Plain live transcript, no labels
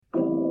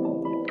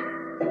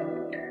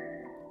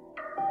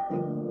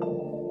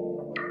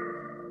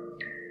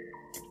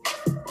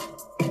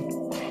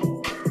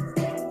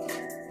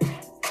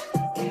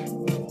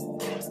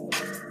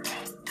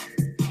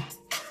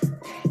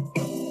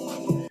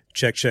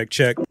Check, check,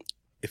 check.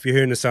 If you're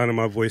hearing the sound of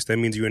my voice, that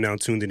means you are now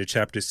tuned into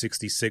Chapter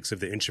 66 of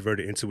the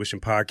Introverted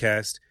Intuition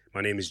Podcast. My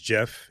name is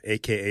Jeff,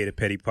 a.k.a. The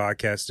Petty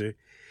Podcaster,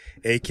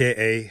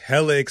 a.k.a.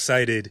 hella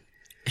excited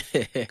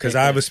because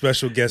I have a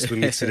special guest with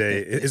me today.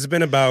 It's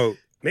been about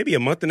maybe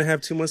a month and a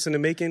half, 2 months in the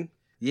making.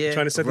 Yeah,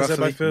 trying to set this up,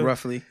 I feel.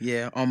 Roughly,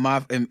 yeah. On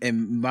my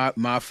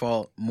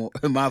fault,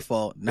 my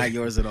fault, not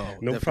yours at all.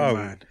 No Definitely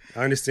problem. mine.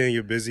 I understand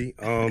you're busy.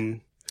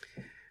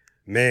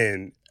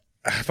 Man,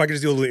 if I could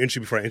just do a little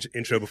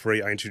intro before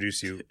I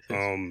introduce you.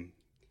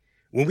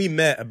 When we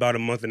met about a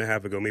month and a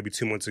half ago, maybe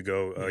 2 months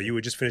ago, you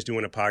had just finished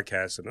doing a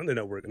podcast,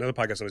 another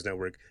podcast on this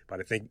network by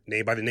the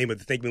name of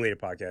the Thank Me Later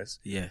podcast.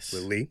 Yes,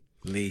 with Lee.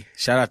 Lee,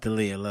 shout out to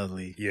Lee. I love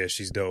Lee. Yeah,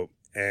 she's dope.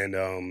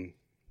 And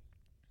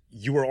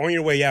you were on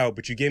your way out,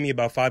 but you gave me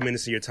about 5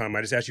 minutes of your time.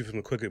 I just asked you for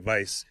some quick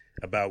advice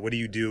about what do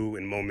you do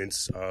in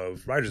moments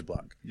of writer's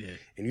block. Yeah,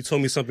 and you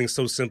told me something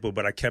so simple,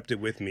 but I kept it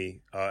with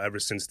me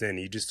ever since then.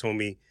 You just told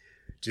me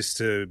just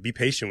to be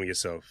patient with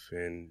yourself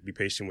and be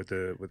patient with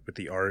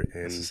the art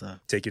and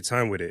take your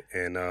time with it.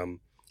 And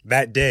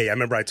that day, I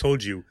remember I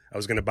told you I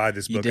was going to buy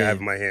this book I have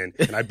in my hand,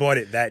 and I bought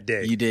it that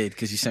day. You did,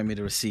 because you sent me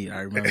the receipt.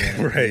 I remember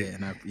that.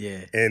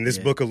 Right. And this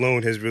book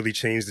alone has really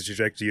changed the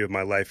trajectory of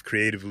my life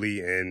creatively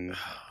and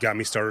got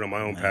me started on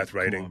my own path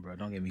writing. Come on, bro.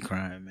 Don't get me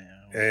crying, man.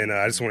 And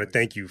I just want to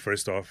thank you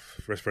first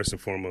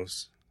and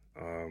foremost.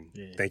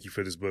 Thank you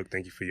for this book.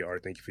 Thank you for your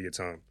art. Thank you for your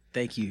time.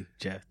 Thank you,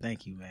 Jeff.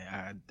 Thank you,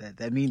 man.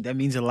 That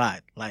means a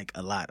lot, like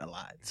a lot.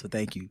 So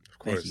thank you. Of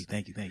course.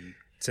 Thank you.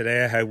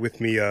 Today I had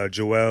with me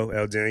Joel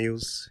L.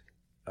 Daniels,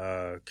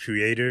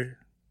 creator,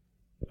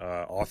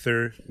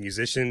 author,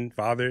 musician,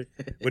 father.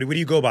 What do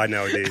you go by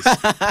nowadays?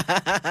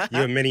 You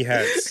have many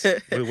hats.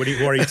 Who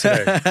are you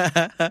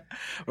today?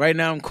 Right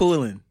now I'm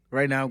cooling.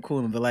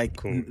 But like,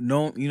 cool.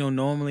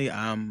 Normally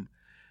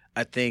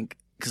I think,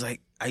 because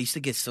like, I used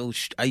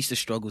to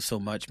struggle so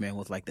much, man,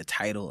 with like the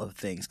title of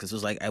things. Because it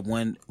was like at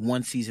one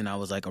season I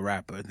was like a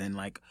rapper. Then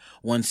like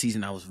one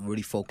season I was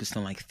really focused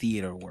on like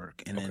theater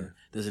work. And then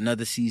there's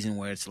another season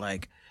where it's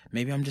like,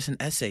 maybe I'm just an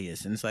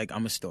essayist. And it's like,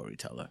 I'm a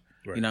storyteller.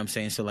 Right. You know what I'm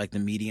saying? So like the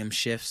medium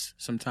shifts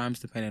sometimes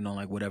depending on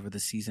like whatever the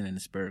season and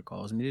the spirit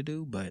calls me to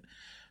do. But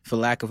for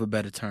lack of a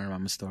better term,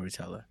 I'm a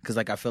storyteller. Because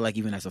like I feel like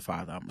even as a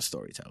father, I'm a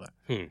storyteller.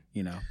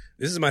 You know?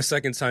 This is my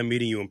second time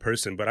meeting you in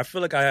person, but I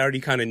feel like I already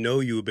kind of know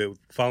you a bit,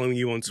 following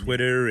you on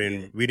Twitter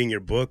and reading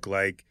your book.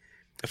 Like,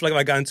 I feel like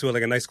I got into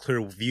a nice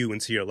clear view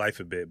into your life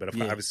a bit. But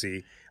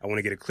obviously, I want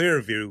to get a clearer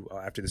view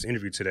after this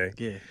interview today.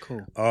 Yeah,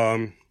 cool.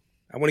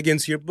 I want to get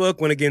into your book,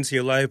 want to get into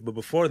your life. But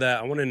before that,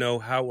 I want to know,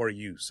 how are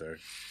you, sir?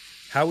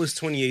 How has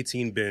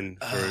 2018 been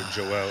for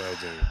Joel L.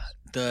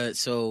 Daniels?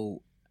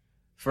 So,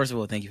 first of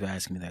all, thank you for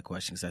asking me that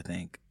question, because I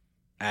think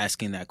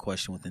asking that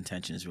question with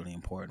intention is really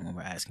important when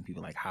we're asking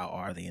people, like, how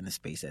are they in the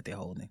space that they're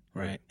holding,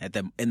 right?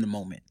 In the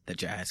moment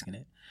that you're asking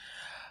it.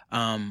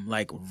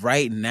 Like,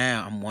 right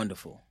now, I'm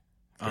wonderful.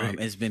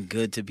 It's been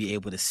good to be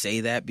able to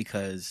say that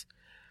because,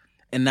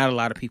 and not a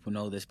lot of people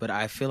know this, but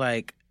I feel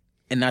like,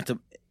 and let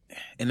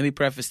me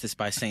preface this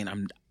by saying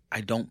I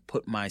don't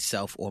put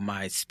myself or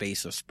my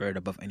space or spirit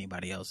above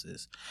anybody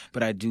else's.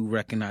 But I do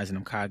recognize and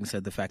I'm cognizant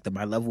of the fact that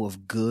my level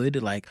of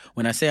good, like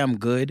when I say I'm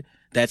good,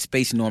 that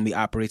space normally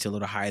operates a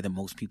little higher than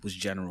most people's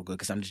general good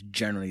because I'm just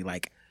generally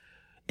like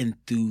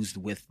enthused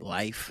with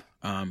life.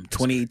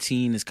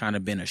 2018 has kind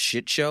of been a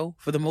shit show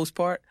for the most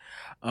part.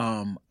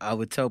 I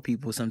would tell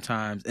people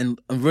sometimes,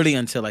 and really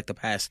until like the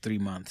past 3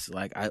 months,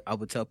 like I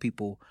would tell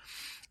people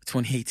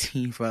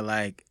 2018 felt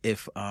like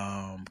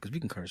because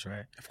we can curse,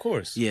 right? Of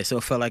course. Yeah, so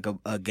it felt like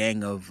a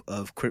gang of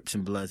Crips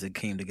and Bloods that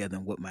came together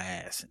and whipped my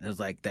ass. It was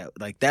like that.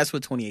 Like that's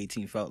what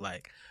 2018 felt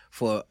like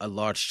for a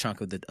large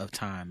chunk of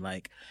time.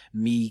 Like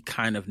me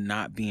kind of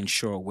not being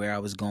sure where I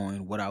was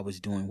going, what I was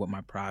doing, what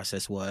my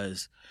process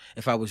was,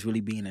 if I was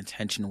really being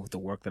intentional with the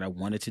work that I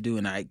wanted to do,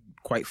 and I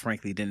quite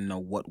frankly didn't know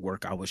what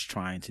work I was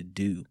trying to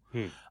do.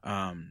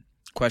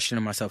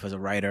 Questioning myself as a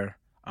writer.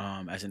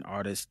 As an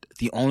artist,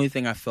 the only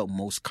thing I felt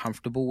most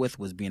comfortable with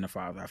was being a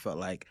father. I felt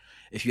like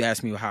if you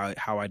ask me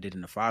how I did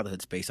in the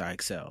fatherhood space, I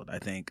excelled. I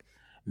think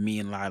me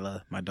and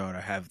Lila, my daughter,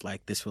 have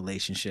like this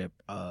relationship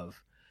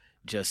of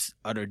just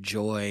utter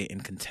joy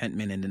and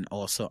contentment, and then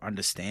also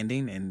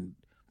understanding and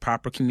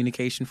proper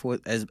communication for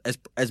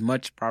as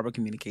much proper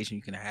communication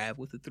you can have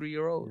with a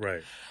 3-year-old.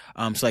 Right.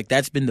 So like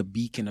that's been the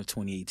beacon of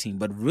 2018.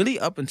 But really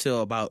up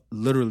until about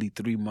literally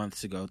 3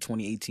 months ago,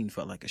 2018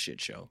 felt like a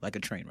shit show, like a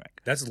train wreck.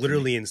 That's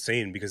literally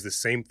insane because the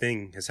same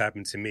thing has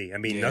happened to me. I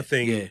mean,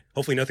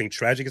 hopefully nothing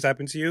tragic has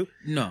happened to you.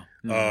 No.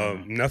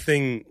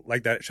 Nothing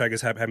like that tragic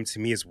has happened to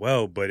me as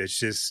well. But it's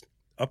just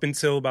up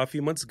until about a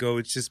few months ago,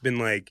 it's just been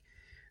like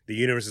the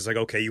universe is like,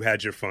 okay, you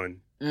had your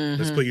fun.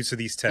 Let's put you to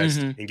these tests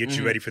and get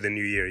you ready for the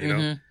new year, you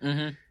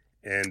know?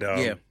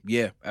 And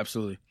yeah,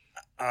 absolutely.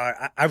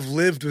 I've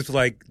lived with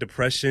like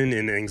depression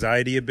and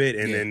anxiety a bit,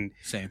 and then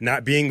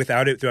not being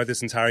without it throughout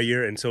this entire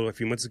year until a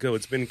few months ago.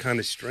 It's been kind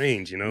of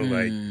strange, you know?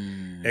 Like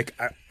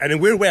in a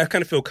weird way, I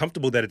kind of feel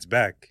comfortable that it's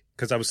back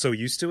because I was so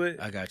used to it.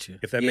 I got you.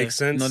 If that makes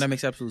sense. No, that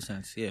makes absolute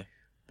sense. Yeah.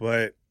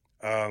 But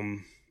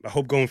I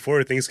hope going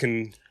forward things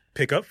can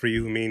pick up for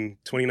you. I mean,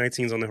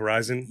 2019's on the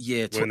horizon.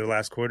 Yeah. We're in the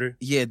last quarter.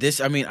 Yeah,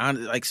 so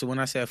when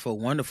I say I feel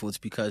wonderful, it's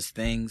because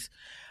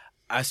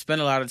I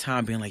spent a lot of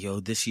time being like, yo,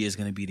 this year is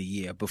going to be the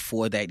year.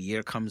 Before that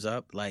year comes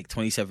up, like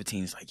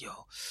 2017 is like, yo,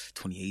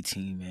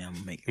 2018, man,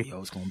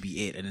 it's going to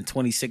be it. And then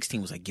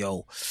 2016 was like,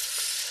 yo,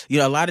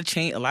 a lot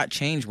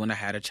changed when I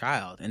had a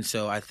child. And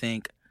so I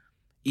think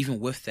even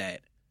with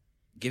that,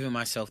 giving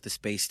myself the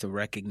space to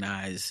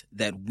recognize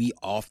that we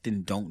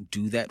often don't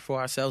do that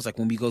for ourselves. Like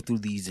when we go through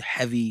these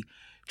heavy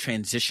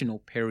transitional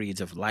periods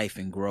of life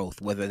and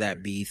growth, whether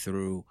that be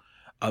through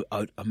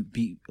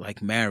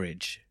like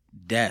marriage,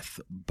 death,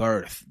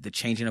 birth, the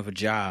changing of a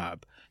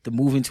job, the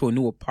moving to a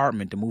new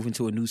apartment, the moving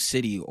to a new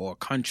city or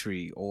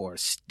country or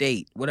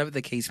state, whatever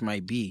the case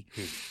might be,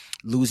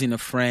 losing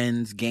of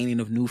friends, gaining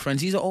of new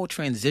friends. These are all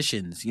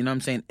transitions, you know what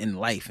I'm saying, in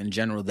life in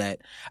general that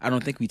I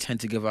don't think we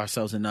tend to give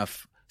ourselves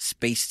enough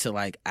space to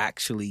like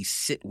actually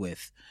sit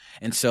with.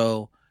 And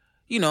so,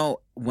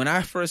 when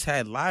I first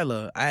had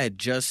Lila, I had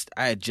just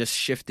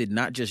shifted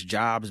not just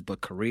jobs but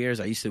careers.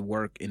 I used to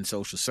work in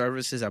social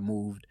services. I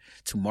moved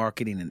to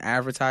marketing and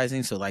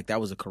advertising. So like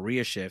that was a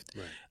career shift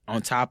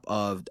on top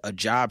of a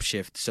job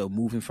shift. So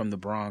moving from the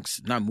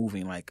Bronx, not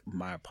moving like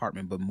my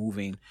apartment, but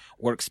moving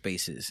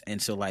workspaces.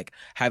 And so like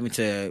having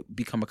to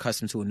become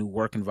accustomed to a new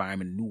work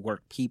environment, new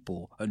work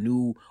people, a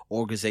new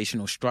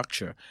organizational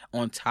structure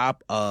on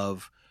top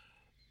of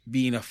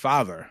being a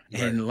father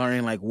and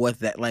learning like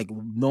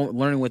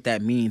learning what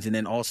that means, and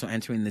then also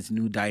entering this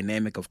new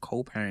dynamic of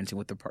co-parenting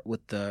with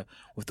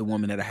the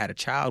woman that I had a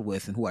child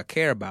with and who I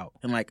care about,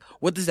 and like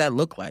what does that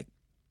look like,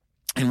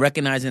 and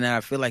recognizing that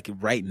I feel like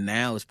right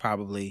now is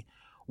probably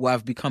where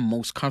I've become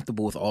most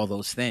comfortable with all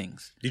those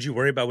things. Did you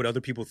worry about what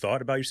other people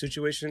thought about your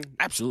situation?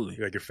 Absolutely.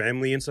 Like your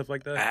family and stuff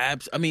like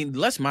that? I mean,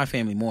 less my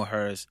family, more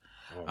hers.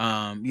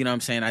 Oh. You know what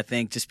I'm saying? I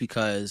think just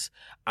because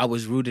I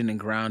was rooted and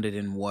grounded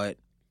in what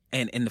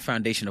and in the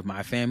foundation of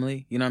my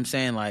family, you know what I'm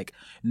saying? Like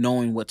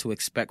knowing what to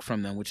expect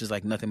from them, which is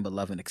like nothing but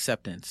love and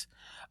acceptance.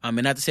 And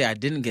not to say I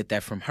didn't get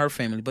that from her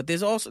family, but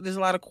there's a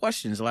lot of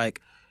questions like,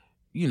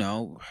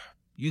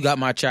 you got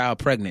my child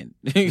pregnant,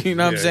 you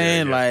know what I'm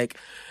saying? Yeah. Like,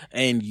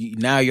 and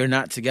now you're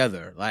not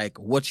together. Like,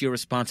 what's your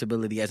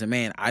responsibility as a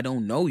man? I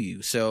don't know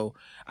you. So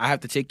I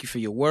have to take you for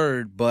your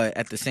word. But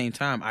at the same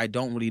time, I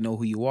don't really know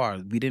who you are.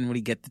 We didn't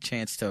really get the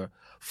chance to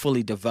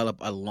fully develop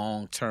a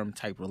long-term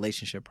type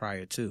relationship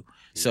prior to.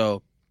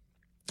 So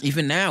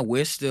even now,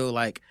 we're still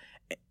like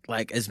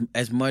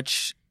as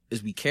much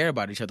as we care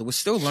about each other, we're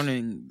still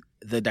learning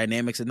the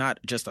dynamics of not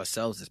just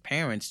ourselves as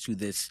parents to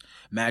this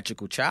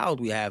magical child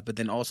we have, but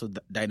then also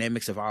the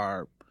dynamics of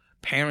our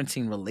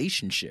parenting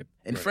relationship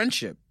and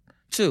friendship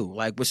too.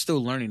 Like we're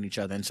still learning each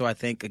other. And so I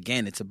think,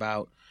 again, it's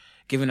about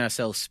giving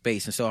ourselves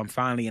space. And so I'm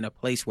finally in a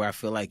place where I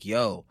feel like,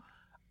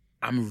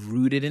 I'm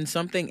rooted in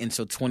something. And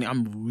so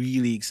I'm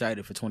really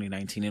excited for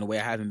 2019 in a way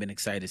I haven't been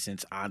excited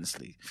since,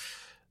 honestly,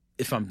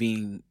 if I'm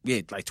being,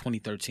 like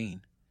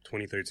 2013.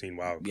 2013,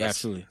 wow. Yeah,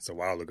 absolutely. That's a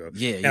while ago.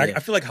 Yeah, I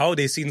feel like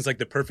holiday season is like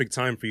the perfect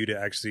time for you to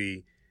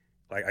actually,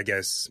 like, I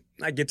guess,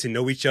 not get to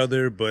know each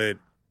other, but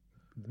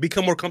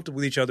become more comfortable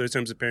with each other in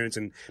terms of parents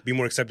and be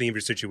more accepting of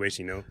your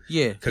situation,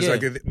 Yeah. Because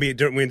when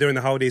during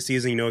the holiday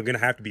season, you're going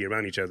to have to be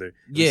around each other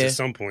at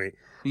some point.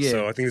 Yeah.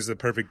 So I think this is the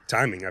perfect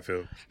timing, I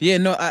feel. Yeah,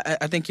 no,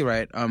 I think you're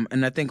right.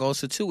 And I think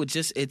also, too,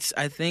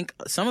 I think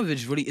some of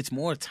it's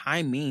more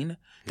timing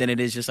than it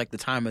is just like the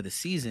time of the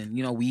season.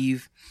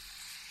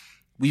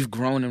 We've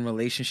grown in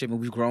relationship and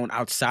we've grown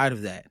outside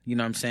of that. You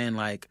know what I'm saying?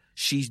 Like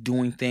she's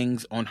doing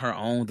things on her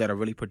own that are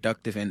really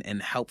productive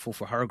and helpful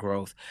for her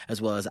growth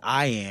as well as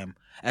I am,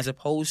 as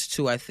opposed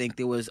to, I think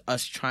there was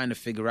us trying to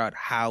figure out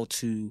how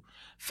to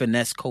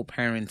finesse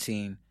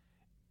co-parenting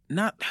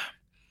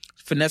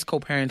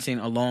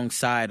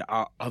alongside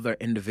our other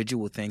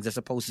individual things, as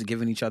opposed to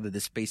giving each other the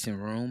space and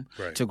room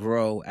to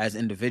grow as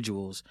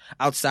individuals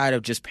outside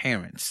of just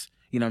parents.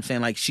 You know what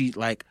I'm saying?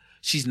 Like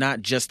she's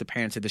not just the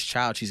parent to this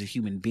child. She's a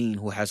human being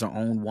who has her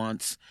own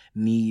wants,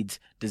 needs,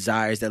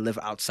 desires that live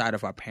outside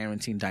of our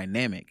parenting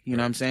dynamic. You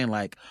know what I'm saying?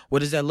 Like, what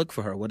does that look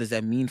for her? What does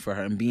that mean for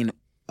her? And being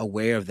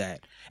aware of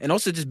that. And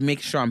also just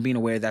making sure I'm being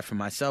aware of that for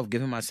myself,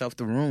 giving myself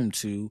the room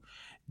to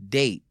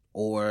date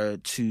or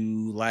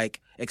to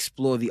like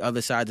explore the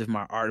other sides of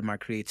my art and my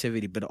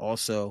creativity, but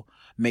also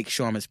make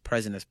sure I'm as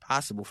present as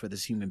possible for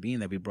this human being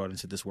that we brought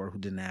into this world who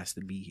didn't ask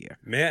to be here.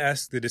 May I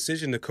ask, the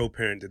decision to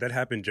co-parent, did that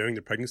happen during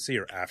the pregnancy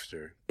or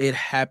after? It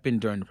happened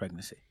during the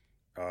pregnancy.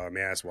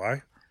 May I ask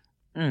why?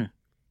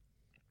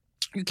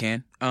 You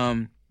can.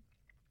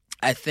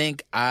 I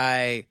think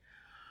I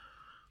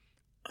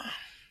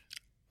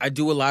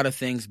do a lot of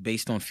things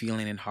based on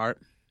feeling and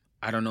heart.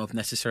 I don't know if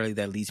necessarily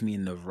that leads me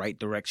in the right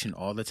direction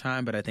all the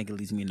time, but I think it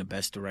leads me in the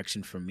best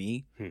direction for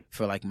me,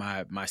 for like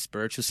my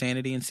spiritual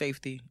sanity and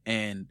safety.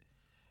 And,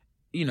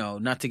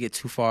 not to get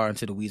too far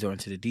into the weeds or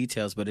into the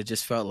details, but it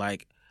just felt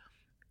like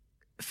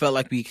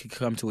we could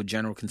come to a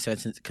general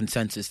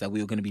consensus that we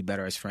were going to be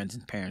better as friends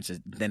and parents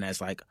than as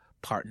like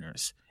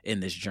partners in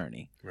this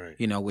journey. Right.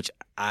 Which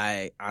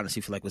I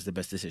honestly feel like was the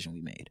best decision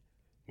we made.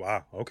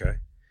 Wow. Okay.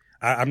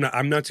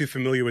 I'm not too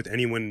familiar with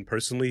anyone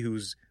personally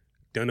who's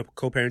done a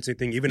co-parenting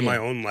thing. Even in my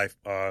own life,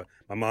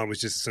 my mom was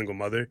just a single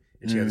mother,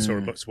 and she had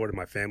the support of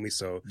my family.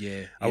 So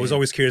I was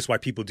always curious why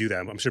people do that.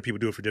 I'm sure people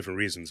do it for different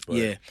reasons.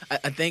 But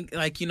I think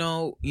like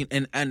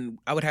and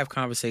I would have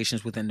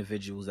conversations with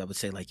individuals that would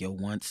say like, yo,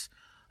 once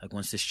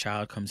this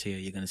child comes here,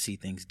 you're gonna see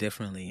things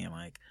differently, and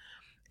like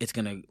it's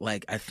gonna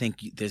like I think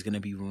there's gonna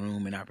be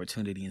room and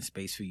opportunity and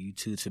space for you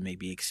two to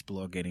maybe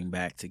explore getting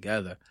back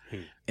together.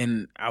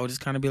 And I would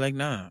just kind of be like,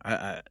 nah,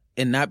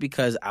 and not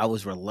because I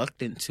was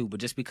reluctant to, but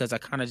just because I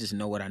kind of just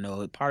know what I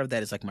know. Part of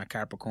that is like my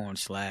Capricorn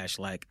 /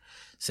 like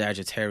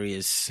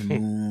Sagittarius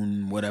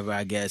moon, whatever,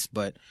 I guess.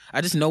 But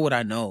I just know what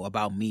I know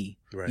about me,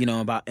 right.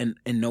 About and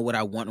know what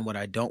I want and what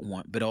I don't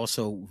want, but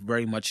also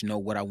very much know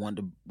what I want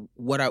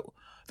to,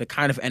 the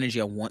kind of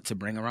energy I want to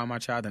bring around my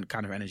child and the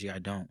kind of energy I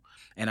don't.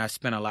 And I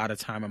spent a lot of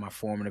time in my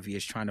formative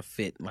years trying to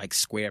fit like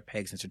square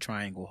pegs into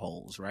triangle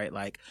holes, right?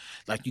 Like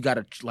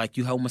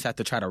you almost have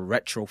to try to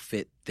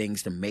retrofit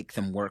things to make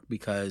them work,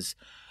 because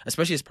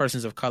especially as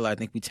persons of color, I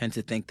think we tend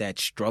to think that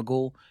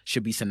struggle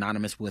should be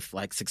synonymous with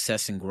like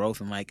success and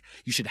growth, and like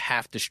you should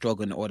have to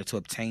struggle in order to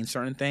obtain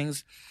certain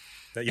things.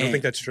 You don't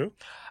think that's true?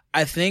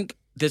 I think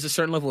there's a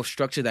certain level of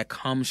structure that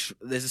comes.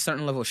 There's a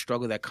certain level of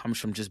struggle that comes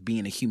from just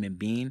being a human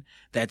being.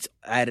 That's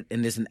added,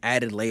 and there's an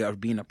added layer of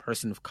being a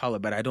person of color.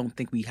 But I don't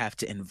think we have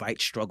to invite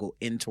struggle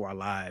into our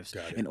lives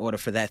in order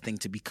for that thing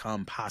to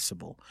become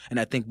possible. And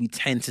I think we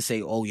tend to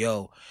say, "Oh,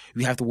 yo,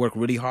 you have to work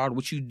really hard,"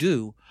 which you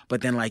do.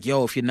 But then, like,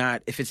 yo,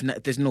 if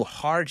there's no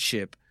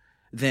hardship,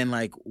 then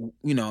like,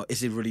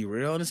 is it really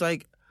real? And it's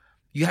like,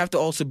 you have to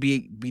also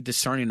be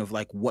discerning of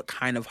like what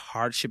kind of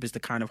hardship is the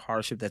kind of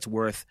hardship that's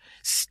worth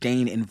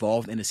staying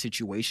involved in a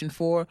situation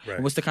for, right.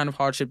 And what's the kind of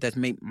hardship that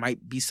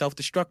might be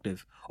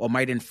self-destructive or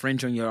might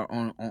infringe on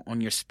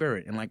your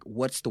spirit, and like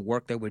what's the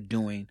work that we're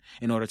doing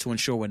in order to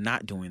ensure we're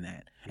not doing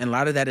that. And a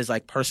lot of that is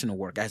like personal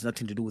work. It has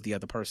nothing to do with the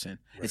other person.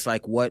 Right. It's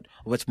like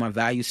what's my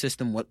value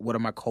system? What are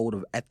my code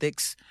of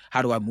ethics?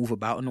 How do I move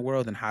about in the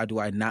world, and how do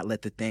I not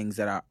let the things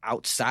that are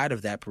outside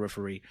of that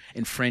periphery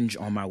infringe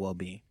on my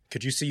well-being?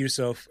 Could you see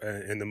yourself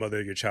and the mother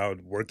of your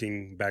child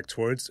working back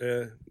towards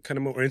a kind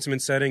of more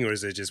intimate setting, or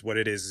is it just what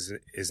it is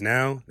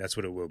now? That's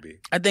what it will be.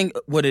 I think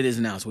what it is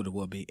now is what it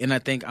will be, and I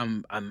think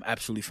I'm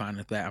absolutely fine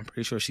with that. I'm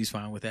pretty sure she's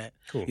fine with that.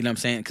 Cool. You know what I'm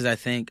saying? Because I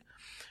think,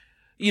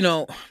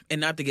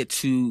 and not to get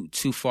too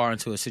far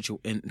into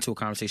a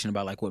conversation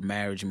about like what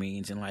marriage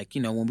means, and like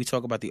when we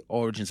talk about the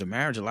origins of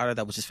marriage, a lot of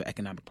that was just for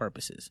economic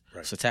purposes,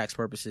 right. So tax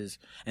purposes,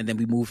 and then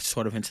we moved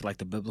sort of into like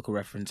the biblical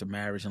reference of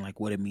marriage and like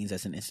what it means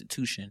as an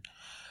institution.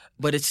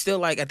 But it's still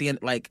like at the end,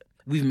 like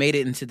we've made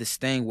it into this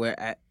thing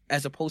where,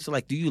 as opposed to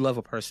like, do you love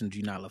a person? Do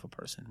you not love a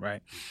person?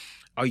 Right?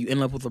 Are you in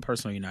love with a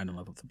person? Or are you not in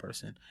love with a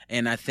person?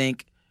 And I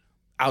think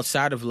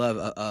outside of love,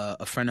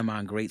 a friend of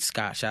mine, Great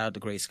Scott, shout out to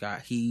Great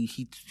Scott.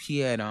 He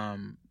had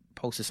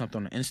posted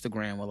something on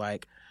Instagram where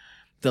like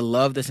the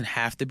love doesn't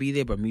have to be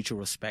there, but mutual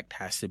respect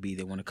has to be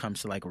there when it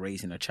comes to like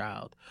raising a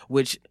child,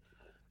 which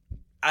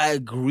I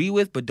agree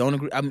with, but don't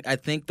agree. I mean, I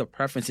think the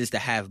preference is to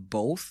have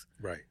both.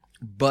 Right.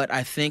 But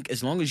I think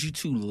as long as you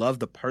two love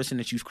the person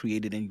that you've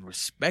created and you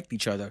respect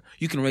each other,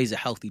 you can raise a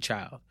healthy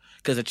child.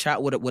 Because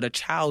what a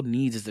child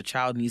needs is the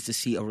child needs to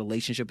see a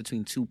relationship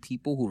between two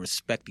people who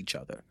respect each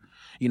other.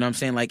 You know what I'm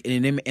saying? Like,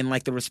 and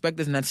like the respect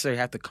doesn't necessarily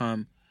have to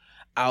come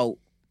out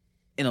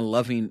in a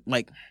loving,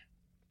 like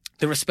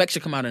the respect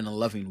should come out in a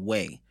loving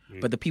way.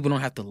 But the people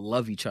don't have to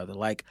love each other.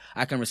 Like,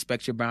 I can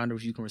respect your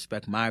boundaries. You can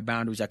respect my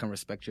boundaries. I can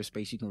respect your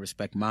space. You can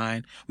respect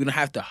mine. We don't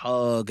have to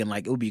hug, and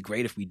like, it would be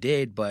great if we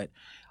did, but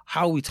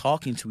how are we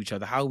talking to each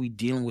other? How are we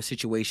dealing with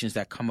situations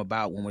that come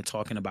about when we're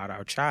talking about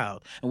our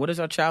child? And what is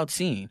our child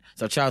seeing?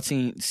 Is our child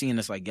seeing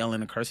us like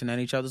yelling and cursing at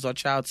each other? Is our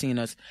child seeing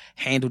us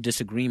handle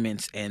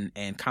disagreements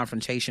and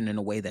confrontation in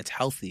a way that's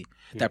healthy,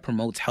 that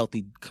promotes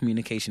healthy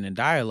communication and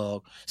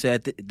dialogue, so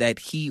that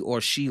he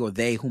or she or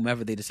they,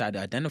 whomever they decide to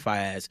identify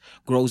as,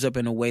 grows up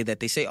in a way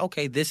that they say,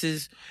 okay, this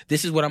is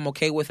what I'm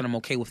okay with, and I'm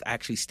okay with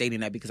actually stating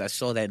that because I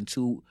saw that in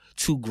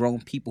two grown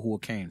people who were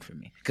caring for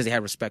me because they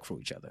had respect for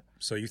each other.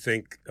 So you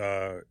think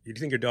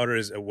your daughter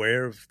is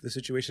aware of the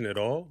situation at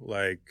all?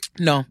 Like,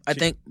 no, I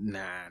think nah.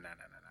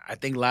 I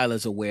think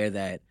Lila's aware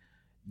that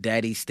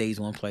daddy stays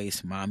one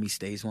place, mommy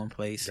stays one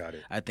place. Got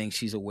it. I think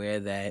she's aware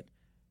that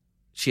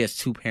she has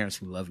two parents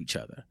who love each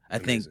other. I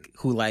Amazing. think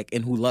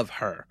who love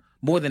her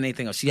more than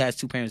anything else. She has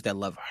two parents that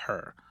love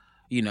her,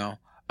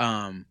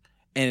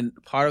 And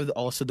part of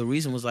also the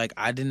reason was like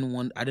I didn't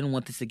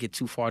want this to get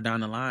too far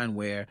down the line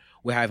where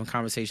we're having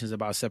conversations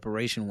about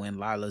separation when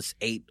Lila's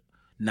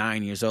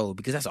 8-9 years old,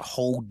 because that's a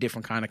whole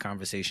different kind of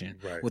conversation,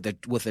 right.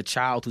 with a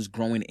child who's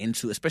growing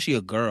into, especially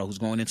a girl who's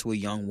growing into a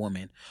young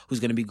woman who's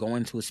going to be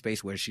going to a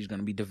space where she's going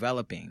to be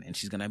developing, and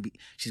she's going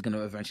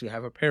to eventually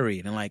have a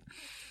period, and like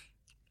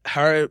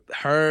her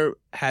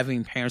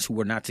having parents who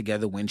were not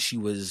together when she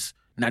was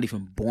not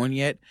even born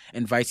yet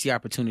invites the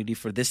opportunity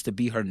for this to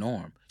be her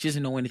norm. She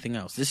doesn't know anything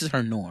else. This is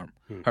her norm.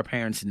 Her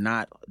parents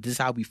this is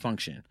how we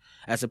function,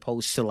 as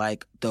opposed to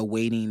like the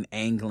waiting,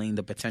 angling,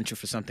 the potential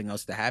for something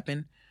else to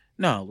happen.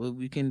 No,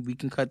 we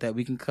can cut that.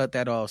 We can cut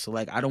that off. So,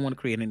 like, I don't want to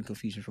create any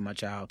confusion for my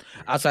child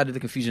outside of the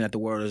confusion that the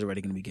world is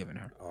already going to be giving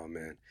her. Oh,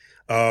 man.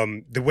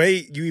 The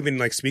way you even,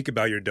 like, speak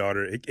about your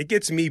daughter, it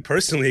gets me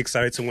personally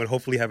excited to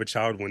hopefully have a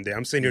child one day.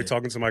 I'm sitting here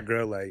talking to my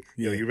girl like,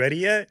 yo, you ready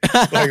yet?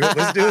 Like,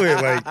 let's do it.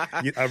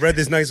 Like, I read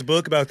this nice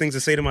book about things to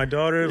say to my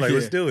daughter. Like,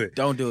 let's do it.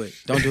 Don't do it.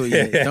 Don't do it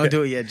yet. Don't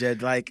do it yet,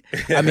 Jed. Like,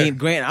 I mean,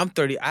 Grant, I'm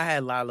 30. I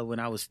had Lila when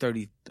I was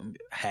 30.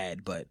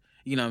 But,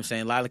 you know what I'm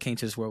saying? Lila came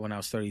to this world when I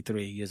was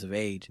 33 years of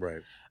age.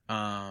 Right.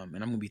 And I'm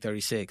gonna be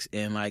 36,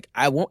 and like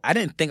I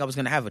didn't think I was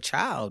gonna have a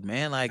child,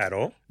 man. Like at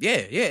all. Yeah,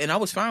 and I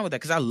was fine with that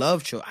because I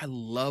love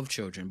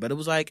children. But it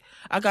was like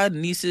I got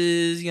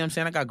nieces, you know what I'm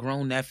saying? I got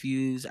grown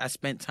nephews. I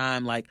spent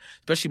time like,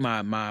 especially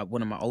my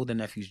one of my older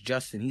nephews,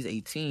 Justin. He's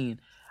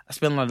 18. I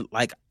spent a lot of,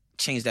 like,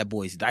 changed that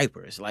boy's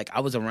diapers. Like,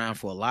 I was around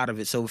for a lot of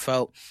it, so I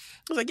was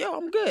like, yo,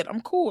 I'm good, I'm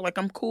cool. Like,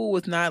 I'm cool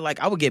with not, like,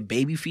 I would get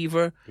baby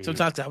fever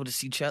sometimes. I would just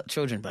see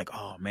children, like,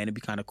 oh man, it'd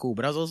be kind of cool.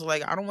 But I was also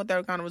like, I don't want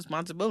that kind of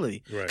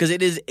responsibility, because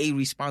it is a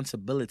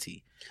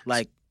responsibility,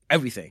 like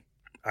everything.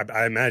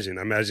 I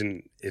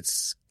imagine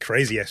it's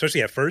crazy,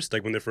 especially at first,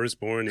 like when they're first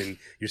born and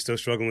you're still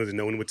struggling with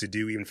knowing what to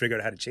do, even figure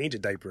out how to change a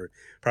diaper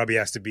probably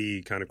has to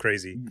be kind of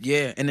crazy.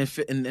 Yeah, and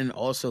then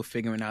also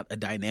figuring out a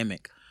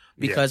dynamic.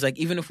 Because, like,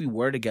 even if we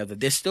were together,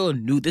 this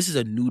is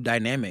a new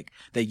dynamic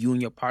that you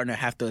and your partner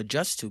have to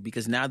adjust to,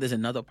 because now there's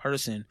another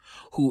person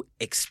who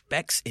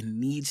expects and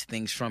needs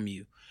things from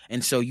you.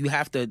 And so you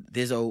have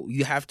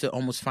to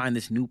almost find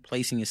this new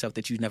place in yourself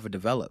that you've never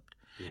developed.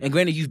 Mm-hmm. And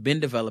granted, you've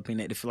been developing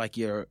it if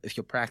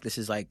your practice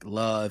is like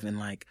love and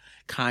like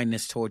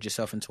kindness towards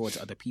yourself and towards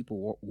other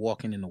people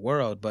walking in the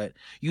world. But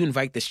you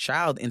invite this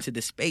child into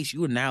this space,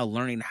 you are now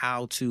learning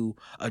how to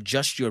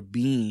adjust your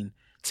being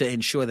to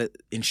ensure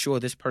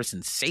this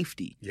person's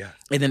safety. Yeah.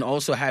 And then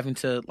also having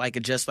to like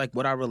adjust like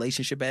what our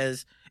relationship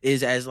is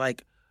as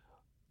like,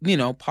 you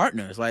know,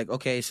 partners. Like,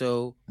 okay,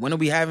 so when are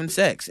we having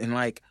sex? And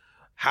like,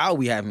 how are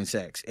we having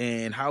sex?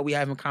 And how are we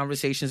having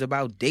conversations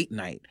about date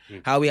night?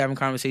 How are we having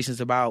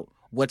conversations about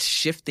what's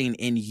shifting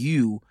in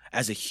you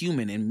as a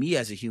human and me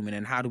as a human?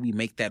 And how do we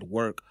make that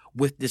work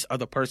with this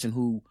other person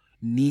who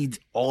needs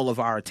all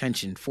of our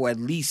attention for at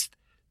least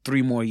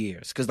 3 more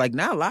years? Because like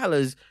now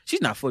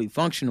she's not fully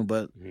functional,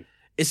 but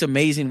it's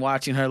amazing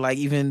watching her. Like,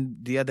 even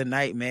the other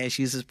night, man,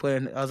 she's just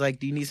I was like,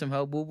 do you need some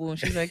help, boo-boo? And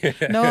she's like,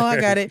 no, I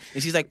got it.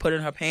 And she's like putting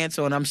her pants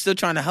on. I'm still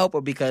trying to help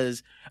her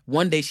because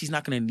one day she's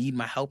not going to need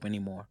my help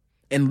anymore.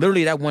 And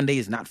literally that one day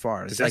is not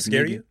far. Does that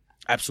scare you?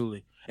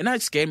 Absolutely. And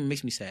that scares me,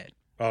 makes me sad.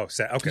 Oh,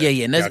 sad. Okay.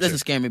 Yeah. And that doesn't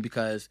scare me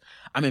because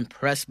I'm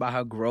impressed by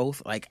her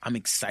growth. Like, I'm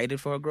excited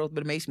for her growth,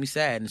 but it makes me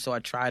sad. And so I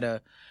try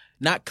to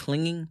not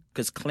clinging,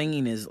 because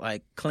clinging is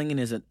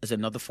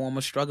another form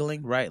of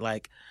struggling, right?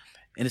 Like,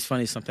 and it's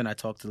funny, something I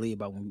talked to Lee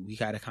about when we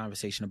had a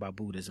conversation about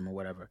Buddhism or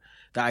whatever.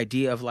 The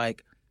idea of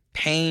like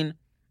pain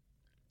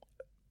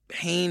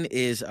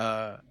is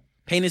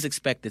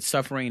expected.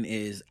 Suffering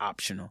is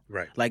optional.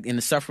 Right. Like, and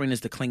the suffering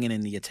is the clinging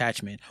and the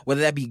attachment,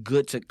 whether that be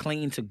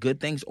clinging to good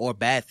things or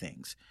bad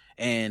things.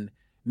 And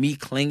me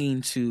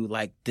clinging to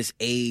like this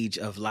age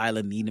of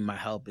Lila needing my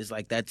help is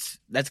like, that's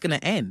going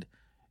to end,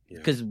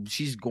 because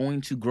she's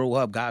going to grow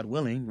up, God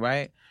willing,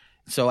 right?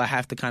 So I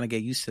have to kind of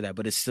get used to that,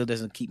 but it still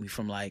doesn't keep me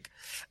from like,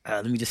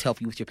 let me just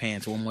help you with your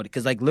pants one more.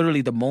 Because like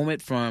literally the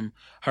moment from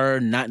her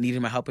not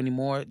needing my help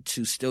anymore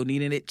to still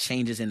needing it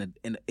changes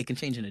it can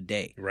change in a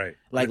day. Right.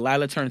 Like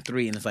Lila turned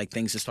 3 and it's like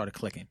things just started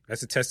clicking.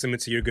 That's a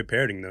testament to your good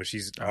parenting though.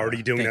 She's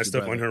already doing that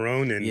stuff on her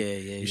own, and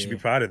you should be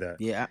proud of that.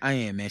 Yeah, I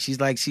am, man. She's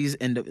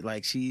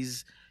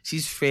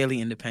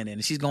fairly independent,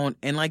 and she's going,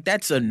 and like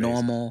that's a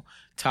normal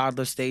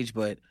toddler stage.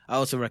 But I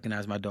also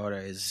recognize my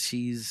daughter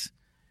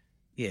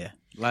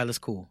Lila's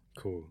cool.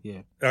 Cool.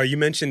 Yeah. You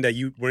mentioned that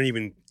you weren't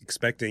even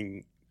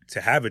expecting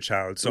to have a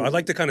child, so I'd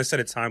like to kind of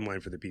set a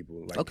timeline for the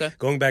people. Like,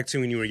 going back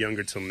to when you were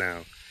younger till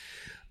now.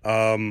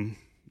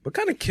 What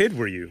kind of kid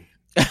were you?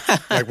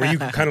 Like, were you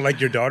kind of like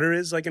your daughter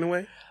is, like, in a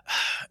way?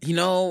 You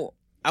know,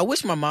 I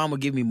wish my mom would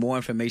give me more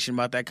information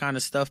about that kind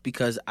of stuff,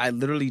 because I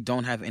literally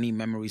don't have any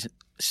memories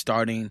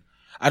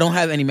I don't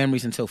have any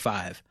memories until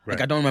 5. Right.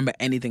 Like, I don't remember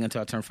anything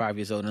until I turned 5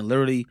 years old. And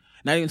literally,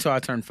 not even until I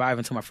turned 5,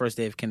 until my first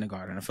day of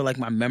kindergarten. I feel like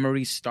my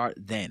memories start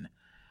then.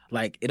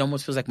 Like, it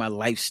almost feels like my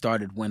life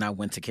started when I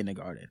went to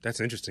kindergarten.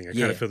 That's interesting. I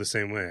kind of feel the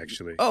same way,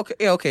 actually. Okay.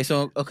 Yeah, okay.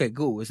 So,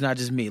 cool. It's not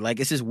just me.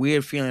 Like, it's this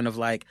weird feeling of,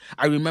 like,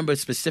 I remember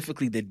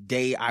specifically the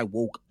day I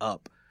woke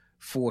up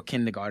for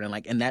kindergarten.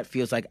 Like, and that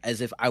feels like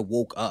as if I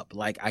woke up.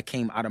 Like, I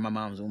came out of my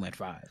mom's womb at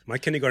 5. My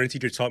kindergarten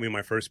teacher taught me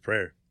my first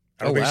prayer.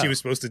 I don't think she was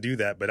supposed to do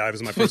that, but that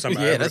was my first time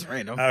that's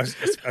random. That's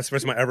the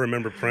first time I ever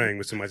remember praying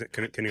was to my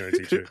kindergarten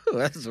teacher.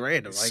 That's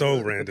random. Like,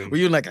 so random. Were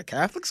you in like a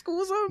Catholic school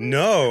or something?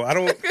 No, I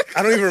don't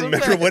even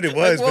remember what it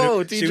was.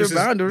 Like, but she was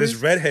this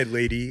redhead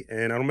lady,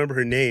 and I don't remember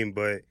her name,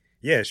 but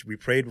yeah, we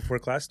prayed before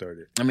class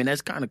started. I mean,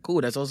 that's kind of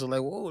cool. That's also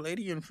like, whoa,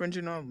 lady, you're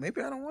infringing on.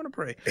 Maybe I don't want to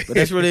pray, but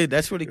that's really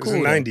cool. It was the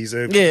 90s.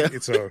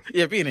 It's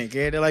yeah, people didn't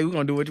care. They're like, we're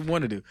gonna do what you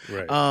want to do.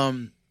 Right.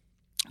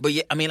 But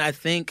yeah, I mean, I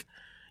think,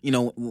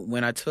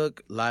 when I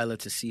took Lila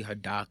to see her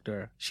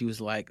doctor, she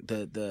was like,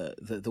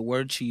 the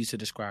words she used to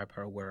describe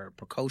her were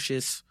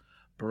precocious,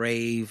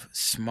 brave,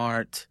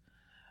 smart,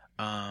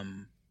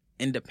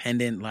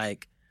 independent.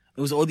 Like,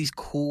 it was all these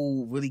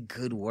cool, really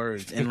good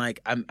words. And like,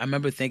 I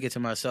remember thinking to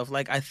myself,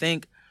 like, I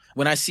think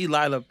when I see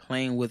Lila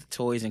playing with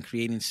toys and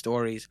creating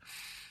stories,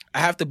 I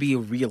have to be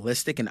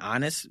realistic and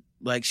honest.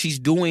 Like, she's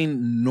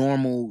doing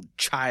normal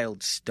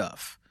child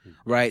stuff,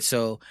 right?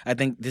 So I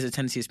think there's a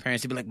tendency as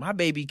parents to be like, my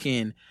baby's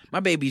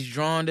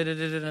drawn, da da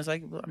da da. And it's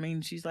like, well, I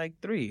mean, she's like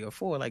 3 or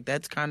 4. Like,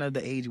 that's kind of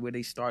the age where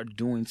they start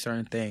doing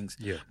certain things.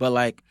 Yeah. But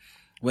like,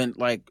 when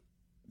like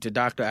the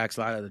doctor asked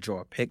Lila to draw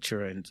a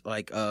picture and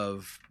like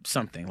of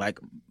something, like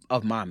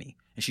of mommy,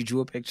 and she drew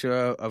a picture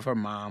of her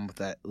mom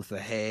with a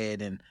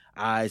head and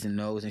eyes and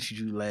nose, and she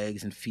drew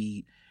legs and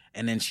feet.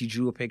 And then she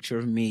drew a picture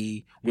of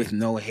me with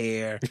no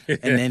hair.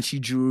 And then she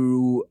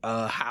drew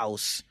a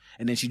house.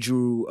 And then she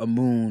drew a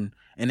moon.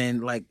 And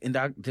then, like,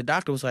 the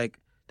doctor was like,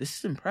 this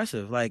is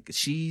impressive. Like,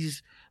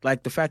 she's,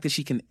 like, the fact that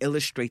she can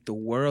illustrate the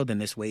world in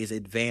this way is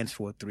advanced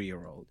for a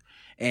 3-year-old.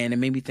 And it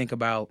made me think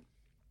about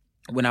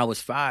when I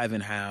was 5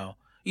 and how,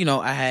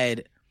 I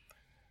had,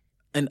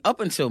 and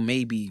up until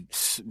maybe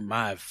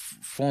my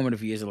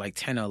formative years of like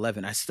 10 or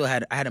 11, I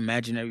had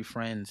imaginary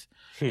friends.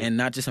 And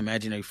not just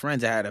imaginary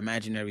friends, I had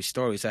imaginary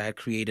stories. I had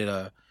created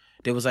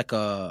there was like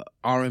a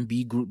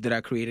R&B group that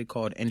I created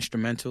called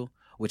Instrumental,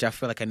 which I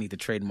feel like I need to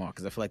trademark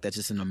because I feel like that's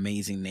just an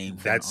amazing name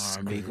for an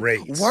R&B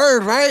great group.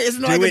 Word, right?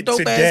 Isn't like a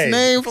dope ass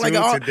name for like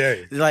an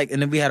today. Like,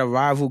 and then we had a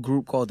rival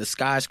group called the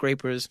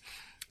Skyscrapers.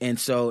 And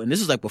this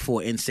was like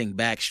before NSYNC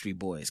Backstreet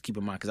Boys, keep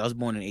in mind, because I was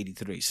born in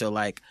 83. So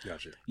like,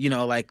 gotcha.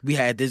 Like we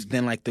had this,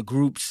 then like the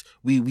groups,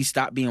 we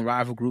stopped being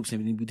rival groups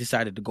and we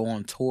decided to go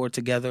on tour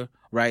together,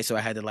 right? So I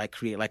had to like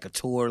create like a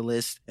tour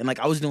list. And like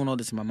I was doing all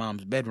this in my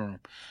mom's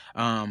bedroom.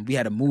 We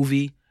had a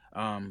movie,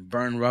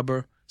 Burn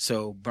Rubber.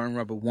 So Burn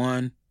Rubber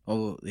 1.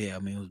 Oh, yeah, I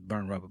mean, it was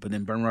Burn Rubber. But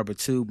then Burn Rubber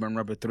 2, Burn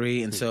Rubber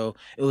 3. And so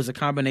it was a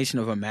combination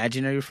of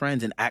imaginary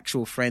friends and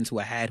actual friends who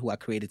I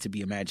created to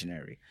be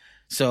imaginary.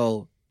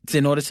 So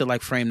in order to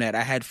like frame that,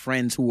 I had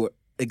friends who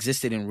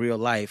existed in real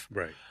life,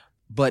 right?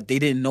 But they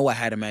didn't know I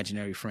had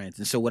imaginary friends.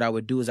 And so what I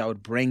would do is I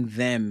would bring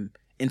them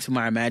into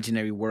my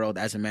imaginary world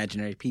as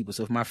imaginary people.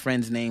 So if my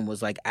friend's name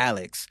was like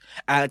Alex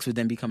would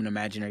then become an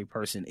imaginary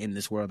person in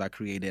this world I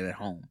created at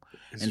home.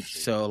 And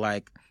so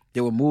like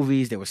there were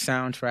movies, there were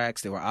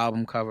soundtracks, there were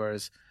album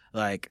covers.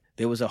 Like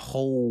there was a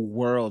whole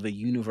world, a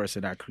universe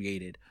that I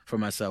created for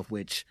myself,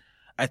 which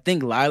I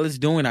think Lila's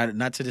doing,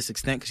 not to this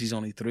extent because she's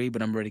only 3,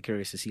 but I'm really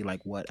curious to see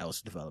like what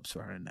else develops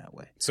for her in that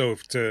way. So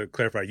to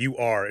clarify, you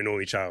are an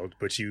only child,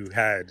 but you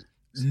had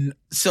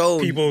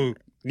people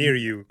near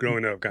you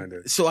growing up, kind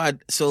of.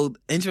 So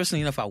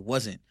interestingly enough, I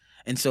wasn't.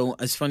 And so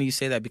it's funny you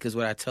say that because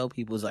what I tell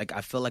people is like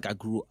I feel like I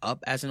grew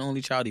up as an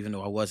only child even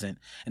though I wasn't.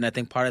 And I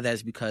think part of that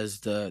is because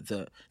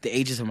the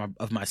ages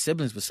of my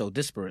siblings were so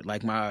disparate.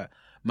 Like my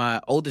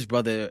oldest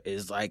brother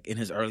is like in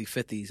his early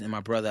 50s and my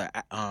brother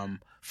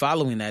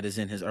following that is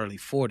in his early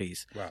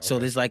 40s. Wow, so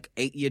there's like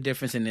 8-year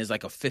difference and there's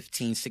like a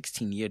 15,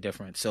 16-year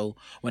difference. So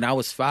when I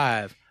was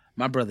 5,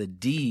 my brother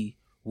D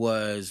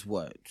was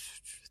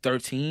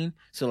 13.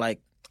 So like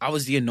I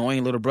was the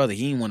annoying little brother.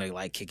 He didn't want to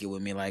like kick it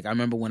with me. Like I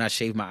remember when I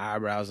shaved my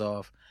eyebrows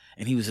off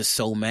and he was just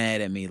so mad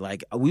at me.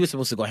 Like we were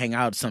supposed to go hang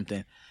out or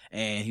something.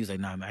 And he was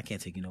like, nah, man, I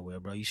can't take you nowhere,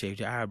 bro. You shaved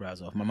your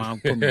eyebrows off. My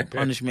mom put me on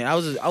punishment. I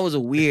was a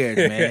weird,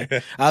 man.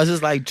 I was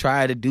just like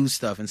trying to do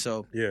stuff. And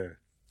so yeah,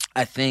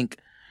 I think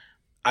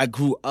I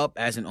grew up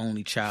as an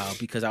only child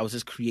because I was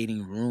just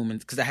creating room and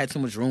because I had so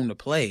much room to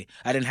play.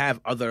 I didn't have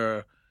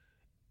other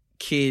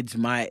kids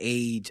my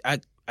age.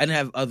 I didn't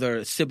have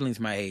other siblings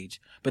my age.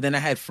 But then I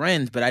had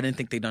friends, but I didn't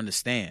think they'd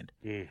understand.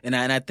 And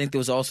I think there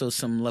was also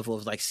some level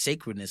of like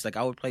sacredness. Like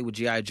I would play with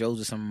G.I. Joes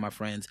with some of my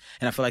friends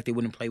and I feel like they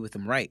wouldn't play with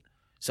them right.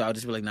 So I'll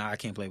just be like, nah, I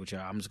can't play with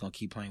y'all. I'm just going to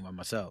keep playing by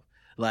myself.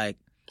 Like,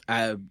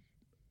 and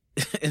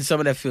some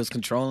of that feels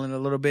controlling a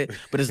little bit,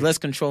 but it's less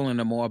controlling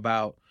and more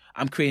about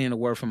I'm creating a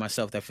world for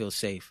myself that feels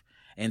safe.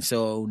 And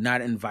so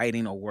not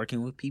inviting or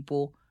working with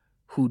people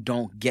who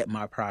don't get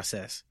my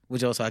process,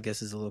 which also I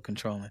guess is a little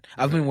controlling.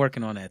 I've been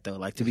working on that though,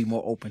 like to be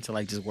more open to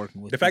like just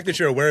working with the people. fact that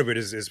you're aware of it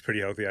is pretty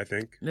healthy, I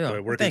think. Yeah,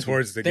 but working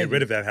towards to get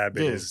rid of that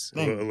habit is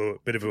a little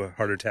bit of a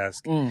harder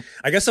task.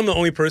 I guess I'm the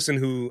only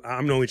person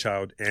I'm the only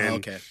child.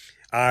 And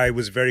I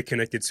was very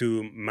connected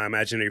to my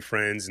imaginary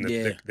friends and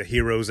the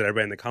heroes that I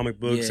read in the comic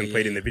books and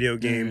played in the video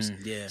games.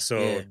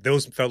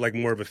 Those felt like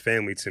more of a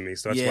family to me.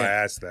 So that's why I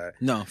asked that.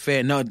 No,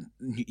 fair. No,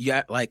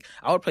 yeah, like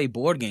I would play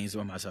board games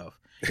by myself.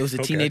 There was a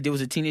There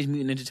was a Teenage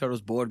Mutant Ninja Turtles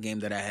board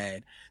game that I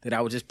had that I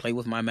would just play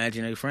with my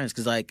imaginary friends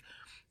because like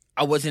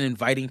I wasn't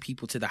inviting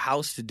people to the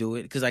house to do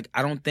it because like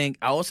I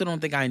also don't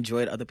think I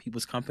enjoyed other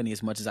people's company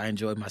as much as I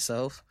enjoyed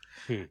myself.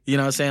 You know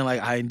what I'm saying?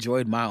 Like I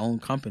enjoyed my own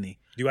company.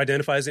 Do you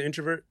identify as an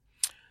introvert?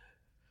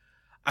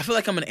 I feel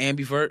like I'm an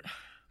ambivert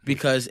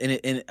because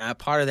and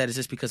part of that is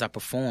just because I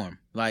perform.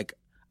 Like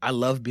I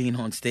love being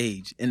on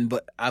stage,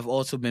 but I've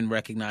also been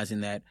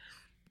recognizing that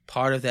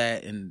part of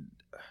that and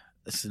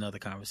this is another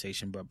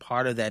conversation, but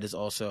part of that is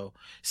also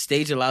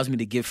stage allows me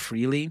to give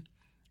freely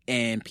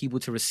and people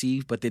to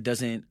receive, but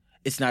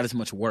it's not as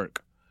much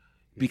work.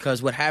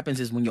 Because what happens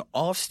is when you're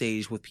off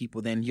stage with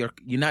people, then you're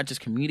not just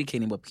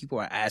communicating, but people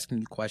are asking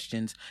you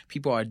questions,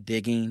 people are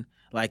digging,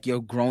 like you're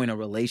growing a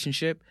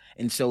relationship,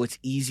 and so it's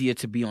easier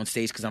to be on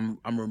stage because I'm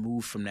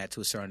removed from that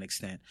to a certain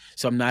extent.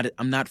 So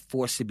I'm not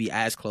forced to be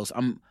as close.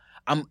 I'm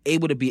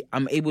able to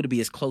be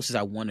as close as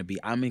I want to be.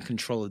 I'm in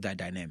control of that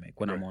dynamic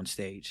when I'm on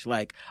stage.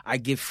 Like I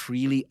give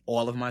freely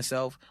all of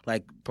myself.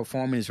 Like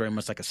performing is very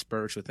much like a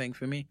spiritual thing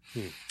for me.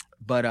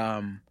 But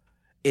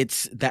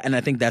it's that, and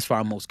I think that's why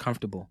I'm most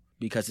comfortable.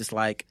 Because it's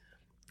like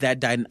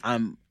that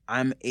I'm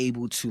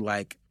able to,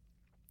 like,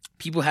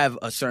 people have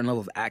a certain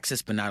level of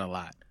access, but not a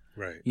lot.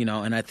 Right. You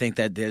know, and I think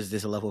that there's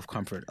a level of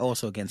comfort.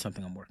 Also, again,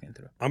 something I'm working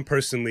through. I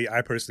personally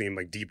am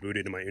like deep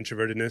rooted in my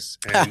introvertedness,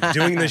 and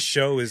doing this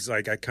show is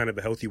like a kind of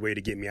a healthy way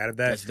to get me out of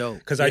that. That's dope.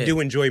 Because I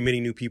do enjoy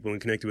meeting new people and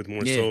connecting with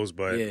more souls,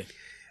 but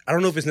I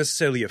don't know if it's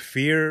necessarily a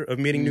fear of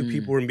meeting new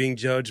people and being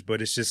judged,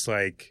 but it's just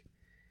like,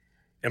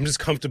 I'm just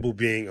comfortable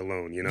being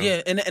alone, you know?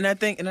 Yeah, and I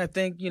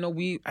think you know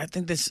I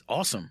think that's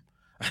awesome.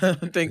 I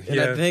think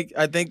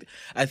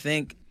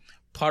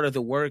part of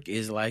the work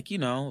is like, you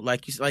know,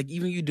 like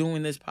even you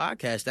doing this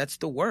podcast, that's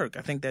the work.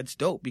 I think that's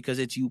dope because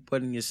it's you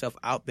putting yourself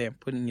out there,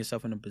 putting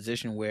yourself in a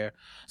position where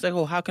it's like,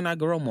 oh, how can I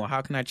grow more?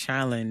 How can I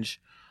challenge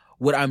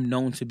what I'm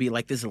known to be?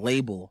 Like this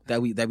label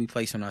that we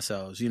place on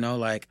ourselves, you know,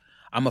 like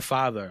I'm a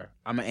father,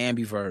 I'm an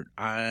ambivert,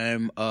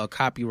 I'm a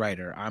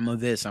copywriter, I'm a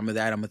this, I'm a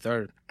that, I'm a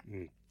third.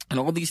 And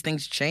all these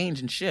things change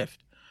and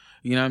shift.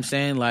 You know what I'm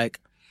saying? Like,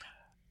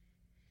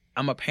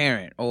 I'm a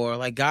parent, or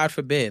like God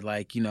forbid,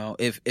 like, you know,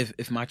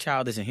 if my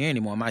child isn't here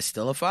anymore, am I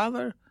still a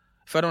father?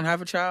 If I don't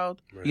have a child,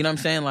 right. You know what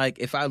I'm saying? Like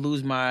if I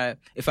lose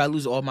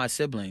all my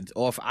siblings,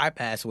 or if I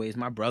pass away, is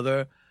my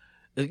brother,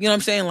 you know what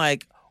I'm saying?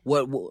 Like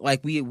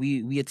like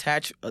we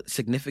attach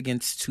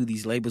significance to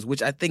these labels,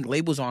 which I think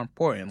labels are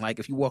important. Like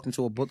if you walk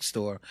into a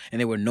bookstore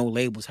and there were no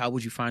labels, how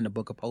would you find a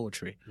book of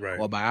poetry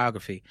or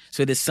biography?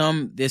 So there's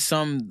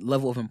some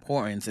level of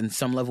importance and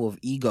some level of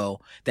ego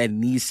that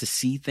needs to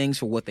see things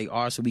for what they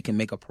are, so we can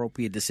make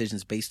appropriate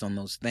decisions based on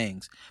those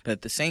things. But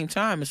at the same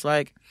time, it's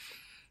like,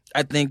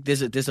 I think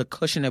there's a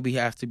cushion that we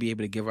have to be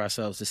able to give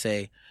ourselves to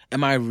say,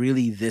 am I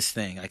really this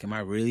thing? Like, am I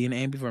really an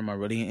ambivert? Am I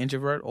really an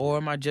introvert? Or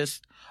am I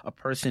just a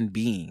person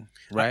being,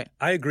 right?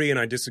 I agree and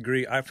I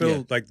disagree. I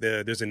feel like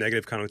there's a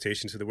negative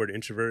connotation to the word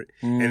introvert.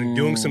 And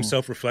doing some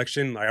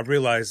self-reflection, I've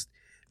realized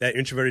that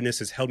introvertedness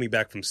has held me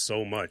back from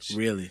so much.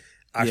 Really?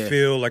 I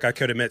feel like I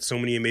could have met so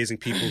many amazing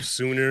people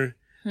sooner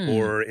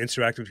or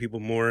interacted with people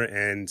more.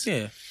 And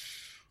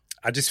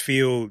I just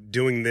feel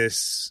doing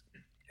this...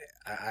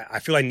 I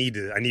feel I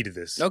needed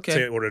this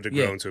in order to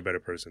grow into a better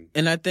person.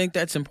 And I think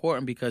that's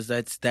important because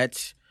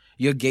that's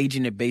you're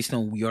gauging it based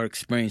on your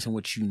experience and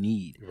what you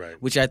need. Right.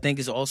 Which I think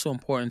is also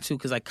important too,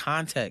 because like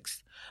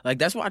context, like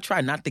that's why I try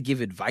not to give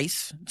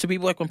advice to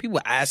people. Like when people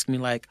ask me,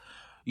 like,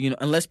 you know,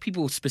 unless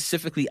people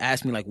specifically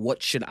ask me like,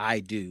 what should I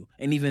do?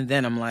 And even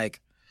then I'm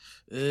like,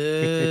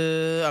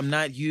 I'm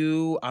not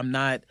you. I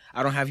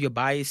don't have your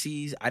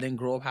biases. I didn't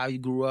grow up how you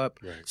grew up.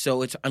 Right.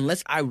 So it's,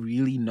 unless I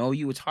really know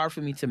you, it's hard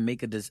for me to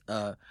make a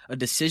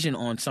decision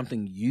on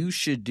something you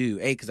should do.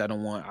 Because I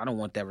don't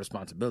want that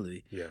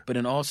responsibility. Yeah. But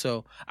then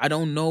also, I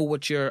don't know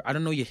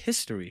your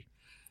history.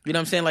 You know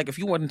what I'm saying? Like if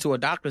you went into a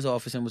doctor's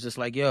office and was just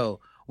like,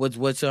 yo, why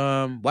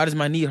does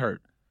my knee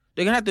hurt?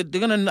 They're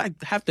gonna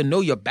have to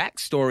know your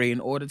backstory in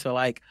order to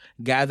like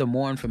gather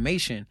more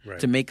information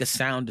to make a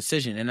sound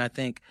decision. And I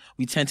think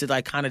we tend to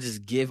like kind of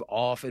just give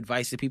off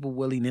advice to people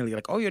willy nilly,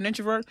 like, oh, you're an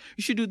introvert,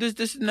 you should do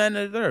this, and that, and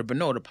the third. But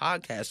no, the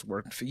podcast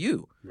worked for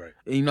you, right?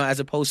 You know,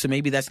 as opposed to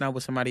maybe that's not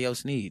what somebody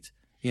else needs.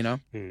 You know.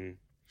 Mm-hmm.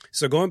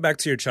 So going back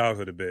to your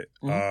childhood a bit,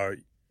 you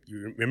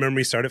remember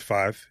we started at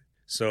 5.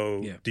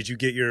 So did you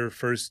get your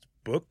first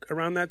book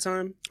around that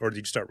time, or did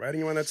you start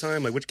writing around that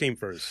time? Like, which came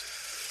first?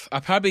 I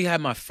probably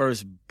had my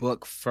first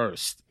book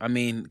first. I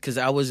mean, because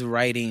I was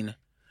writing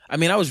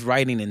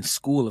in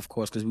school, of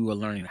course, because we were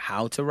learning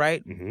how to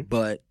write. Mm-hmm.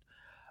 But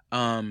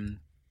I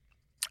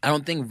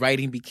don't think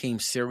writing became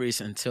serious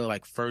until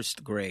like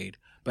first grade.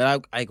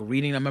 But I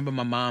remember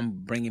my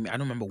mom bringing me, I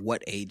don't remember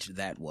what age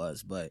that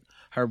was, but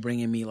her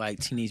bringing me like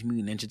Teenage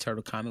Mutant Ninja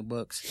Turtle comic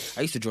books.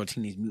 I used to draw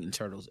Teenage Mutant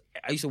Turtles.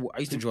 I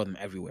used to draw them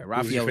everywhere.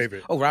 Raphael. Who's your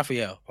favorite?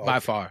 Raphael, by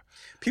far.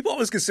 People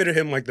always consider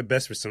him like the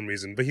best for some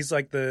reason, but he's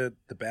like the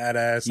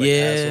badass, like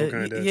asshole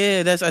kind of.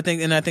 Yeah, I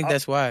think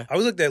that's why. I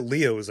always looked at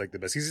Leo as like the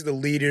best. He's the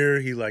leader.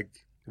 He like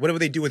whatever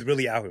they do with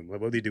really out him.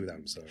 Like, what do they do without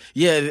him? So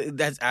yeah,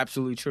 that's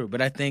absolutely true.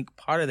 But I think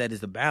part of that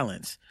is the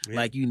balance. Yeah.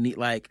 Like you need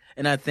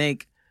and I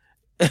think.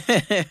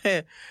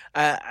 I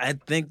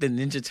think the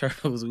Ninja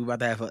Turtles, we're about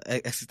to have an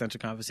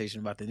existential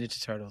conversation about the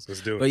Ninja Turtles.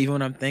 Let's do it. But even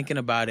when I'm thinking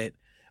about it,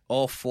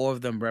 all 4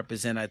 of them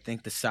represent, I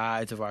think, the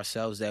sides of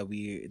ourselves that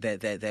we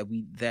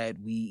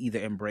either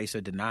embrace or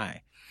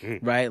deny.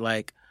 Right?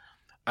 Like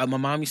my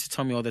mom used to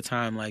tell me all the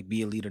time, like,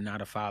 be a leader,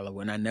 not a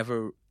follower. And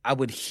I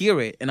would hear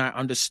it and I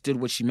understood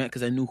what she meant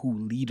because I knew who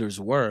leaders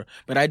were,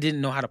 but I didn't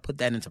know how to put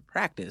that into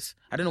practice.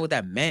 I didn't know what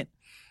that meant.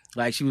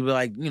 Like, she would be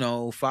like,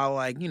 follow,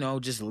 like,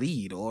 just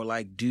lead or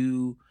like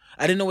do.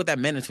 I didn't know what that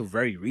meant until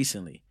very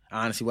recently,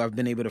 honestly, where I've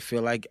been able to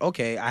feel like,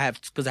 okay,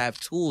 because I have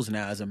tools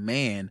now as a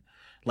man,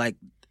 like,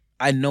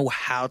 I know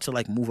how to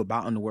like move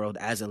about in the world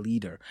as a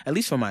leader, at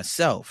least for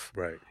myself.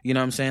 Right. You know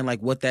what I'm saying? Like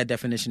what that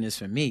definition is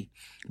for me.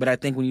 But I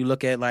think when you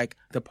look at like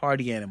the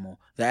party animal,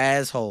 the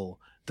asshole,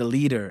 the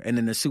leader, and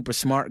then the super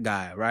smart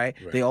guy, right?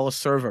 They all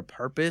serve a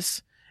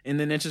purpose in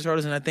the Ninja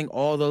Turtles. And I think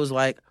all those,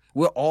 like,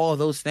 we're all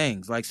those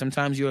things. Like,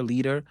 sometimes you're a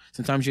leader,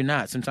 sometimes you're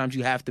not. Sometimes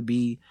you have to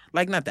be,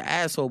 like, not the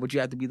asshole, but you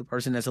have to be the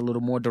person that's a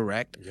little more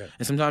direct. Yeah.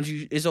 And sometimes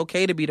it's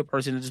okay to be the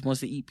person that just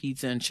wants to eat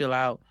pizza and chill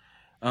out,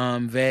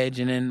 veg,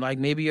 and then, like,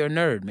 maybe you're a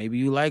nerd. Maybe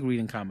you like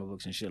reading comic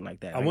books and shit like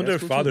that. I wonder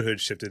if fatherhood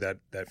shifted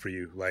that for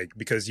you, like,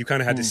 because you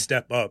kind of had to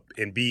step up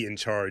and be in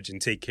charge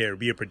and take care,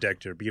 be a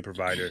protector, be a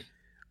provider.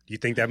 Do you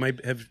think that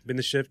might have been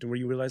the shift and where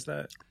you realized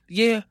that?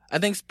 Yeah, I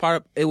think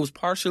it was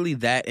partially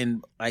that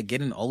and like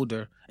getting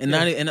older, and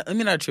not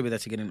attribute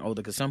that to getting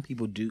older because some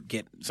people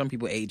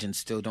age and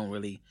still don't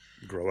really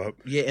grow up.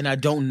 Yeah, and I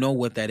don't know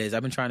what that is.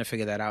 I've been trying to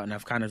figure that out, and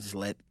I've kind of just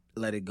let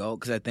it go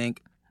because I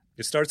think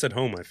it starts at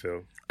home. I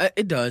feel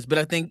it does, but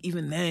I think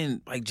even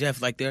then, like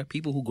Jeff, like there are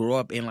people who grow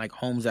up in like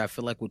homes that I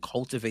feel like would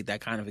cultivate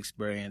that kind of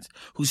experience,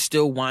 who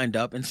still wind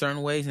up in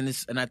certain ways,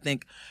 and I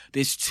think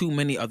there's too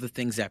many other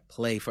things at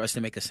play for us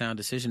to make a sound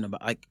decision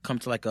about, like come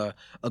to like a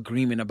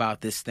agreement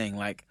about this thing,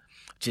 like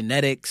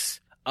genetics,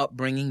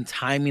 upbringing,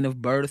 timing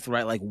of birth,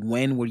 right? Like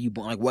when were you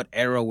born? Like what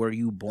era were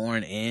you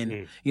born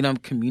in?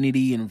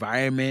 Community,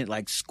 environment,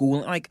 like school,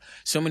 like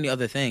so many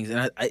other things.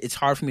 And it's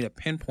hard for me to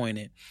pinpoint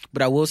it.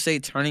 But I will say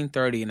turning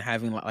 30 and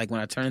having like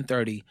when I turned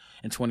 30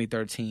 in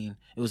 2013,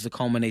 it was the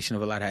culmination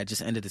of a lot. I had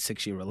just ended a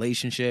 6-year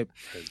relationship.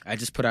 I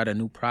just put out a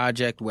new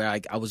project where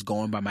I was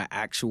going by my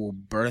actual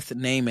birth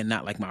name and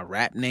not like my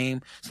rap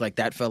name. So like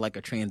that felt like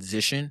a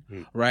transition,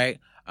 right?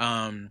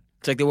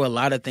 It's like there were a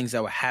lot of things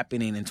that were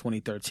happening in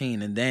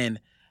 2013, and then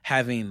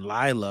having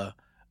Lila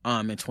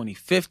in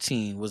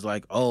 2015 was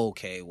like, oh,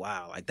 okay,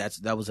 wow, like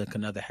that was like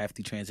another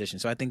hefty transition.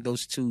 So I think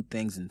those two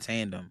things in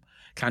tandem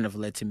kind of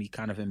led to me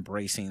kind of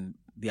embracing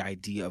the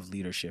idea of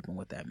leadership and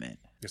what that meant.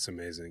 It's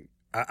amazing.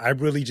 I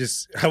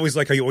always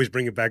like how you always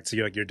bring it back to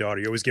your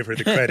daughter. You always give her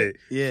the credit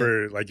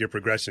for like your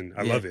progression.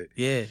 I love it.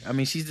 Yeah, I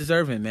mean, she's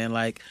deserving, man.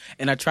 Like,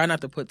 and I try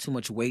not to put too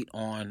much weight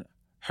on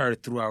her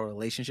through our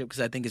relationship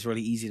because I think it's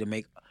really easy to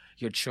make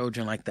your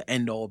children like the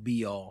end all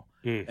be all.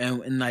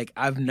 And like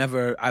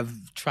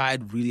I've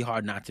tried really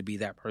hard not to be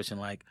that person.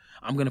 Like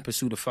I'm gonna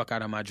pursue the fuck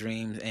out of my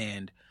dreams,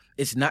 and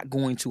it's not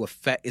going to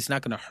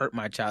hurt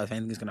my child. If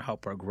anything, it's gonna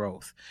help her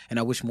growth. And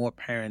I wish more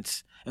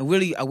parents, and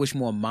really I wish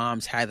more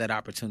moms had that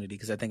opportunity,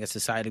 because I think as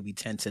society we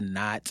tend to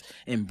not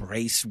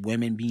embrace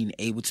women being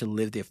able to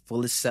live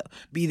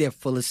be their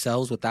fullest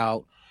selves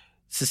without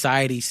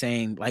society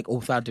saying like,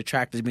 without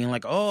detractors being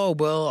like, oh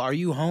well, are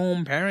you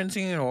home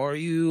parenting or are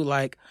you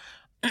like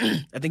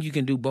I think you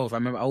can do both. I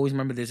always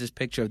remember there's this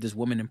picture of this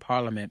woman in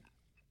Parliament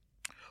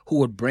who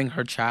would bring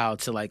her child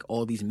to like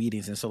all these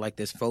meetings, and so like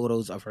there's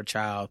photos of her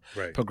child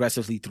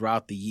progressively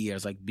throughout the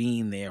years, like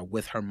being there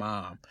with her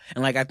mom.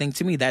 And like I think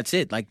to me that's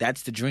it. Like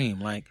that's the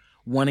dream. Like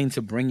wanting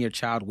to bring your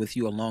child with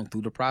you along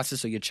through the process,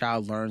 so your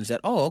child learns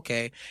that, oh,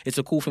 okay, it's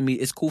cool for me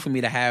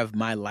to have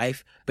my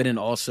life, but then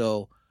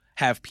also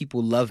have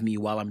people love me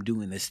while I'm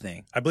doing this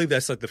thing. I believe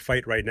that's like the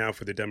fight right now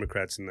for the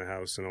Democrats in the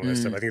House and all that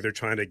stuff. I think they're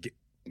trying to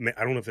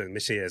I don't know if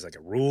Michigan has like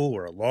a rule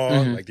or a law,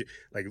 like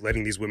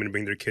letting these women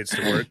bring their kids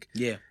to work.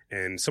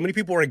 And so many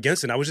people are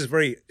against it. I was just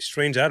very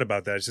strange out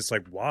about that. It's just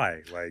like,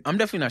 why? Like, I'm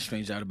definitely not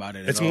strange out about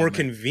it. It's more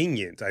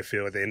convenient, I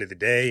feel, at the end of the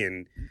day,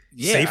 and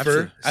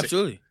safer.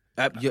 Absolutely.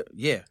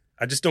 Yeah.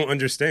 I just don't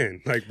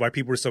understand like why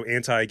people are so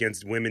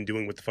against women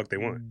doing what the fuck they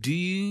want. Do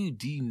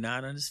you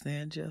not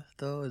understand, Jeff?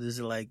 Though, or is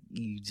it like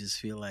you just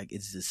feel like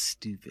it's just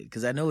stupid?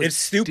 Because I know it's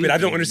stupid. I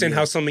don't understand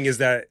how something is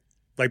that.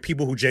 Like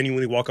people who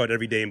genuinely walk out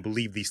every day and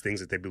believe these things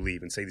that they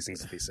believe and say these things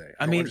that they say.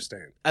 I don't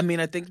understand. I mean,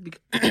 I think,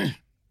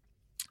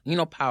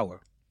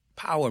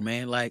 power,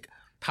 man, like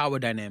power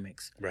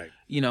dynamics. Right.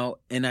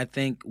 And I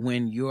think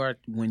when you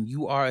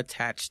are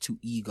attached to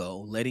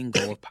ego, letting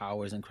go of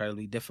power is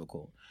incredibly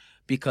difficult,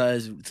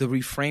 because the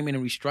reframing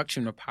and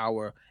restructuring of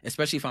power,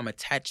 especially if I'm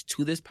attached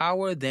to this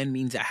power, then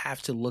means I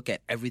have to look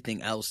at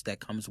everything else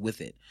that comes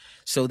with it.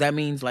 So that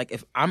means like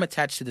if I'm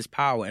attached to this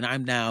power and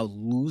I'm now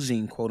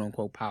losing quote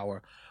unquote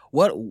power,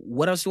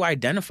 what else do I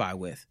identify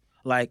with?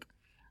 Like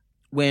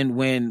when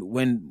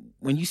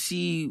you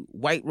see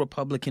white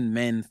Republican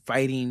men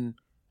fighting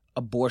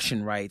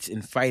abortion rights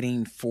and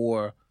fighting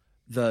for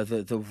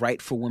the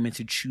right for women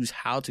to choose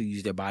how to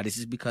use their bodies,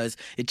 is because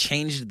it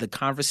changes the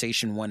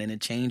conversation, one, and it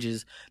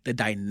changes the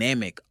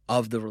dynamic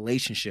of the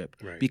relationship.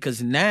 Right.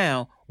 Because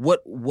now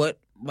what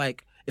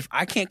like if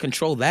I can't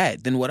control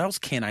that, then what else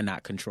can I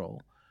not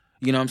control?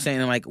 You know what I'm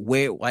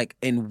saying?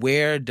 And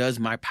where does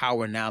my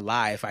power now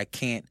lie if I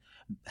can't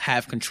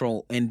have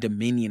control and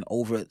dominion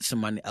over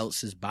someone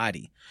else's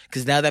body?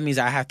 Because now that means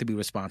I have to be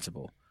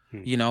responsible,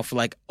 for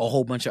like a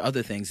whole bunch of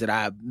other things that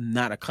I'm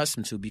not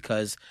accustomed to,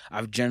 because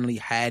I've generally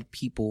had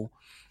people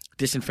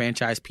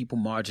disenfranchised people,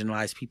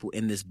 marginalized people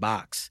in this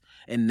box.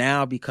 And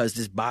now because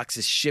this box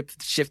is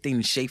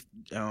shifting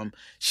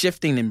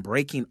and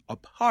breaking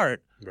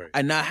apart, Right.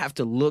 I now have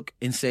to look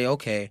and say,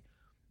 okay,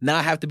 now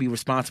I have to be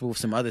responsible for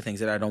some other things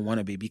that I don't want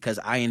to be, because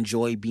I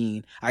enjoy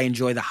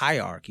the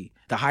hierarchy.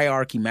 The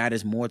hierarchy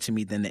matters more to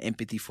me than the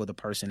empathy for the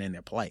person and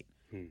their plight.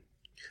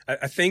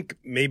 I think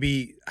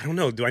maybe, I don't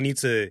know, do I need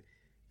to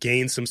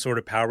gain some sort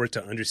of power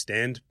to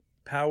understand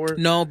power?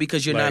 No,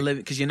 because you're not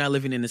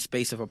living in the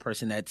space of a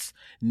person that's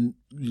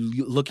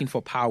looking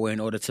for power in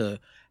order to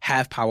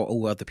have power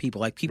over other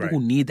people. Like, people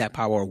who need that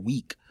power are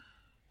weak.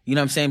 You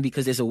know what I'm saying?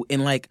 Because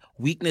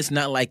weakness,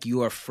 not like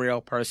you're a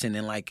frail person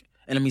and I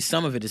mean,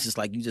 some of it is just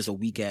like you just a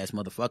weak ass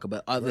motherfucker.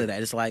 But other than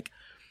that, it's like,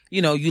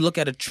 you know, you look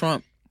at a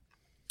Trump,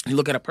 you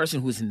look at a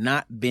person who's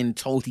not been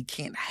told he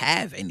can't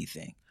have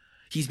anything.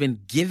 He's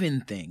been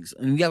given things,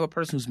 and you have a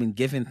person who's been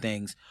given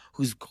things,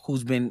 whose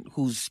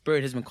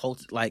spirit has been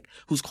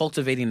who's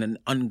cultivating an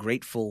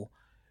ungrateful,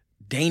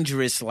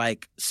 dangerous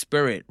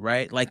spirit,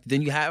 right? Like,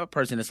 then you have a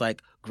person that's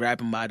like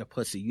grabbing by the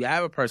pussy. You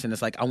have a person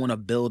that's like, I want to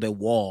build a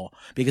wall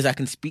because I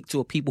can speak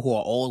to people who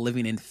are all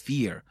living in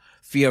fear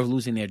of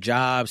losing their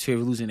jobs, fear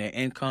of losing their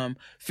income,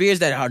 fears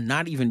that are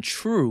not even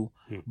true,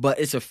 but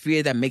it's a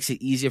fear that makes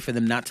it easier for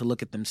them not to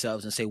look at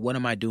themselves and say, what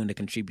am I doing to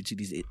contribute to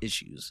these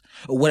issues?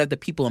 Or what have the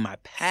people in my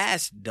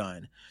past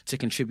done to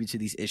contribute to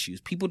these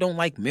issues? People don't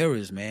like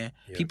mirrors, man.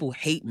 Yeah. People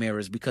hate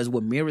mirrors because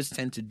what mirrors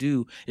tend to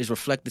do is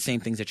reflect the same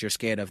things that you're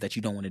scared of that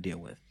you don't want to deal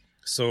with.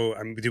 So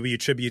do we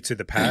attribute to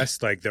the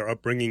past, like their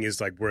upbringing is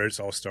like where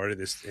it's all started,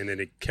 and then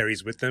it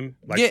carries with them?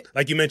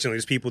 Like you mentioned,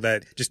 there's people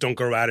that just don't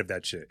grow out of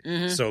that shit.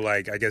 Mm-hmm. So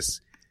I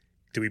guess,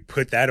 do we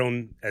put that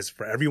on as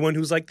for everyone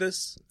who's like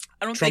this?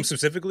 Trump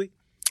specifically?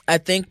 I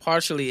think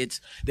partially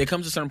there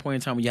comes a certain point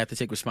in time where you have to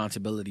take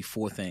responsibility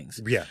for things.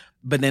 Yeah.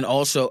 But then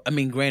also, I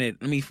mean, granted,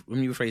 let me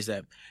rephrase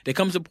that. There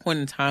comes a point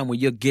in time where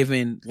you're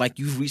given, like,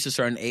 you've reached a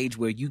certain age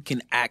where you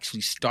can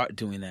actually start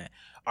doing that.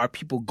 Are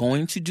people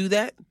going to do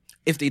that?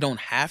 If they don't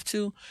have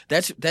to,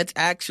 that's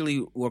actually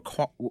where,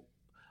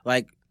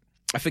 like,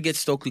 I forget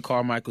Stokely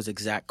Carmichael's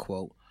exact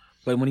quote,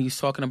 but when he was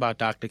talking about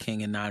Dr.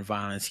 King and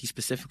nonviolence, he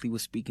specifically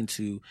was speaking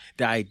to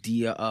the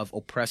idea of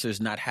oppressors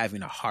not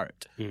having a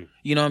heart.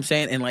 You know what I'm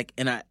saying?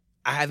 And I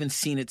haven't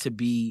seen it to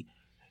be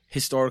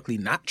historically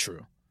not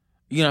true.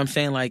 You know what I'm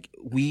saying? Like,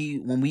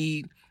 when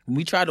we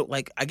try to,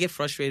 like, I get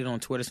frustrated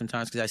on Twitter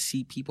sometimes because I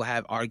see people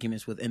have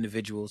arguments with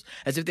individuals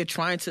as if they're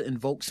trying to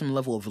invoke some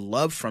level of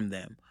love from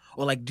them.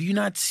 Or like, do you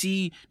not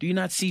see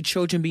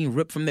children being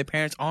ripped from their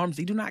parents' arms?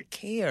 They do not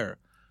care,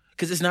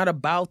 because it's not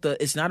about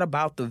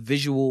the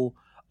visual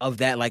of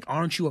that. Like,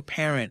 aren't you a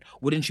parent?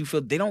 Wouldn't you feel?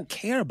 They don't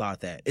care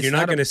about that. You're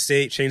not going to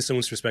change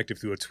someone's perspective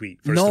through a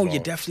tweet. No,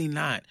 you're definitely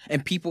not.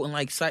 And people, and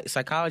like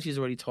psychology has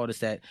already taught us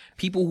that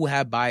people who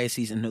have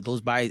biases and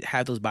those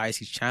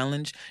biases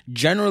challenged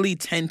generally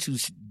tend to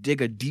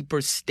dig a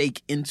deeper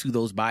stake into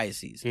those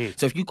biases.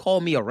 So if you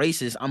call me a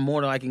racist, I'm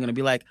more likely going to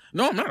be like,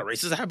 no, I'm not a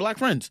racist. I have black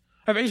friends.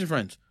 I have Asian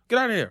friends. Get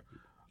out of here.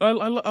 I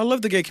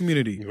love the gay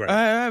community. Right.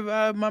 I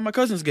have my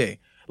cousin's gay.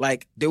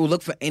 Like, they will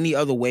look for any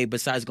other way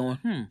besides going,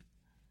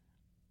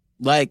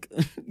 Like,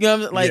 you know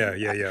what I mean? Like,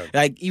 yeah.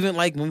 Like, even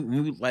like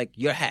when we, like,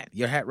 your hat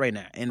right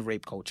now in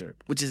rape culture,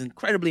 which is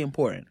incredibly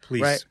important.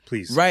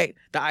 Please. Right?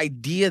 The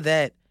idea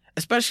that,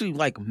 especially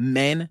like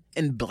men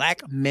and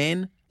black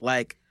men,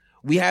 like,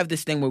 we have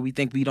this thing where we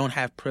think we don't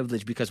have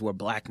privilege because we're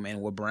black men,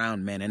 we're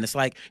brown men. And it's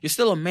like, you're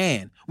still a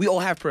man. We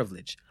all have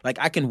privilege. Like,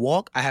 I can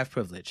walk, I have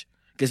privilege.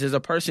 Because there's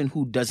a person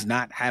who does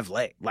not have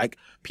legs. Like,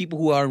 people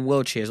who are in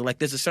wheelchairs. Like,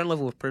 there's a certain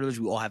level of privilege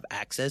we all have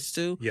access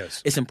to.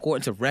 Yes. It's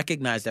important to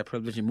recognize that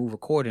privilege and move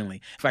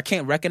accordingly. If I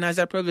can't recognize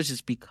that privilege,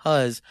 it's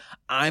because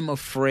I'm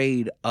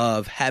afraid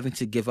of having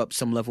to give up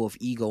some level of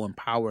ego and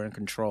power and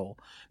control.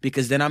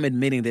 Because then I'm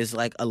admitting there's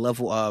like a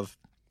level of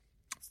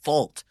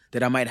fault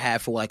that I might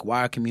have for like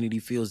why our community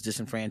feels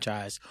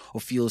disenfranchised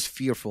or feels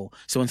fearful.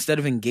 So instead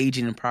of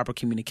engaging in proper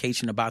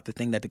communication about the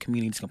thing that the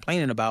community is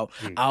complaining about,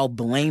 I'll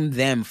blame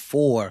them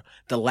for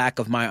the lack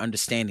of my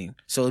understanding.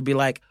 So it'd be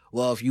like,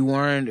 well, if you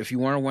weren't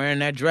wearing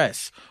that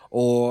dress,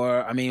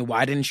 or, I mean,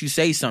 why didn't you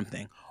say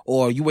something?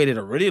 Or you waited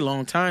a really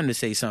long time to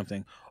say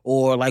something,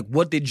 or like,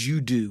 what did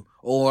you do?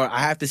 Or I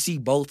have to see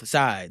both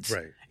sides.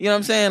 Right. You know what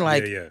I'm saying?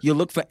 Like, yeah. You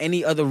look for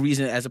any other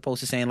reason as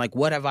opposed to saying, like,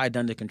 what have I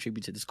done to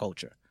contribute to this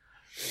culture?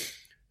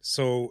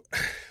 So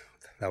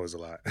that was a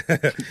lot.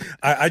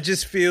 I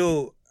just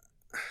feel,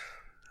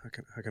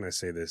 how can I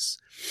say this?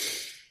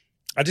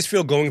 I just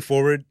feel going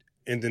forward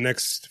in the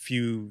next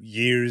few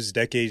years,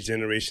 decades,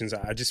 generations,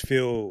 I just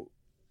feel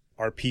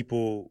our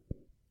people,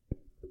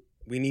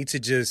 we need to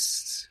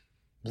just,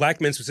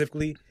 black men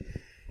specifically,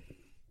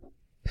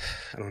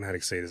 I don't know how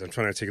to say this. I'm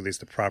trying to articulate this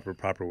the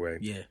proper way.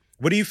 Yeah.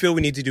 What do you feel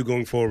we need to do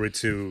going forward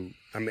to,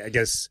 I mean, I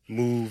guess,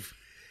 move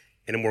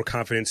in a more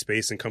confident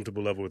space and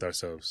comfortable level with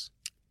ourselves?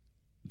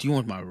 Do you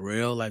want my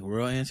real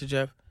answer,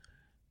 Jeff?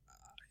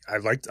 I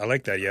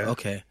like that, yeah.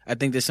 Okay. I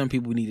think there's some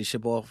people who need to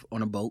ship off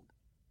on a boat.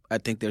 I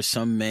think there's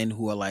some men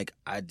who are like,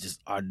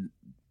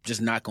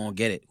 just not gonna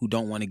get it, who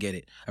don't want to get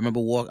it. I remember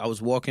I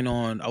was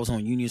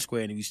on Union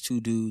Square, and these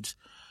two dudes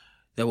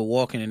that were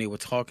walking and they were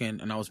talking,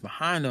 and I was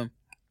behind them,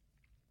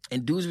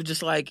 and dudes were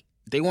just like,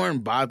 they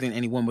weren't bothering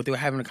anyone, but they were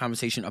having a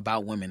conversation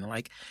about women.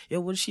 Like,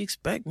 yo, what does she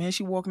expect, man?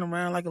 She walking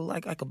around like a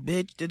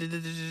bitch. Da, da, da,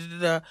 da, da,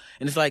 da.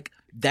 And it's like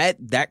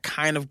that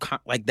kind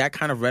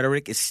of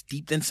rhetoric is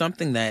steeped in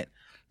something that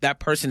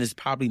person is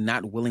probably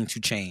not willing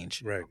to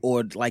change, right?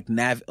 Or like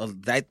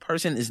that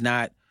person is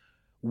not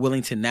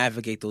willing to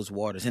navigate those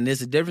waters. And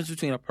there's a difference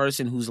between a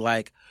person who's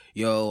like,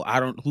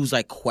 who's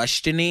like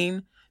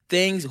questioning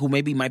things, who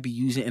maybe might be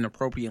using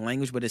inappropriate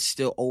language, but is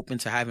still open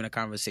to having a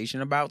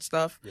conversation about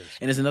stuff. Yes.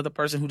 And there's another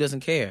person who doesn't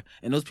care.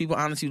 And those people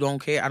honestly don't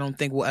care. I don't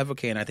think we'll ever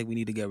care, and I think we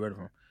need to get rid of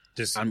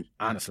them.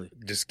 Honestly,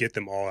 just get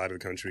them all out of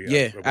the country.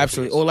 Yeah,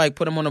 absolutely. Or like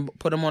put them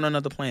on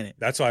another planet.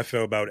 That's how I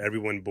feel about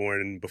everyone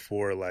born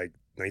before like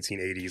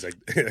 1980s,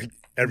 like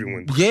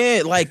everyone.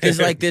 Yeah, like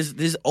there's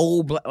this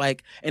old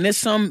like, and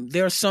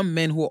there are some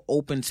men who are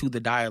open to the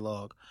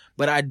dialogue.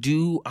 But I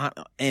do,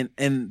 and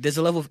there's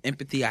a level of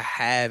empathy I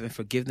have and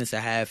forgiveness I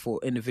have for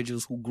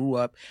individuals who grew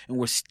up and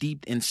were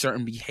steeped in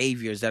certain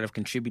behaviors that have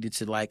contributed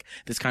to like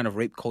this kind of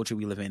rape culture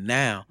we live in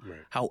now.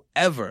 Right.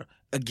 However,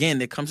 again,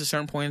 there comes a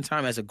certain point in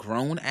time as a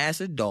grown-ass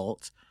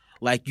adult,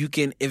 like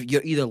if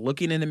you're either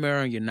looking in the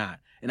mirror or you're not.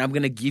 And I'm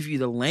going to give you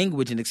the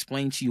language and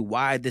explain to you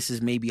why this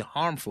is maybe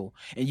harmful.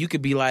 And you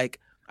could be like,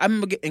 I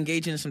remember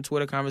engaging in some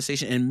Twitter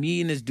conversation, and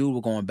me and this dude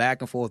were going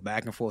back and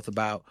forth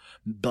about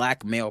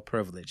black male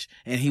privilege.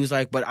 And he was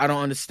like, but I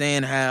don't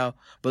understand how,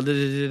 but da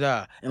da da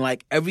da. And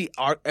like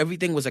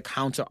everything was a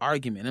counter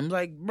argument. I'm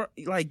like, bro,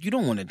 like you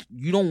don't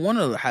want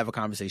to have a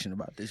conversation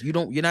about this.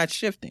 You're not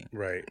shifting.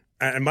 Right.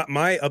 And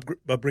my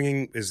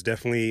upbringing is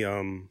definitely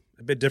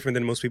a bit different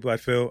than most people, I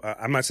feel.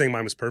 I'm not saying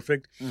mine was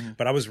perfect, mm-hmm.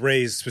 but I was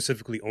raised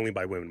specifically only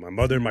by women. My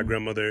mother, mm-hmm. my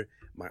grandmother,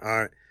 my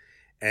aunt,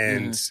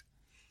 and mm-hmm.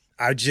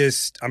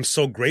 I'm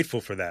so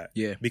grateful for that.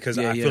 Yeah. Because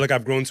I feel like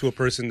I've grown to a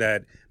person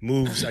that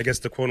moves, I guess,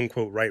 the quote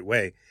unquote right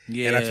way.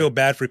 Yeah. And I feel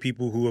bad for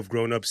people who have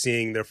grown up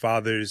seeing their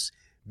fathers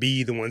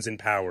be the ones in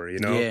power, you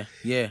know? Yeah.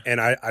 Yeah.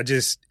 And I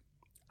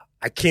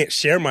can't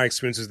share my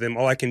experience with them.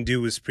 All I can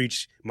do is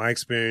preach my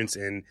experience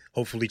and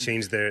hopefully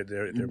change their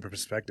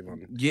perspective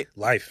on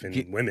life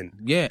and women.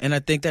 Yeah. And I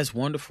think that's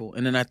wonderful.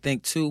 And then I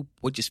think too,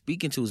 what you're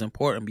speaking to is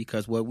important,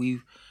 because what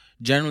we've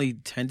generally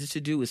tended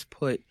to do is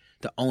put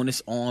the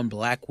onus on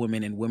black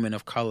women and women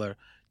of color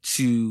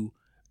to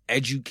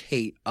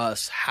educate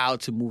us how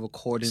to move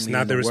accordingly. It's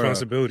not their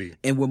responsibility.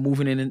 And we're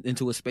moving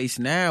into a space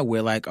now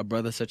where, like, a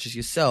brother such as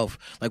yourself,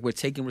 like, we're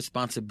taking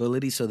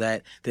responsibility so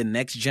that the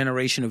next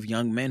generation of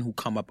young men who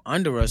come up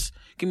under us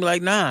can be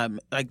like, nah,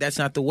 like, that's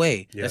not the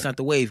way. Yeah. That's not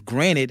the way.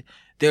 Granted,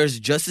 there's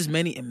just as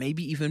many and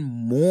maybe even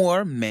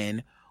more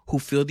men who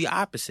feel the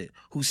opposite,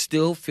 who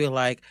still feel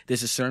like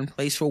there's a certain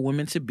place for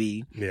women to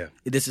be. Yeah.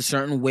 There's a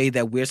certain way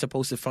that we're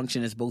supposed to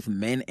function as both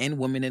men and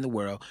women in the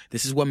world.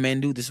 This is what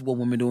men do. This is what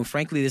women do. And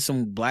frankly, there's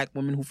some black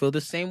women who feel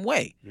the same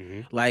way.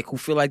 Mm-hmm. Like, who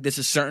feel like there's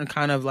a certain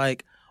kind of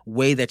like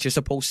way that you're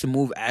supposed to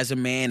move as a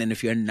man. And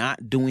if you're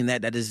not doing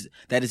that, that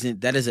is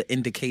an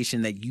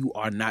indication that you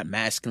are not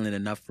masculine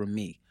enough for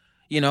me.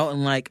 You know,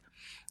 and like,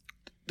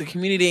 the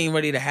community ain't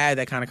ready to have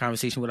that kind of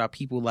conversation without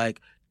people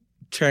like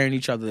tearing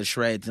each other to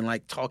shreds and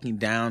like talking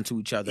down to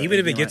each other. Even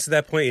if it gets to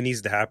that point, it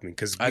needs to happen,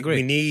 because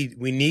we need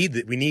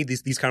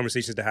these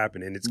conversations to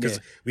happen, and it's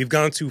because we've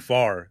gone too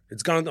far.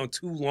 It's gone on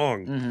too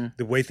long, mm-hmm.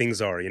 the way things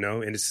are, you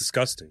know, and it's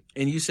disgusting.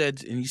 And you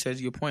said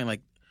your point,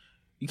 like,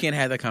 you can't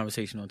have that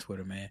conversation on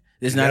Twitter, man.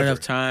 There's not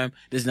enough time.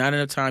 There's not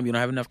enough time. You don't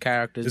have enough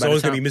characters. There's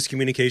always going to be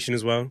miscommunication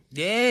as well.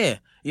 Yeah,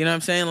 you know what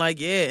I'm saying? Like,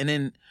 yeah,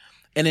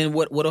 and then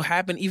what'll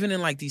happen, even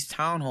in like these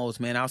town halls,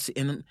 man, I'll see,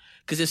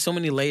 because there's so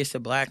many layers to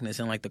blackness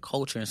and like the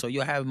culture, and so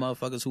you'll have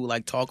motherfuckers who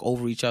like talk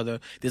over each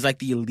other. There's like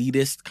the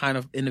elitist kind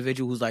of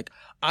individual who's like,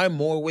 I'm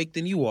more awake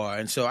than you are,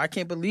 and so I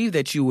can't believe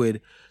that you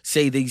would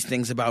say these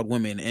things about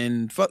women.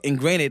 And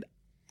granted,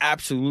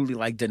 absolutely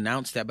like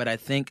denounce that, but I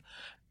think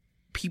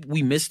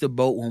we miss the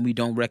boat when we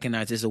don't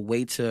recognize there's a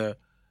way to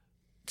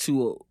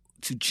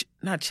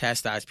not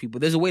chastise people.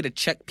 There's a way to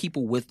check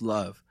people with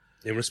love.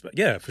 In respect,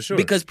 yeah, for sure.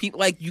 Because people,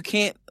 like, you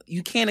can't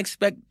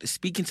expect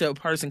speaking to a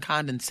person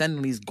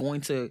condescendingly is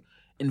going to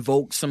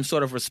invoke some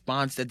sort of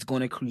response that's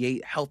going to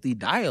create healthy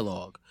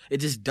dialogue. It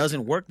just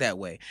doesn't work that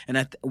way.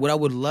 And what I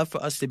would love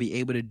for us to be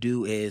able to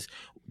do is,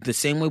 the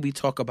same way we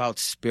talk about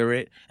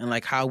spirit and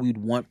like how we'd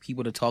want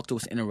people to talk to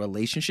us in a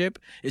relationship,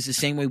 is the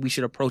same way we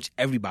should approach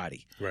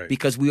everybody. Right.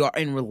 Because we are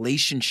in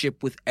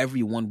relationship with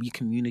everyone we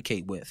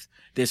communicate with.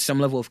 There's some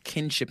level of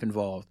kinship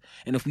involved.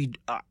 And if we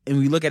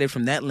look at it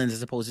from that lens,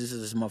 as opposed to this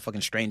is this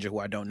motherfucking stranger who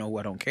I don't know, who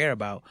I don't care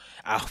about,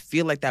 I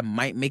feel like that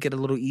might make it a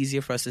little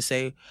easier for us to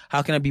say,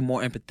 how can I be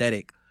more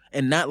empathetic?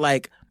 And not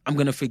like, I'm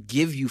going to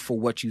forgive you for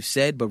what you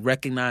said, but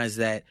recognize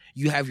that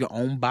you have your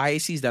own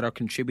biases that are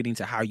contributing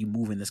to how you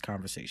move in this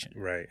conversation.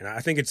 Right. And I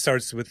think it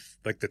starts with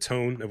like the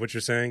tone of what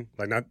you're saying,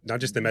 like not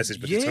just the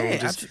message, but the tone.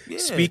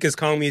 Just speak as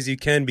calmly as you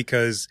can,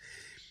 because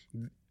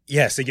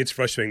yes, it gets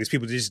frustrating. These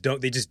people just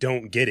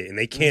don't get it, and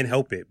they can't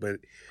help it.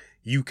 But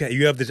you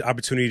have the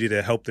opportunity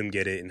to help them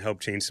get it and help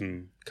change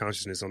some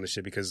consciousness on the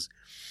shit, because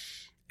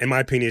in my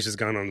opinion, it's just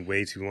gone on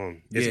way too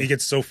long. It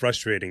gets so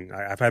frustrating.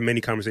 I've had many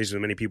conversations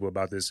with many people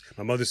about this,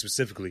 my mother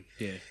specifically.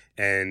 Yeah.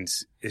 And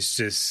it's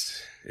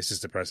just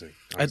depressing.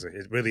 Honestly.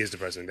 It really is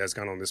depressing. That's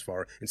gone on this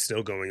far and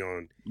still going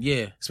on.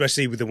 Yeah.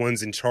 Especially with the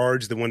ones in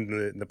charge, the ones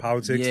in the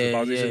politics, the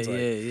politicians.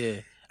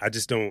 I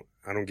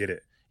don't get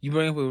it. You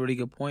bring up a really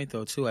good point,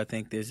 though, too. I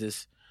think there's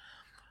this,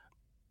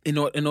 in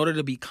order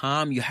to be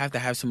calm, you have to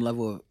have some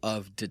level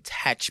of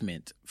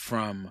detachment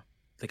from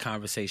the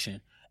conversation.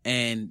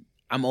 And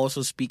I'm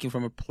also speaking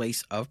from a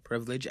place of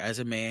privilege as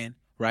a man,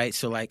 right?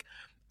 So, like,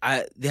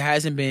 there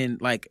hasn't been,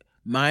 like,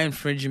 the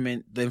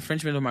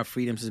infringement of my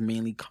freedoms has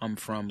mainly come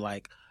from,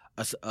 like,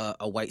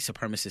 a white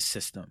supremacist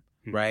system,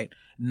 right?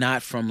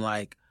 Not from,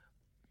 like,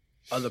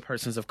 other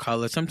persons of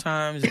color.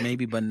 Sometimes,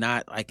 maybe, but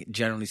not, like,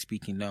 generally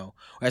speaking, no.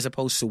 As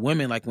opposed to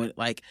women, like, when,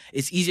 like,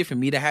 it's easier for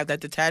me to have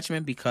that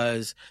detachment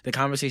because the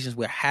conversations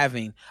we're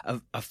having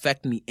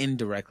affect me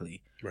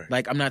indirectly. Right.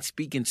 Like, I'm not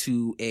speaking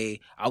to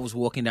I was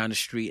walking down the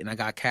street and I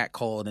got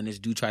catcalled and this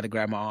dude tried to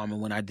grab my arm, and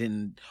when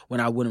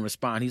I wouldn't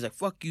respond, he's like,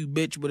 fuck you,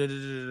 bitch,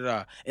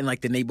 in,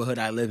 like, the neighborhood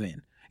I live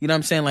in. You know what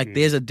I'm saying? Like,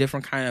 there's a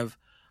different kind of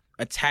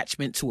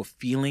attachment to a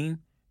feeling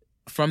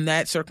from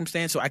that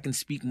circumstance, so I can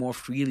speak more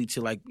freely to,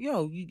 like,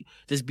 you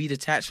just be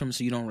detached from it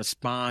so you don't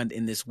respond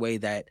in this way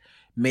that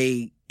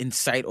may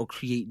incite or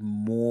create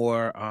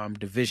more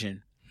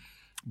division.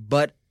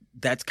 But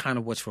that's kind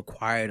of what's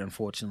required,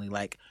 unfortunately.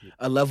 Like,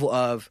 a level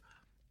of,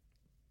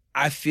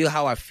 I feel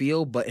how I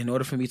feel, but in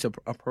order for me to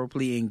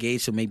appropriately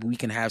engage, so maybe we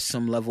can have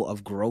some level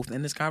of growth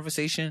in this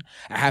conversation,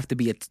 I have to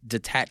be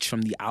detached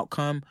from the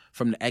outcome,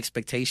 from the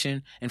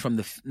expectation, and from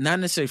the, not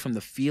necessarily from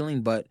the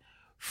feeling, but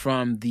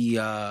from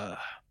the,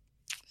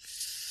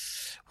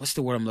 what's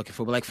the word I'm looking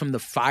for? But, like, from the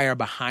fire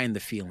behind the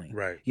feeling.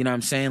 Right. You know what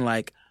I'm saying?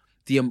 Like,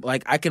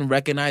 I can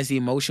recognize the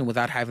emotion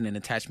without having an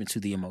attachment to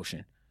the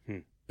emotion,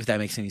 if that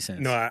makes any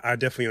sense. No, I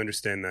definitely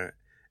understand that.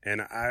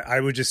 And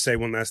I would just say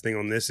one last thing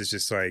on this is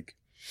just, like,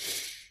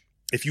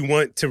 if you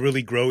want to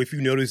really grow, if you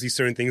notice these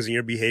certain things in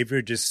your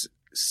behavior, just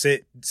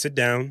sit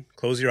down,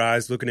 close your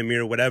eyes, look in the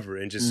mirror, whatever,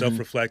 and just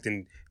self-reflect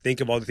and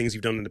think of all the things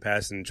you've done in the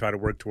past and try to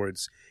work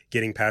towards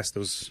getting past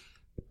those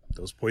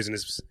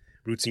poisonous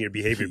roots in your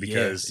behavior,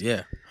 because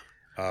you're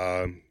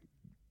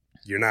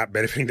not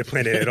benefiting the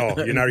planet at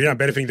all. You're not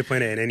benefiting the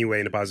planet in any way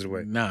in a positive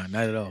way. Nah,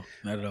 not at all.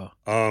 Not at all.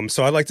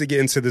 So I'd like to get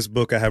into this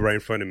book I have right in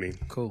front of me.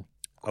 Cool.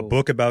 A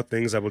book about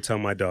things I will tell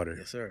my daughter.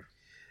 Yes, sir.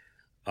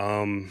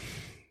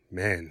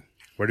 Man,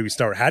 where do we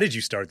start? How did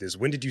you start this?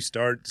 When did you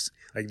start?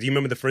 Like, do you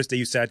remember the first day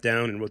you sat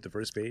down and wrote the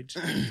first page?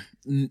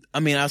 I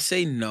mean, I'll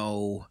say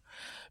no,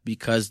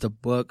 because the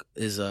book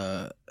is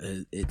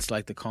it's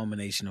like the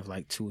culmination of,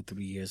 like, 2 or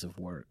 3 years of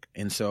work.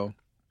 And so,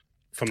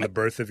 from the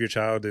birth of your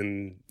child,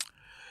 and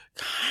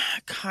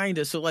kind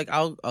of. So, like,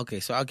 I'll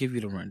give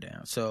you the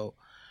rundown. So,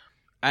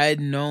 I had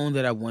known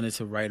that I wanted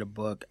to write a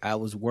book. I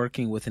was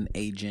working with an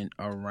agent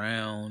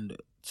around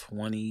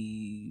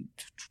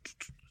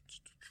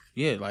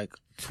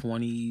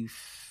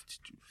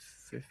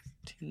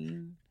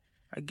 2015,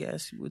 I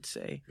guess you would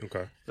say.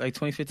 Okay. Like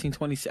 2015,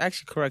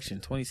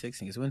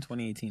 2016. It's in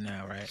 2018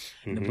 now, right?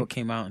 And the book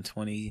came out in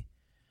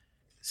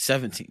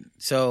 2017.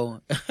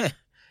 So,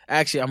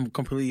 actually, I'm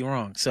completely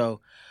wrong. So,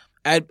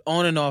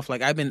 on and off,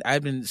 like, I've been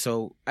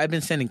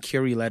sending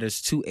query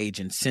letters to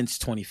agents since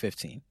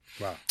 2015.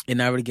 Wow. And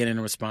not really getting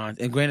a response.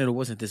 And granted, it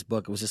wasn't this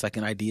book. It was just, like,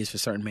 an ideas for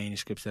certain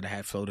manuscripts that I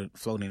had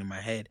floating in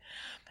my head.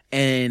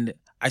 And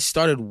I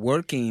started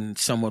working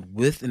somewhat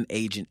with an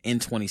agent in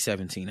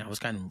 2017. I was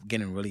kind of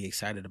getting really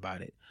excited about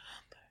it.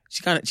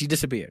 She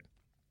disappeared.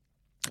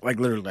 Like,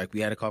 literally, like, we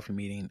had a coffee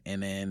meeting,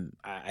 and then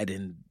I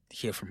didn't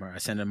hear from her. I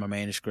sent her my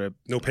manuscript.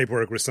 No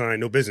paperwork was signed,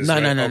 no business. No.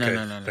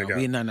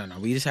 No.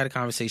 We just had a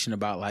conversation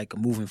about, like,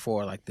 moving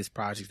forward, like, this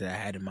project that I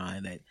had in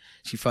mind that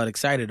she felt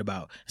excited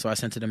about. So I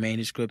sent her the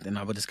manuscript, and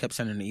I just kept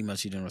sending her emails.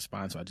 She didn't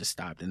respond, so I just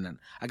stopped. And then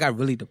I got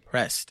really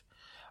depressed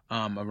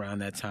around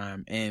that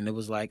time. And it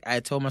was like, I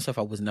had told myself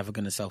I was never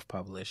going to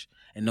self-publish.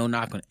 And no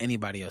knock on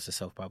anybody else's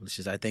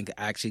self-publishers. I think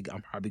actually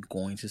I'm probably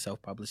going to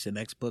self-publish the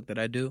next book that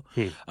I do,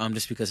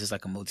 just because it's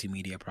like a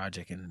multimedia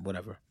project and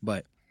whatever.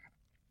 But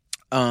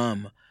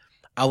I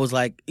was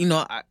like,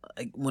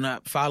 when I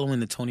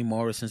following the Toni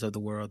Morrisons of the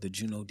world, the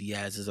Juno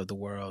Diaz's of the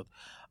world,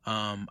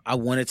 I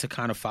wanted to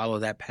kind of follow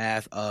that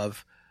path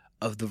of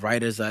the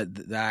writers that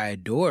I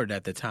adored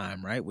at the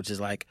time, right? Which is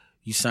like,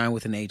 you sign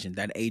with an agent.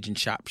 That agent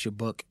shops your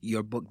book.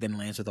 Your book then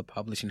lands with a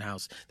publishing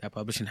house. That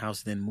publishing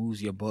house then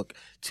moves your book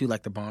to,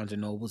 like, the Barnes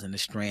and Nobles and the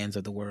Strands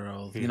of the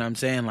world. You know what I'm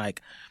saying?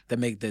 Like, the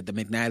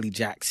McNally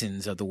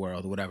Jacksons of the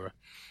world or whatever.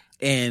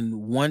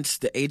 And once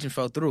the agent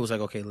fell through, it was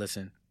like, okay,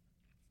 listen,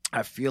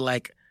 I feel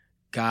like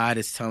God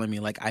is telling me,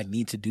 like, I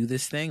need to do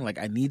this thing. Like,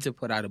 I need to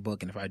put out a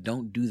book. And if I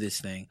don't do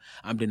this thing,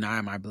 I'm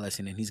denying my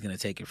blessing and he's going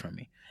to take it from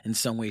me in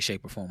some way,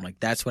 shape, or form. Like,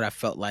 that's what I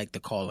felt like the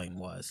calling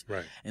was.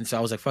 Right. And so I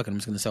was like, fuck it, I'm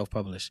just going to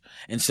self-publish.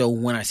 And so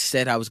when I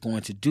said I was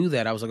going to do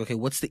that, I was like, okay,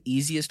 what's the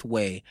easiest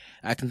way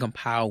I can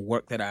compile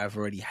work that I've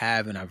already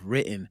have and I've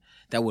written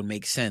that would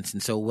make sense?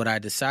 And so what I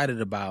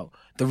decided about,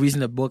 the reason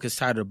the book is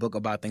titled A Book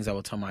About Things I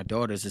Will Tell My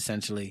Daughter is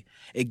essentially,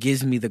 it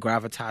gives me the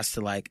gravitas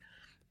to, like,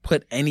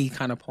 put any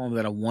kind of poem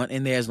that I want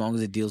in there as long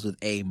as it deals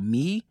with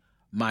me,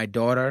 my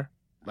daughter,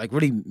 like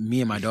really me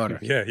and my daughter.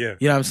 Yeah. You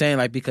know what I'm saying?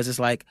 Like, because it's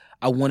like,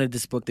 I wanted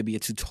this book to be a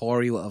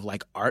tutorial of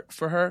like art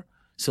for her.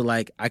 So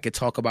like I could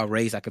talk about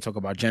race, I could talk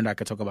about gender, I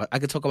could talk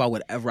about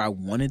whatever I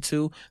wanted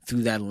to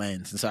through that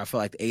lens. And so I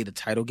felt like the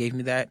title gave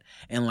me that,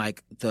 and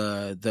like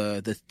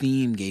the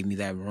theme gave me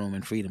that room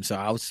and freedom. So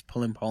I was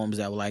pulling poems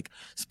that were like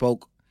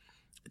spoke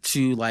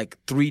to like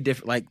three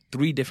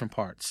different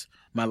parts.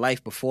 My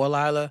life before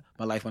Lila,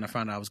 my life when I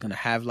found out I was going to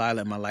have Lila,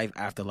 and my life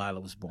after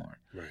Lila was born.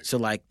 Right. So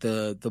like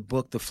the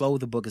flow of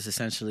the book is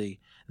essentially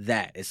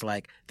that. It's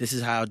like, this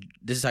is how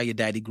your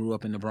daddy grew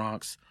up in the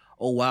Bronx.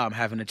 Oh wow, I'm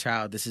having a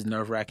child. This is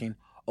nerve-wracking.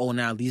 Oh,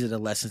 now these are the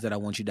lessons that I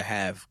want you to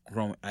have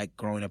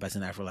growing up as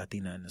an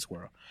Afro-Latina in this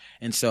world.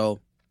 And so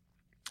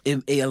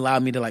it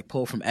allowed me to like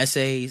pull from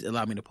essays, it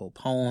allowed me to pull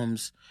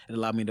poems, it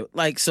allowed me to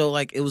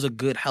it was a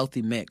good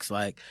healthy mix.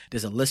 Like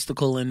there's a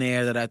listicle in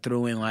there that I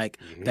threw in, like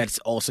that's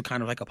also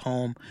kind of like a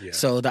poem. Yeah.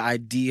 So the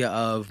idea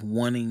of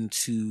wanting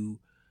to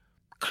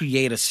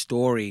create a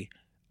story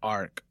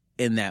arc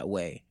in that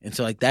way. And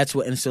so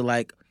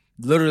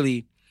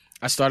literally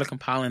I started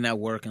compiling that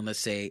work in, let's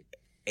say,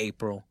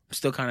 April. I'm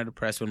still kind of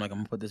depressed when I'm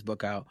gonna put this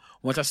book out.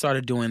 Once I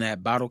started doing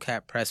that, Bottle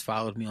Cap Press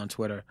followed me on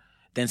Twitter,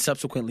 then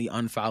subsequently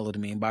unfollowed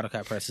me. And Bottle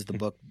Cap Press is the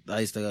book,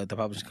 is the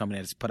publishing company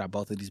that's put out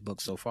both of these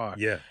books so far.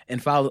 Yeah.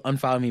 And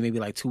unfollowed me maybe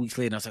like 2 weeks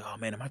later. And I was like, oh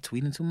man, am I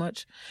tweeting too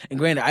much? And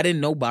granted, I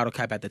didn't know Bottle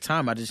Cap at the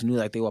time. I just knew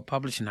like they were a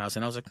publishing house.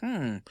 And I was like,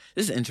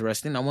 this is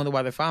interesting. I wonder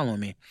why they're following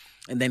me.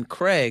 And then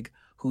Craig,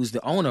 who's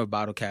the owner of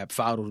Bottle Cap,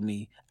 followed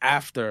me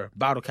after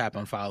Bottle Cap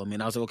unfollowed me.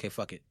 And I was like, okay,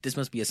 fuck it. This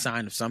must be a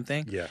sign of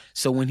something. Yeah.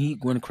 So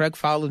when Craig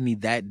followed me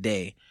that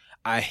day,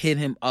 I hit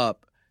him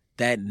up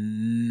that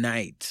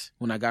night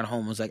when I got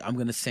home. I was like, I'm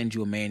going to send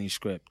you a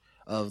manuscript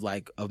of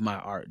my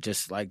art,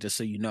 just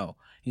so you know.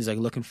 He's like,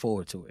 looking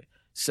forward to it.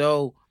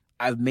 So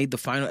I've made the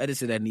final edits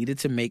that I needed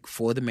to make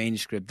for the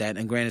manuscript.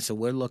 And granted, so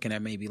we're looking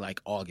at maybe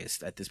like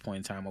August at this point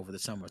in time, over the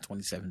summer of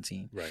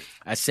 2017. Right.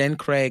 I send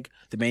Craig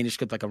the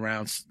manuscript like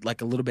around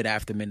like a little bit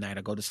after midnight.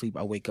 I go to sleep.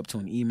 I wake up to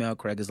an email.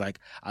 Craig is like,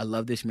 I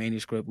love this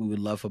manuscript. We would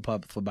love for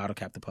Bottle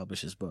Cap to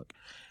publish this book.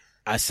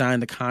 I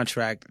signed the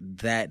contract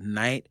that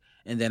night.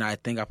 And then I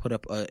think I put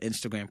up an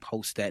Instagram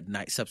post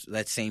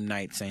that same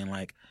night saying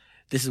like,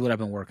 this is what I've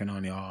been working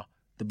on, y'all.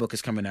 The book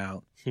is coming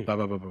out, blah,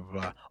 blah, blah, blah,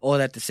 blah. All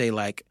that to say,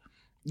 like,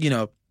 you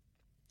know,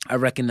 I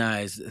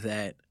recognize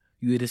that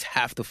you just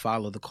have to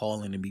follow the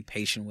calling and be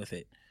patient with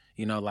it.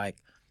 You know, like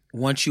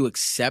once you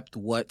accept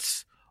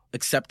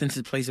acceptance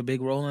plays a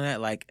big role in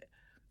that. Like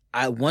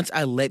once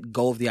I let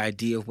go of the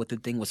idea of what the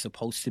thing was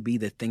supposed to be,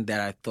 the thing that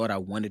I thought I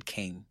wanted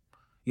came.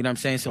 You know what I'm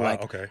saying? So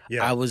okay.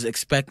 Yeah. I was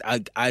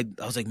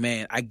like,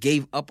 man, I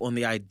gave up on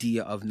the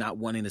idea of not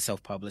wanting to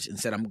self-publish and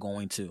said I'm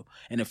going to.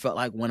 And it felt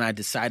like when I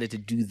decided to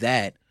do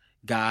that,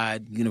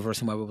 God, universe,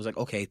 whoever was like,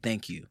 okay,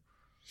 thank you.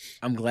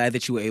 I'm glad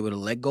that you were able to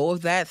let go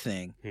of that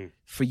thing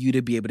for you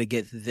to be able to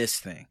get this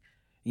thing.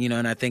 You know,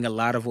 and I think a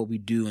lot of what we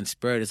do in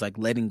Spirit is like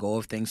letting go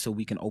of things so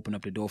we can open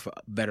up the door for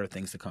better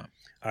things to come.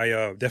 I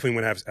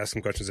definitely want to ask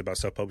some questions about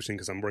self-publishing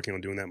because I'm working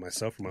on doing that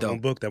myself for my own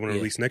book that I want to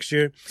release next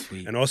year.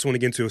 Sweet. And I also want to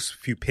get into a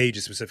few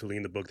pages specifically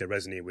in the book that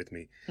resonate with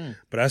me.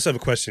 But I also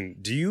have a question.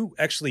 Do you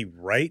actually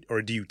write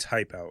or do you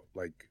type out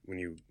like when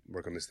you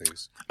work on these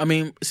things? I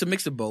mean, it's a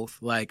mix of both.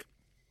 Like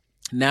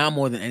now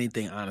more than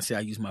anything, honestly, I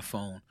use my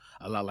phone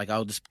a lot. Like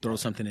I'll just throw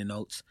something in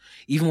notes.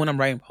 Even when I'm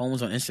writing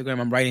poems on Instagram,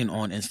 I'm writing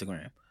on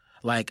Instagram.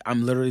 Like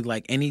I'm literally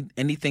like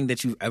anything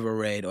that you've ever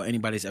read or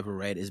anybody's ever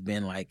read has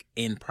been like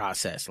in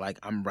process. Like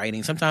I'm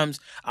writing. Sometimes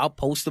I'll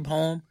post a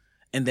poem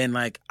and then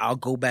like I'll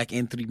go back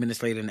in 3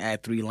 minutes later and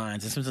add 3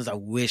 lines. And sometimes I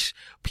wish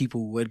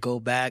people would go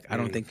back. I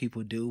don't think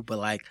people do, but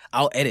like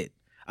I'll edit.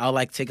 I'll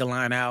like take a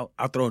line out.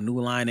 I'll throw a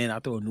new line in. I'll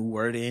throw a new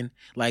word in.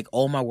 Like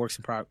all my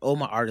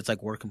art is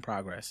like work in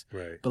progress.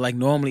 Right. But like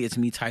normally it's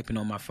me typing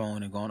on my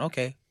phone and going,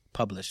 okay,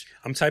 publish.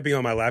 I'm typing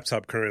on my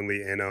laptop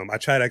currently, and I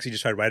tried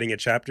writing a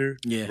chapter,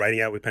 writing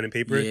out with pen and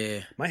paper. Yeah.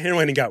 My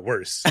handwriting got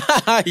worse.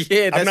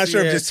 I'm not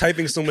sure if just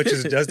typing so much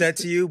does that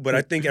to you, but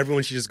I think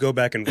everyone should just go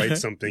back and write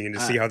something and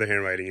just see how their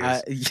handwriting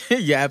is.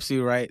 You're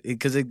absolutely right.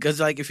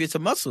 Because like if it's a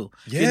muscle,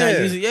 if you're not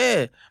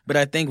using, but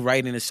I think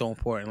writing is so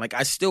important. Like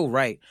I still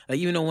write. Like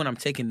even though when I'm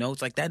taking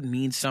notes, like that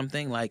means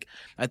something. Like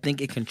I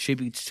think it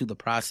contributes to the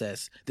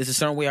process. There's a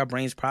certain way our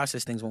brains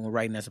process things when we're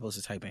writing as opposed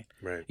to typing.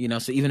 Right. You know,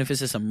 so even if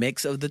it's just a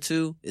mix of the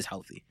two, is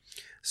healthy.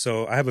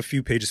 So I have a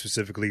few pages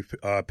specifically.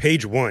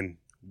 Page one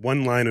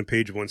line on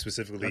page 1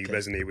 specifically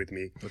resonate with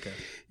me. Okay.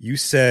 You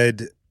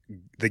said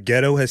the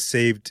ghetto has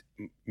saved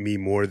me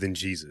more than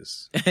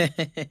Jesus.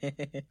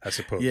 I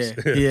suppose.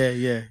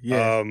 Yeah.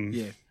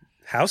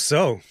 How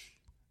so?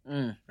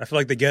 I feel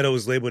like the ghetto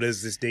is labeled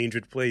as this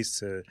dangerous place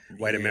to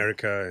white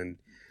America,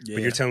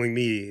 but you're telling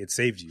me it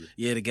saved you.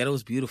 Yeah, the ghetto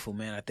is beautiful,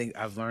 man. I think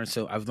I've learned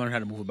how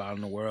to move about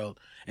in the world,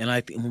 and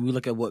when we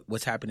look at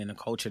what's happening in the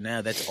culture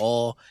now, that's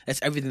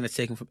everything that's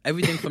taken from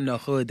everything from the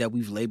hood that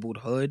we've labeled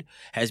hood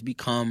has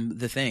become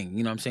the thing.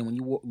 You know what I'm saying? When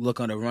you look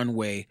on a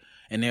runway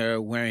and they're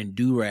wearing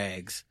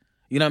Durags,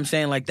 you know what I'm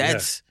saying? Like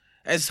that's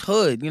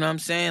hood. You know what I'm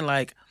saying?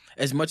 Like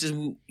as much as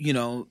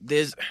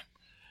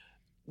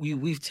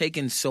we've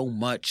taken so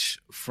much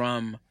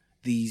from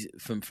these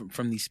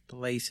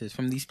places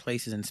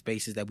and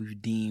spaces that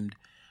we've deemed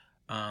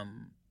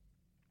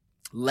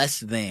less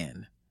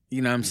than,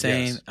 you know what I'm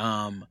saying?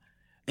 Yes.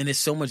 And there's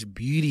so much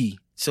beauty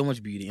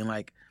and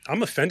like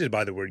I'm offended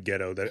by the word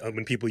ghetto that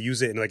when people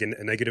use it in like a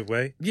negative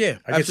way. Yeah,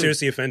 I get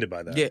seriously offended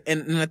by that. Yeah,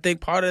 and I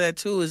think part of that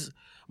too is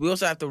we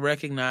also have to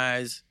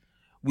recognize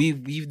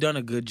we've done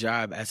a good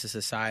job as a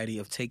society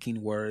of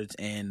taking words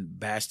and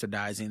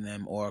bastardizing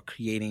them or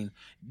creating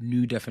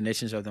new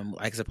definitions of them.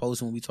 Like,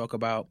 suppose when we talk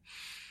about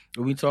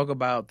the when we talk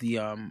about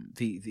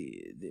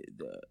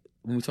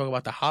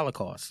the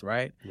Holocaust,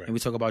 right? And we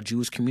talk about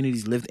Jewish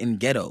communities lived in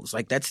ghettos.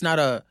 Like that's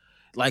not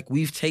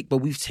we've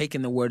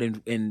taken the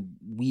word and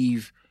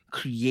we've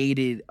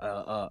created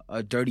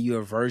a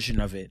dirtier version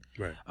of it.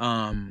 Right.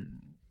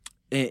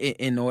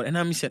 In order, and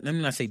let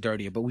me not say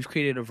dirtier, but we've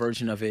created a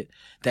version of it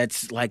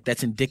that's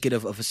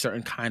indicative of a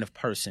certain kind of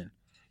person,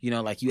 you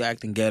know, like you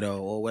acting ghetto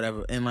or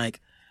whatever, and like,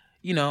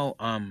 you know,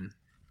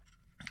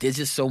 there's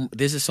just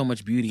so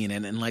much beauty in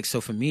it, and like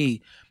so for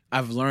me,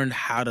 I've learned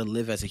how to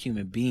live as a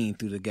human being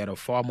through the ghetto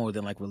far more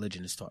than like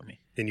religion has taught me.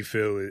 And you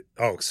feel it?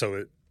 Oh,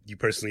 so you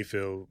personally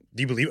feel?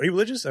 Do you believe? Are you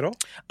religious at all?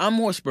 I'm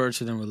more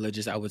spiritual than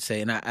religious, I would say,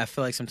 and I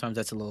feel like sometimes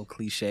that's a little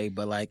cliche,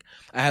 but like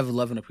I have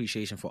love and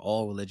appreciation for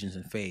all religions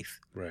and faith.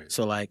 Right.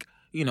 So like,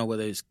 you know,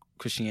 whether it's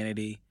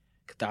Christianity,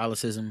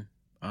 Catholicism,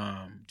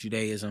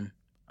 Judaism,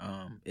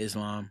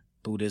 Islam,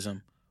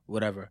 Buddhism,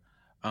 whatever.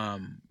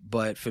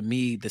 But for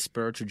me, the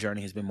spiritual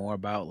journey has been more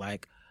about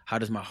like, how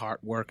does my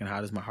heart work and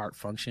how does my heart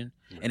function?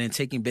 Right. And then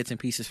taking bits and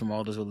pieces from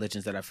all those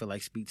religions that I feel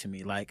like speak to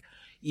me. Like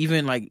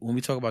even like when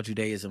we talk about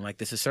Judaism, like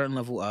there's a certain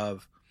level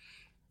of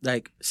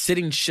like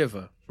sitting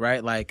Shiva,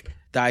 right? Like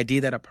the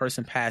idea that a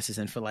person passes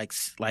and for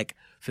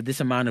for this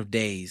amount of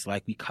days,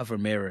 like we cover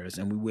mirrors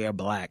and we wear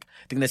black.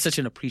 I think that's such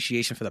an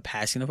appreciation for the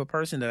passing of a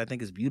person that I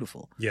think is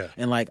beautiful. Yeah.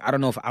 And like, I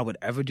don't know if I would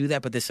ever do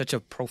that, but there's such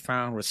a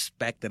profound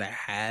respect that I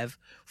have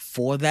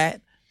for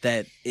that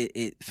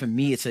it for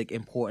me, it's like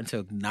important to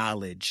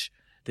acknowledge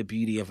the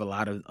beauty of a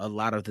lot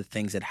of the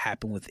things that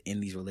happen within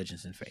these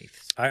religions and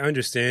faiths. I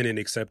understand and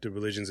accept the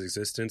religion's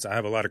existence. I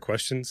have a lot of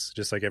questions,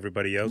 just like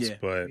everybody else,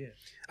 but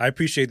I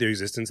appreciate their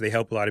existence. They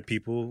help a lot of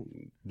people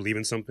believe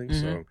in something.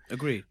 Mm-hmm. So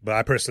agree. But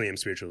I personally am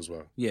spiritual as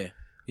well. Yeah.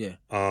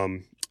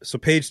 So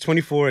page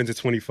 24 into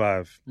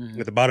 25,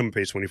 at the bottom of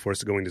page 24,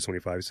 so going to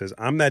 25, it says,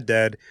 "I'm that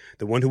dad,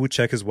 the one who would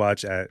check his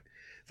watch at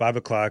 5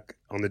 o'clock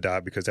on the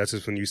dot because that's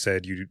just when you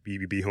said you'd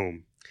be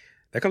home."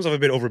 That comes off a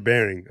bit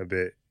overbearing, a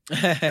bit.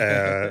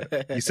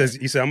 He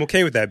said, "I'm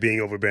okay with that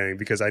being overbearing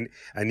because I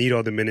need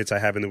all the minutes I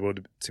have in the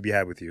world to be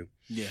had with you."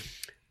 Yeah.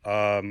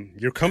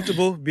 You're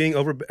comfortable being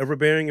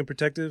overbearing and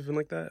protective and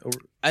like that?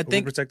 I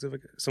think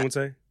overprotective, some would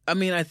say? I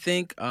mean, I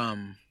think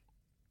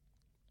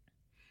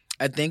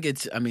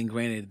it's, I mean,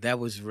 granted, that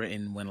was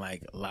written when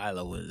like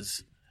Lila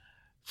was,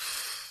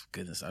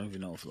 goodness, I don't even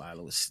know if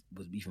Lila was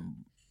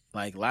even,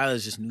 like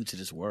Lila's just new to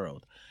this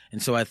world.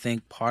 And so I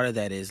think part of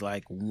that is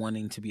like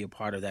wanting to be a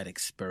part of that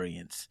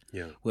experience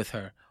with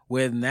her.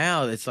 Where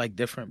now it's like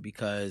different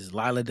because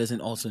Lila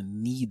doesn't also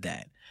need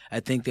that.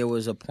 I think there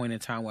was a point in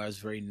time where I was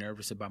very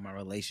nervous about my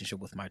relationship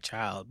with my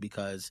child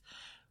because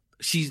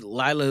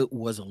Lila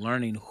was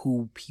learning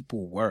who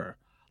people were,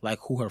 like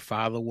who her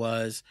father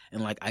was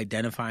and like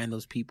identifying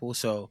those people.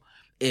 So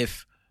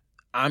if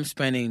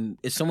someone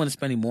is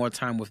spending more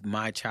time with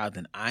my child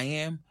than I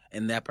am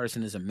and that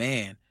person is a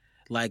man,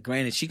 like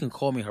granted, she can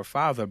call me her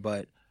father,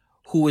 but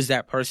who is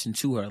that person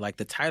to her? Like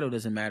the title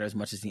doesn't matter as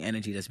much as the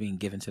energy that's being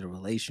given to the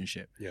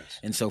relationship. Yes.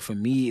 And so for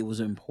me, it was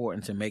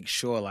important to make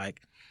sure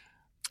like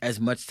as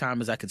much time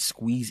as I could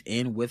squeeze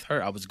in with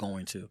her, I was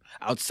going to.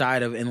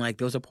 Outside of, and like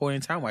there was a point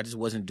in time where I just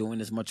wasn't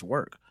doing as much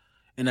work.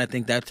 And I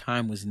think that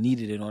time was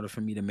needed in order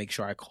for me to make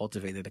sure I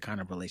cultivated the kind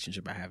of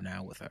relationship I have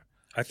now with her.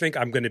 I think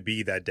I'm going to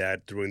be that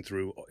dad through and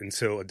through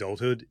until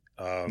adulthood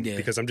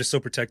because I'm just so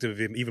protective of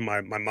him. Even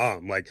my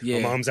mom. Like, my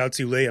mom's out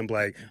too late. I'm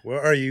like,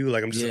 where are you?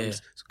 Like, I'm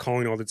just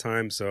calling all the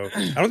time. So I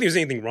don't think there's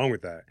anything wrong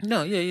with that.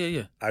 No,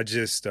 yeah. I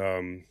just, I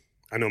know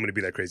I'm going to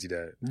be that crazy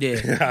dad. Yeah.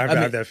 I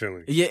have that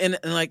feeling. Yeah, and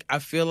like, I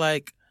feel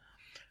like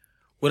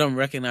what I'm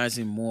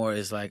recognizing more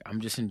is like, I'm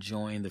just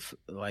enjoying the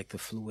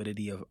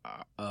fluidity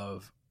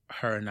of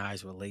her and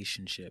I's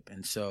relationship.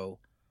 And so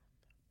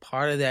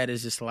part of that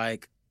is just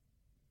like,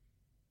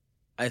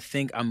 I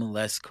think I'm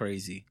less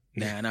crazy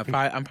now, and I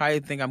probably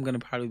think I'm gonna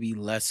probably be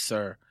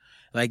lesser.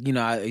 Like, you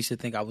know, I used to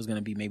think I was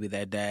gonna be maybe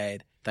that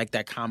dad, like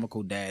that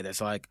comical dad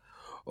that's like,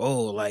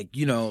 like,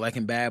 you know, like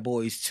in Bad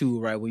Boys 2,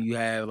 right, when you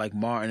have like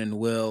Martin and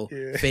Will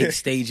fake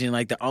staging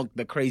like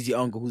the crazy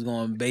uncle who's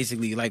going to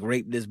basically like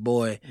rape this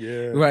boy,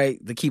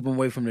 right, to keep him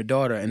away from the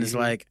daughter. And it's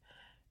like,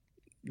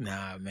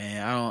 nah,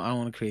 man, I don't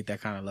want to create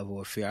that kind of level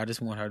of fear. I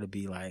just want her to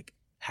be like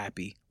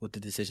happy with the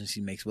decision she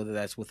makes, whether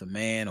that's with a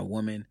man or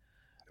woman.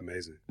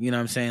 Amazing. You know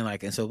what I'm saying?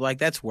 Like, and so like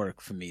that's work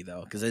for me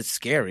though, because it's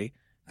scary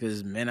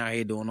because men out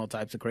here doing all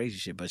types of crazy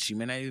shit, but she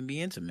may not even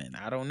be into men.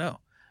 I don't know.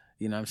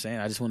 You know what I'm saying?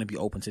 I just want to be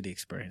open to the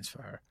experience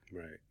for her.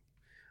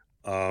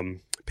 Right.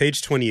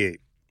 Page 28.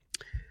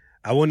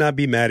 I will not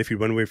be mad if you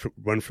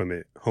run from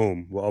it.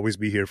 Home will always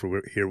be here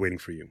waiting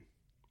for you.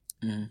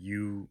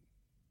 You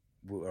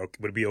would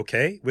it be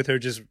okay with her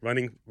just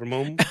running from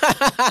home?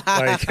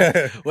 Like,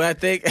 well, I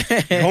think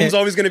home's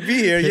always going to be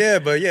here. Yeah,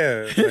 but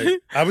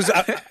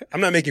like, I'm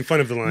not making fun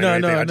of the line. No, or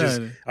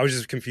anything. no. I was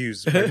just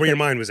confused like, where your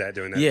mind was at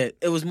doing that. Yeah,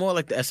 it was more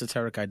like the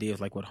esoteric idea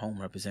of like what home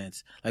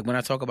represents. Like when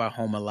I talk about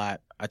home a lot,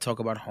 I talk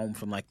about home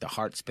from like the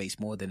heart space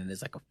more than it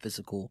is like a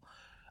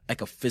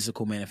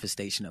physical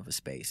manifestation of a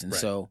space. And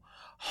so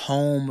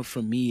home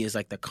for me is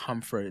like the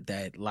comfort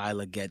that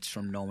Lila gets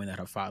from knowing that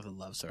her father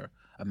loves her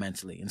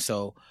immensely. And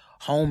so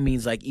home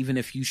means like even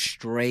if you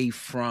stray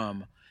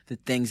from the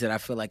things that I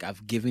feel like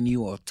I've given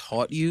you or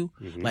taught you,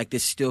 like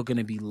there's still going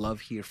to be love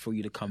here for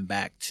you to come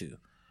back to,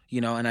 you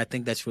know. And I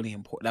think that's really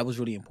important. That was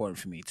really important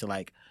for me to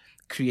like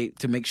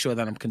to make sure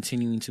that I'm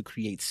continuing to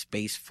create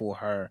space for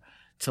her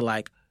to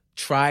like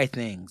try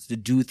things, to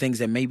do things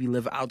that maybe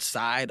live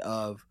outside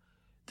of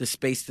the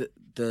space,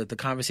 the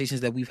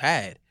conversations that we've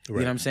had. You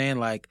know what I'm saying?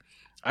 Like,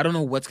 I don't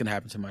know what's going to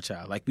happen to my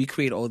child. Like, we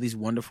create all these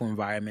wonderful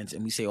environments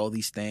and we say all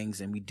these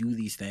things and we do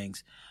these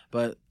things.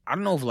 But I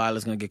don't know if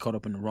Lila's going to get caught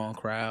up in the wrong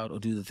crowd or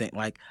do the thing.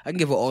 Like, I can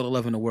give her all the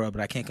love in the world,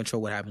 but I can't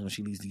control what happens when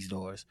she leaves these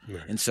doors.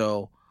 Right. And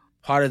so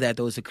part of that,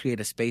 though, is to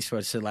create a space for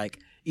her to, like,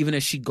 even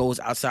if she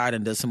goes outside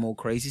and does some old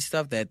crazy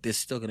stuff, that there's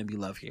still going to be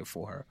love here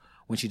for her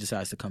when she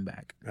decides to come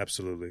back.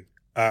 Absolutely.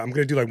 I'm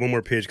going to do, like, one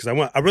more page because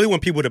I really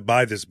want people to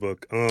buy this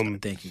book.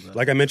 Thank you, brother.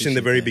 Like I mentioned in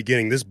the very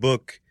beginning, this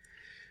book,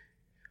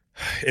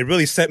 it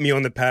really set me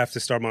on the path to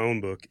start my own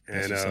book.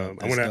 And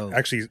I want to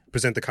actually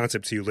present the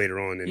concept to you later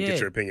on and get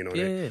your opinion on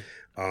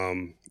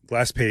it.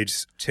 Last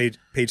page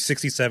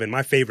 67,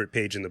 my favorite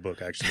page in the book,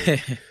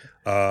 actually.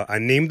 I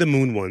named the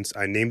moon once.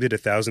 I named it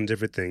 1,000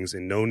 different things,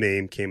 and no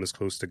name came as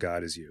close to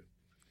God as you.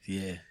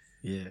 Yeah.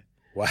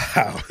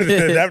 Wow.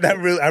 that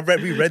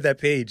really, we read that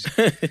page.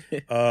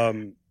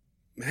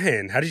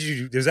 Man, how did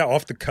you, was that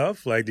off the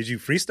cuff? Like, did you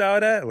freestyle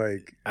that?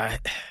 Like,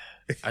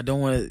 I don't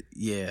want to.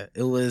 Yeah,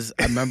 it was.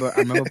 I remember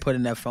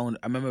putting that phone.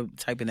 I remember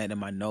typing that in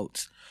my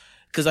notes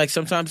because like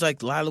sometimes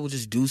like Lila would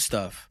just do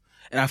stuff,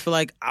 and I feel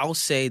like I'll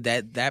say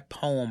that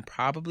poem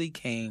probably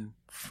came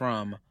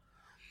from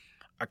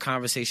a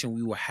conversation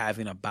we were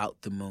having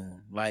about the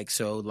moon. Like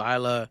so,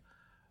 Lila,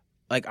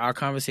 like our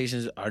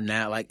conversations are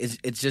now like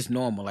it's just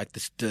normal. Like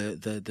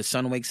the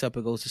sun wakes up,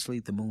 it goes to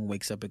sleep. The moon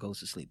wakes up, it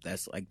goes to sleep.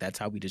 That's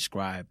how we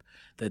describe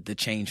the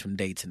change from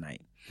day to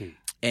night,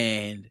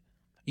 and.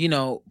 You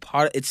know,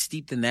 it's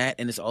steeped in that,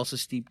 and it's also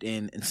steeped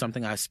in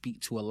something I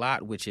speak to a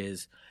lot, which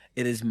is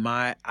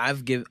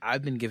I've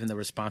been given the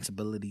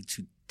responsibility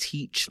to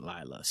teach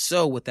Lila.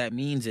 So what that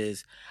means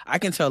is I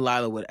can tell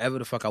Lila whatever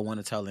the fuck I want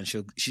to tell her,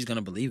 and she's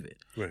gonna believe it.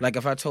 Right. Like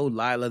if I told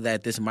Lila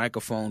that this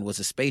microphone was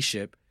a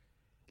spaceship,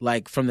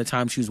 like from the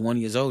time she was 1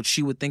 year old,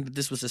 she would think that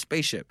this was a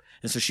spaceship,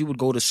 and so she would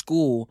go to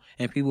school,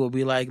 and people would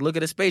be like, "Look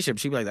at a spaceship."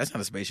 She'd be like, "That's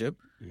not a spaceship."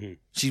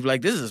 She'd be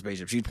like, "This is a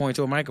spaceship." She'd point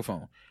to a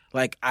microphone.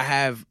 Like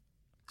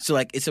So,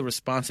 like, it's a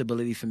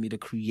responsibility for me to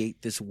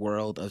create this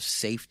world of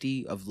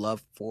safety, of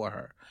love for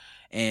her.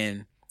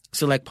 And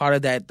so, like, part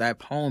of that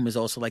poem is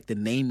also, like, the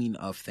naming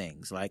of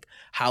things, like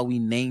how we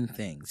name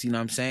things, you know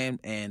what I'm saying?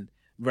 And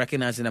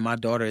recognizing that my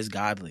daughter is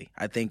godly.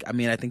 I think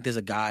there's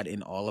a God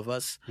in all of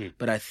us,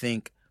 but I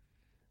think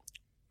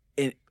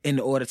in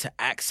order to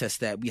access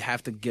that, we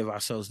have to give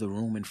ourselves the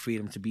room and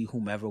freedom to be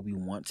whomever we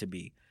want to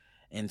be.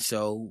 And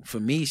so, for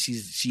me,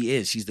 she's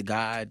the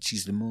God,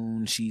 she's the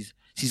moon, she's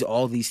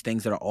all these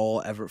things that are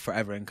all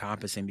forever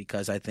encompassing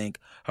because I think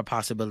her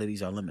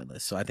possibilities are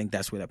limitless. So I think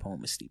that's where that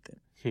poem is steeped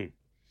in.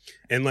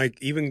 And like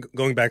even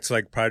going back to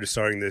like prior to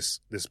starting this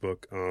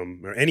book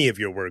or any of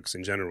your works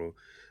in general,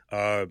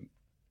 do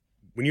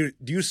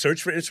you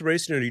search for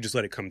inspiration or do you just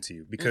let it come to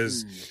you?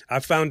 Because I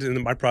found in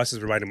my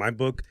process of writing my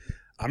book,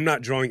 I'm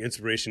not drawing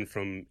inspiration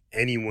from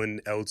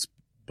anyone else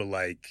but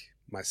like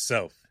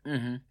myself.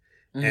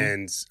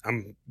 And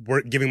I'm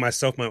giving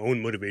myself my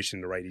own motivation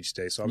to write each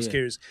day. So I was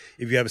curious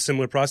if you have a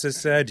similar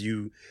process to that. Do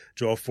you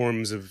draw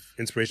forms of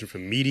inspiration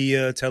from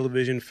media,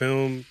 television,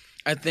 film?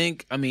 Or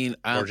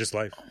just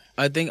life?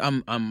 I think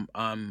I'm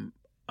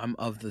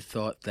of the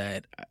thought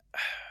that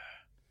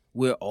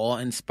we're all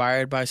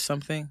inspired by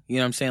something. You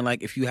know what I'm saying?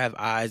 Like if you have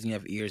eyes and you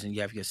have ears and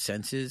you have your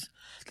senses,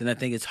 then I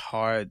think it's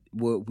hard.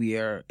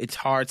 It's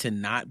hard to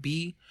not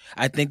be.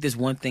 I think there's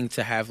one thing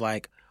to have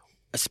like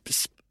a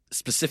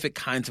specific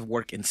kinds of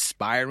work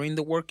inspiring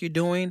the work you're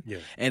doing.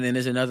 And then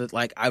there's another,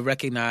 like I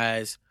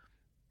recognize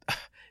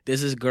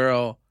there's this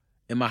girl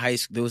in my high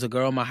school. There was a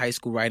girl in my high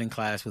school writing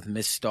class with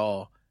Miss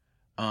Stahl,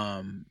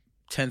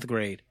 10th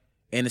grade,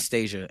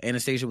 Anastasia.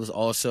 Anastasia was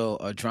also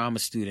a drama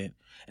student.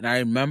 And I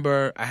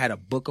remember I had a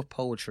book of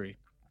poetry.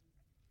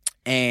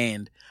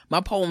 And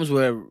my poems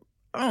were,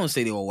 I don't want to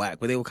say they were whack,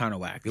 but they were kind of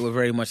whack. They were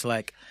very much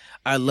like,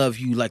 I love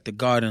you like the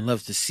garden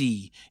loves the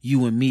sea.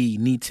 You and me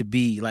need to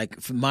be.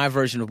 Like, my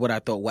version of what I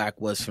thought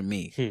whack was for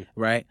me,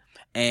 right?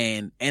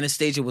 And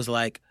Anastasia was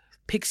like,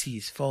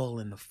 pixies fall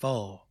in the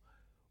fall.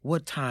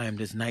 What time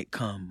does night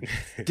come?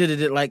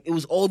 Like, it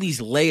was all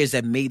these layers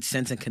that made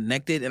sense and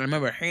connected. And I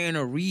remember hearing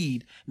her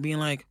read and being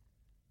like,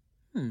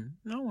 I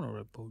don't want to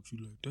write poetry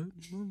like that.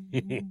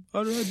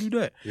 How did I do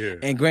that? Yeah.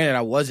 And granted,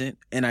 I wasn't,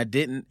 and I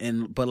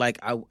didn't, but like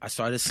I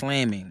started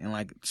slamming, and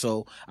like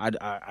so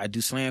I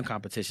do slam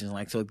competitions,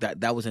 like so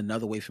that was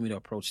another way for me to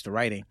approach the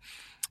writing.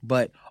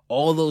 But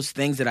all those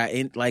things that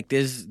I like,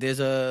 I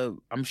feel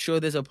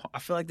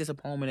like there's a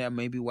poem in there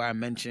maybe where I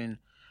mention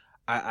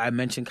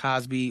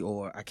Cosby,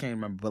 or I can't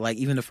remember, but like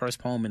even the first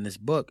poem in this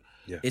book,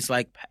 it's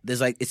like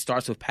it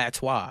starts with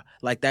patois,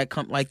 like that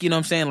like, you know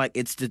what I'm saying, like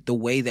it's the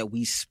way that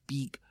we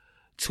speak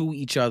to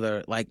each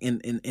other, like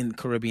in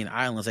Caribbean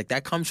islands, like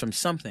that comes from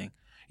something,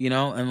 you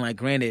know. And like,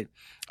 granted,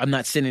 I'm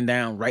not sitting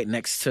down right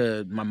next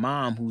to my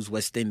mom who's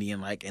West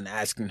Indian, like, and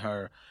asking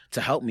her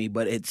to help me,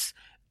 but it's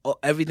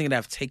everything that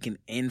I've taken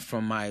in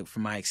from my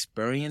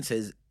experience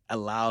has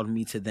allowed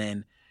me to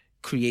then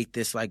create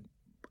this like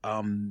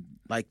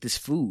this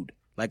food.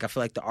 Like, I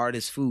feel like the art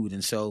is food.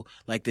 And so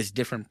like there's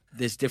different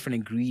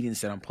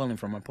ingredients that I'm pulling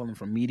from. I'm pulling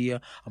from media.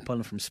 I'm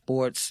pulling from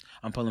sports.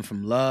 I'm pulling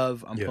from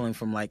love. I'm pulling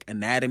from like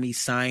anatomy,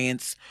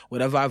 science.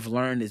 Whatever I've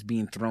learned is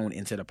being thrown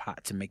into the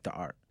pot to make the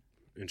art.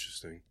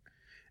 Interesting.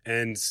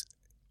 And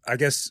I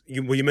guess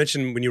you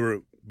mentioned when you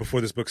were,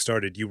 before this book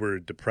started, you were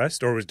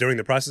depressed, or was during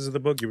the process of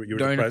the book you were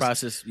during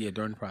depressed?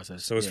 During the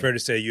process. So it's fair to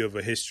say you have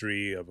a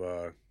history of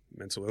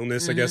mental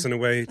illness, I guess, in a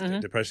way,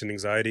 depression,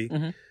 anxiety.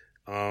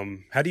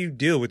 How do you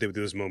deal with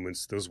those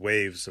moments, those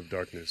waves of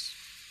darkness?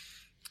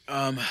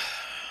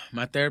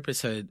 My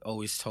therapist had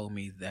always told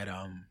me that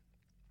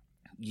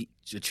you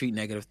treat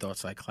negative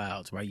thoughts like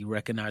clouds, right? You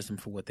recognize them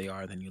for what they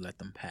are, then you let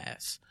them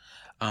pass.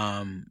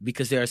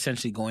 Because they're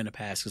essentially going to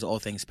pass, because all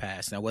things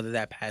pass. Now, whether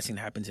that passing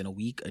happens in a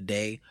week, a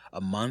day, a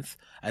month,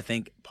 I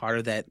think part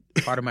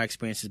of my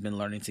experience has been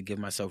learning to give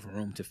myself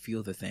room to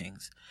feel the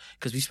things.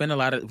 Because we spend a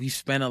lot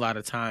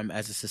of time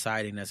as a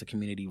society and as a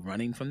community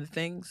running from the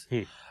things,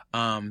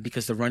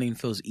 because the running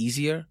feels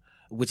easier,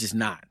 which is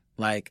not.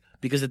 Like,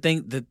 because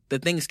the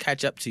things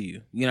catch up to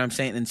you, you know what I'm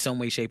saying, in some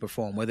way, shape, or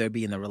form, whether it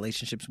be in the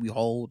relationships we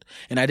hold.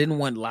 And I didn't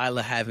want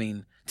Lila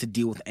having to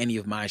deal with any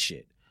of my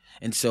shit.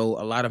 And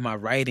so a lot of my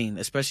writing,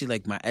 especially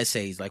like my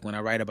essays, like when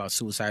I write about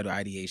suicidal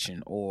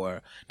ideation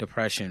or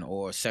depression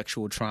or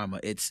sexual trauma,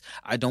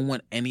 I don't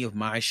want any of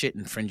my shit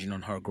infringing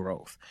on her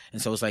growth.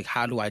 And so it's like,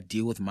 how do I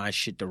deal with my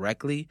shit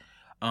directly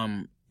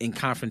in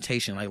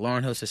confrontation? Like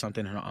Lauryn Hill said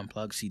something in her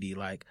Unplugged CD,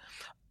 like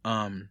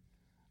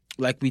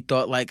we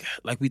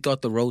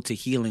thought the road to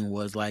healing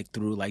was like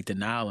through like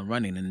denial and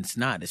running, and it's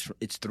not.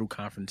 It's through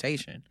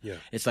confrontation. Yeah.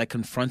 It's like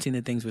confronting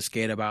the things we're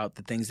scared about,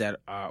 the things that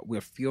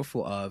we're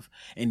fearful of,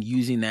 and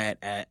using that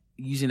as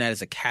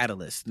a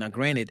catalyst. Now,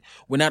 granted,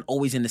 we're not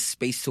always in the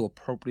space to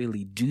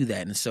appropriately do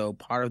that, and so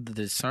part of the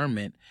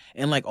discernment,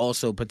 and like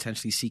also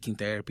potentially seeking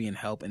therapy and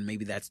help, and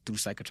maybe that's through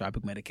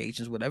psychotropic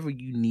medications, whatever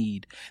you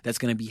need that's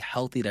going to be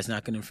healthy, that's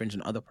not going to infringe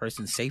on other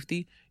person's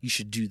safety, you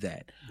should do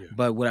that. Yeah.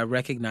 But what I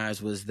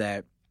recognized was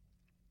that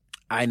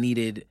I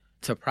needed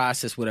to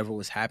process whatever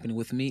was happening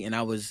with me. And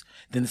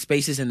then the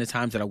spaces and the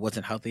times that I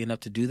wasn't healthy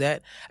enough to do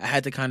that, I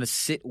had to kind of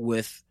sit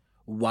with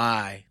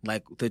why,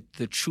 like the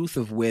truth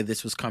of where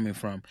this was coming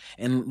from,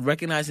 and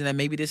recognizing that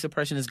maybe this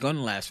depression is going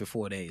to last for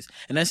 4 days.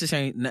 And that's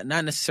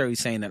not necessarily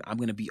saying that I'm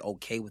going to be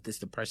okay with this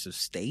depressive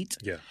state,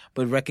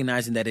 but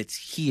recognizing that it's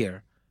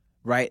here,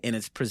 right? And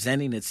it's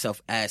presenting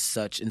itself as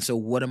such. And so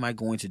what am I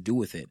going to do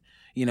with it?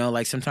 You know,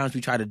 like sometimes we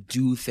try to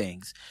do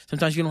things.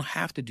 Sometimes you don't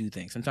have to do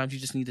things. Sometimes you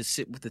just need to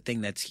sit with the thing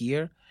that's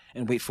here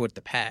and wait for it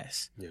to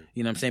pass. Yeah.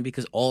 You know what I'm saying?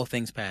 Because all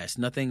things pass.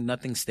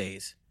 Nothing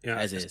stays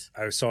as is.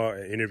 I saw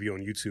an interview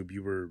on YouTube.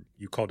 You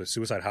called a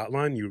suicide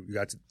hotline. You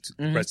got to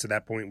press to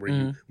that point where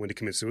you went to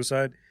commit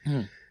suicide.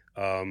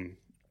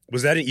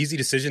 Was that an easy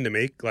decision to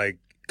make? Like,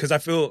 because I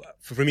feel,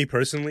 for me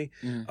personally,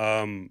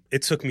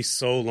 it took me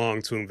so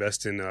long to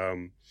invest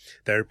in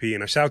therapy,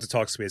 and I shout out to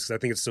Talkspace because I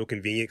think it's so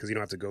convenient because you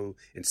don't have to go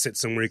and sit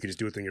somewhere. You can just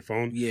do it on your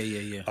phone.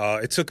 Yeah.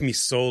 It took me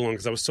so long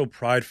because I was so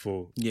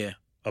prideful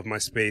of my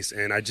space,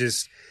 and I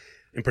just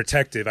am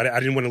protective. I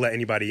didn't want to let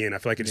anybody in. I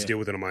feel like I could just deal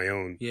with it on my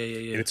own. Yeah.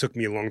 And it took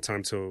me a long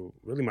time to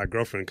really, my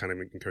girlfriend kind of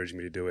encouraged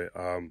me to do it.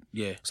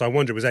 So I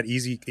wonder, was that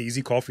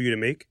easy call for you to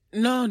make?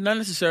 No, not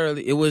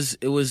necessarily. It was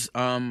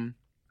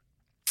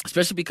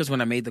especially because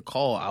when I made the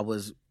call, I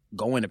was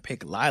going to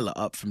pick Lila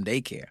up from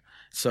daycare.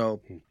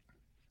 So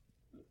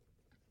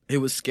it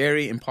was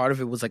scary, and part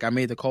of it was like I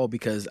made the call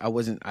because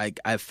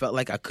I felt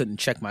like I couldn't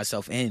check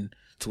myself in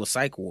to a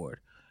psych ward,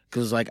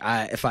 because like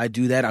if I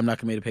do that, I'm not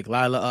gonna be able to pick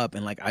Lila up,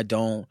 and like I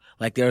don't,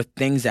 like there are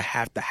things that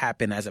have to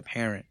happen as a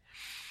parent.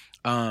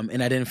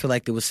 And I didn't feel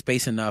like there was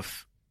space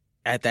enough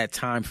at that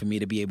time for me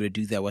to be able to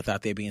do that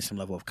without there being some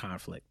level of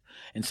conflict.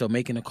 And so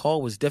making a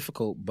call was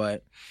difficult,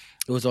 but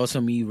it was also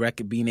me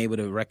being able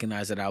to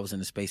recognize that I was in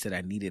a space that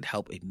I needed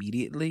help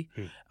immediately,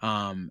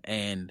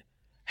 and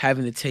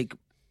having to take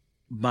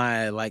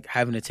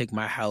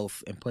my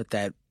health and put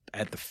that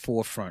at the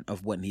forefront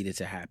of what needed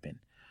to happen.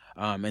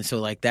 And so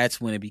like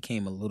that's when it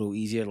became a little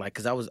easier, like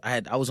because I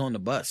was on the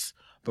bus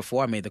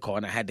before I made the call,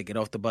 and I had to get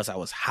off the bus. I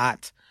was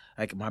hot,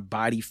 like my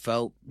body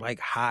felt like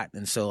hot,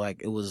 and so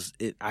like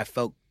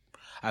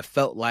I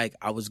felt like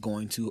I was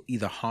going to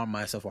either harm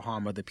myself or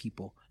harm other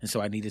people, and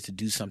so I needed to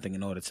do something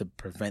in order to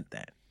prevent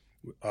that.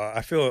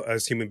 I feel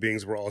as human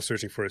beings, we're all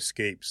searching for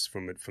escapes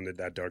from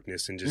that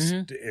darkness, and just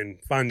and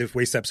find the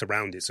way steps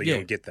around it so you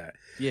don't get that.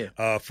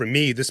 Yeah. For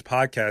me, this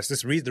podcast,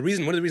 one of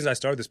the reasons I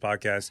started this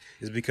podcast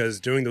is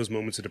because during those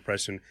moments of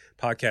depression,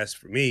 podcasts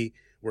for me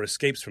were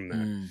escapes from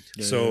that.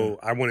 So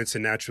I wanted to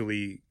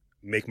naturally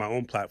make my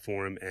own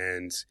platform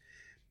and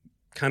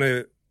kind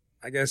of,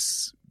 I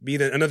guess, be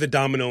another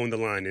domino in the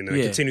line and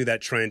continue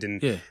that trend,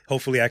 and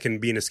hopefully I can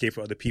be an escape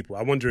for other people.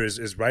 I wonder,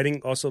 is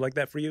writing also like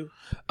that for you?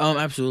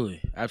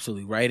 Absolutely.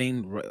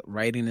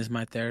 Writing is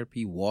my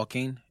therapy.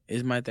 Walking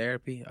is my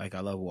therapy. Like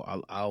I love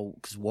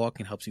because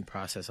walking helps me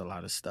process a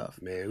lot of stuff.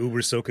 Man,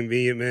 Uber's so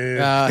convenient,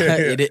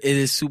 man. It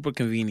is super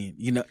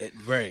convenient. You know,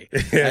 very.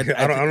 I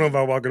don't know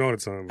about walking all the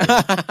time,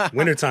 but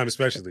wintertime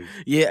especially.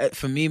 Yeah,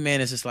 for me, man,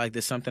 it's just like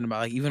there's something about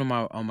like even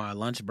on my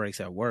lunch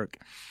breaks at work.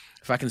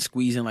 If I can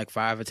squeeze in like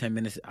 5 or 10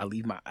 minutes, I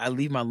leave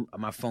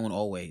my phone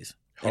always.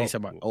 When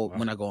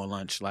I go on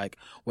lunch, like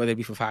whether it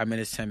be for 5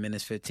 minutes, 10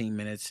 minutes, 15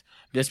 minutes,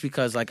 just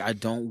because like I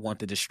don't want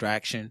the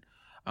distraction.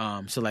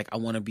 So like I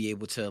want to be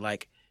able to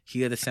like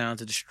hear the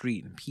sounds of the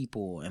street and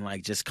people and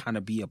like just kind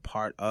of be a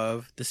part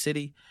of the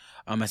city,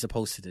 as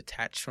opposed to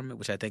detach from it,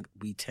 which I think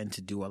we tend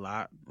to do a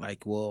lot.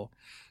 Like we'll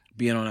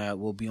be on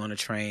a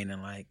train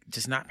and like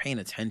just not paying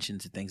attention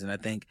to things. And I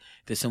think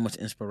there's so much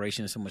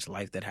inspiration and so much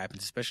life that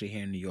happens, especially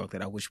here in New York,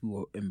 that I wish we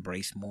would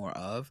embrace more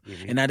of.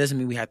 And that doesn't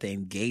mean we have to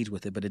engage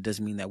with it, but it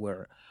does mean that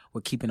we're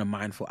keeping a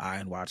mindful eye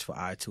and watchful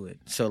eye to it.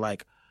 So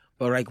like,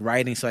 but like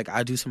writing, so like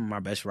I do some of my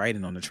best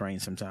writing on the train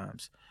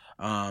sometimes.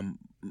 And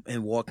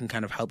walking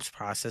kind of helps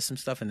process some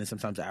stuff. And then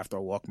sometimes after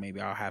a walk, maybe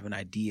I'll have an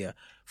idea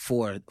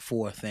for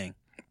a thing.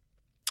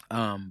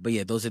 But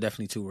yeah, those are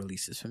definitely two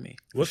releases for me.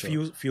 What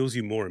fuels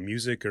you more,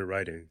 music or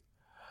writing?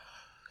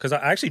 Because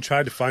I actually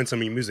tried to find some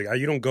of your music.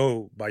 You don't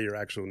go by your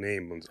actual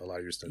name on a lot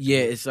of your stuff. Yeah,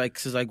 it's like,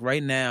 so like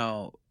right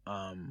now,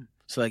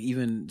 so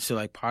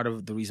like part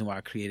of the reason why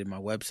I created my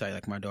website,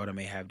 like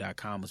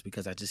mydaughtermayhave.com, was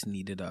because I just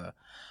needed a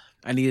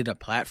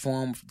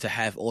platform to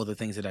have all the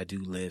things that I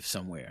do live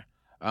somewhere.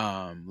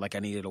 Like I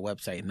needed a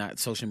website, not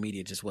social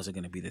media just wasn't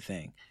going to be the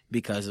thing,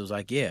 because it was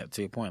like, yeah,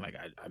 to your point, like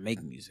I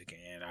make music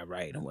and I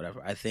write and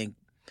whatever. I think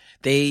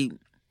because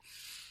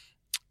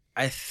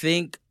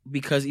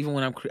even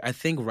when I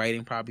think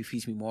writing probably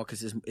feeds me more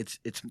because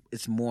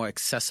it's more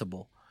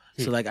accessible.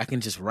 So like I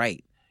can just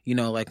write, you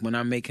know, like when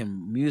I'm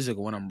making music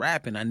or when I'm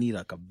rapping, I need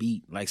like a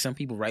beat. Like some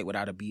people write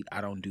without a beat.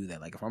 I don't do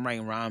that. Like if I'm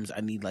writing rhymes,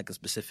 I need like a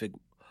specific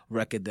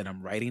record that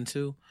I'm writing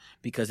to,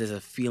 because there's a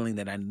feeling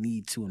that I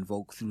need to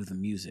invoke through the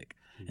music.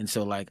 And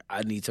so like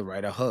I need to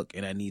write a hook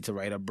and I need to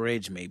write a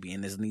bridge maybe,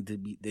 and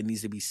there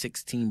needs to be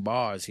 16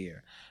 bars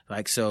here.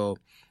 Like so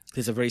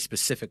there's a very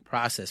specific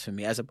process for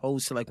me, as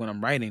opposed to like when I'm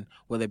writing,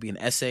 whether it be an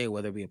essay or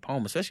whether it be a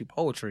poem, especially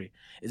poetry,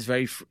 it's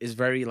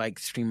very like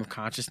stream of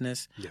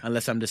consciousness.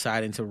 Unless I'm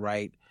deciding to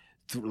write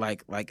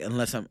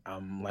unless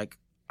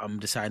I'm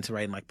deciding to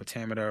write in like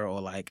pentameter or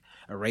like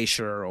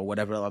erasure or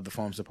whatever other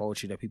forms of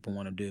poetry that people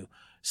want to do.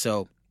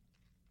 So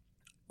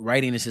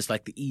writing is just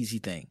like the easy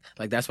thing.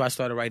 Like that's why I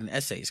started writing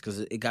essays, because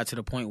it got to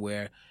the point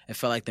where it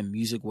felt like the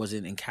music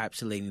wasn't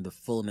encapsulating the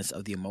fullness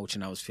of the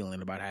emotion I was feeling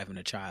about having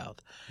a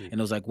child. And it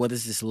was like, what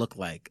does this look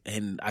like?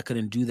 And I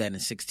couldn't do that in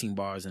 16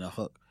 bars and a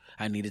hook.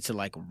 I needed to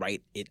like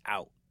write it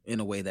out in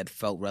a way that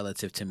felt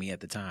relative to me at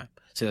the time.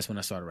 So that's when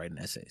I started writing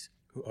essays.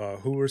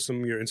 Who were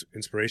some of your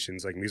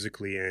inspirations, like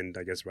musically and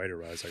I guess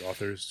writer-wise, like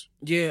authors?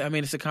 Yeah, I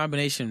mean, it's a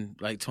combination,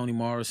 like Toni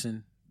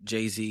Morrison,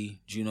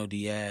 Jay-Z, Juno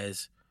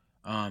Diaz,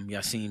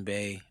 Yasin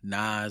Bey,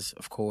 Nas,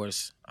 of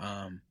course,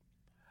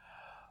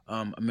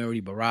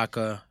 Amiri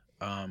Baraka,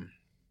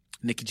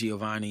 Nikki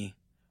Giovanni,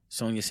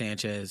 Sonia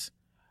Sanchez.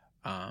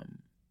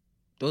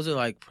 Those are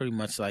like pretty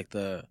much like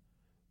those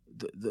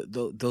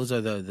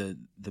are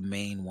the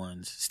main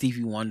ones.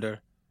 Stevie Wonder,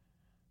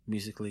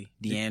 musically,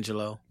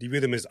 D'Angelo. Do you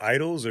view them as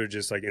idols or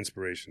just like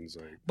inspirations?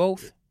 Like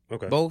both.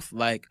 Okay. Both.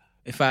 Like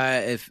if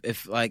I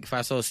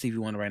saw Stevie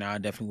Wonder right now, I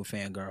definitely would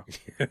fangirl.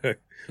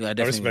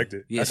 I respect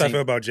it. Yeah, that's how I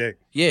feel about Jay.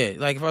 Yeah,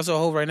 like if I saw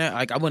Hov right now,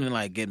 like I wouldn't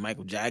like get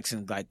Michael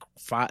Jackson like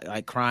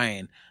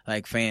crying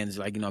like fans,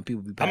 like, you know,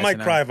 people be passing I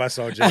might cry if I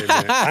saw Jay, man.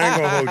 I ain't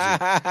gonna hold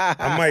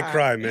you. I might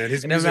cry, man.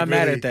 His music. I'm not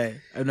mad at that.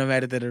 I'm not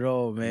mad at that at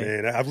all,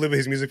 man. Man, I've lived with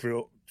his music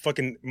for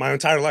fucking my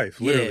entire life,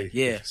 literally.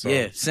 Yeah,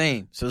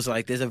 same. So it's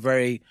like there's a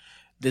very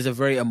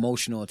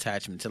emotional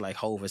attachment to like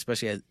Hov,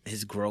 especially as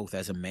his growth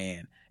as a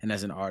man and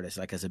as an artist,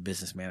 like as a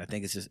businessman. I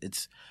think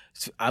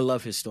I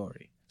love his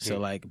story. So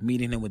like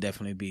meeting him would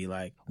definitely be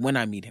like when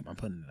I meet him, I'm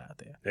putting it out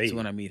there. Hey. So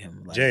when I meet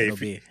him, like, Jay,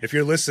 if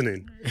you're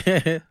listening,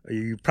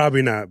 you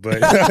probably not, but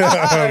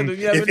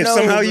if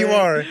somehow you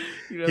are,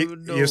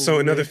 you're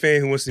another fan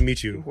who wants to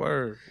meet you.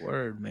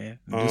 Word, man.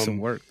 Do some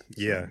work.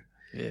 Yeah.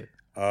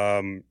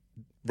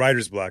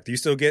 Writer's block. Do you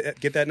still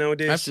get that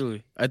nowadays?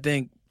 Absolutely. I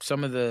think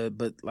some of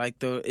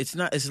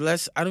it's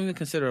less, I don't even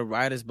consider a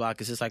writer's block.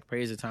 It's just like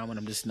periods of time when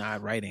I'm just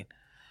not writing.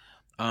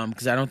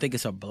 Because I don't think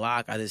it's a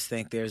block. I just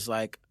think there's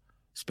like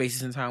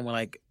spaces in time where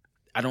like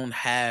I don't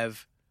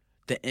have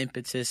the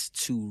impetus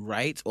to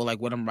write, or like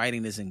what I'm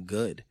writing isn't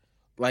good.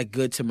 Like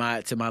good to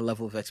my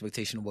level of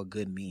expectation of what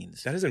good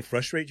means. That doesn't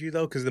frustrate you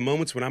though, because the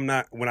moments when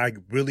I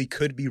really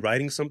could be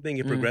writing something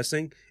and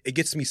progressing, it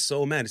gets me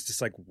so mad. It's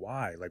just like,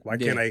 why? Like, why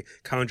can't I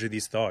conjure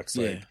these thoughts?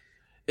 Like,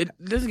 it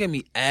doesn't get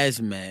me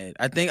as mad.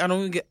 I think I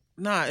don't even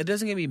it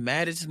doesn't get me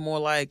mad. It's more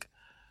like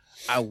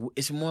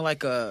it's more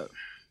like I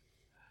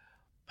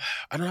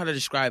don't know how to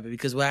describe it,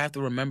 because what I have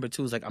to remember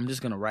too is like I'm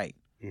just gonna write.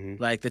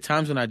 Like the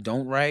times when I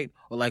don't write,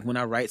 or like when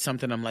I write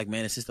something, I'm like,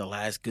 man, this is the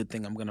last good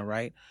thing I'm gonna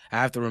write. I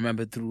have to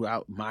remember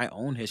throughout my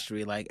own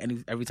history, like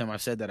every time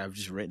I've said that, I've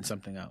just written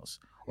something else,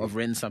 or I've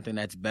written something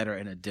that's better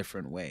in a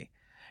different way.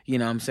 You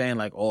know what I'm saying?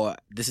 Like, or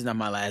this is not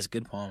my last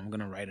good poem. I'm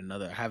gonna write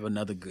I have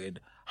another good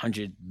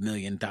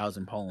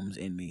 100,000,000 poems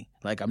in me.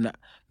 Like I'm not,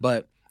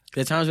 but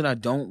there are times when I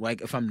don't,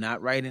 like if I'm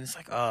not writing, it's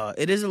like,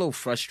 it is a little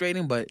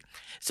frustrating, but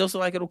it's also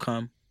like it'll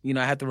come. You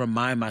know, I have to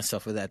remind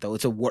myself of that though.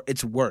 It's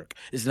work.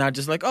 It's not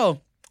just like, oh,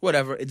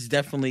 whatever. It's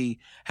definitely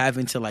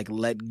having to like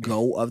let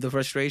go of the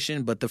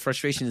frustration, but the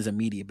frustration is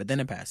immediate, but then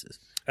it passes.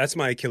 That's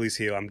my Achilles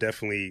heel. I'm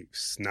definitely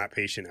not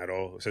patient at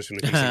all, especially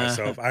when it comes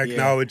to myself. I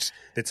acknowledge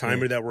the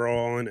timer that we're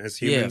all on as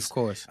humans. Yeah, of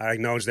course. I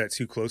acknowledge that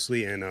too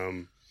closely,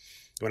 and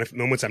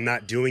moments I'm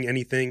not doing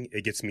anything,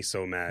 it gets me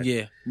so mad.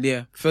 Yeah.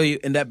 Feel you.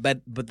 And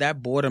but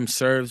that boredom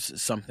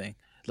serves something.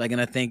 Like, and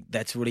I think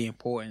that's really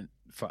important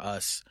for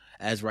us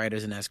as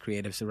writers and as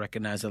creatives to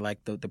recognize that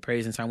like the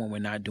periods in time when we're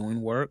not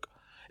doing work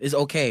is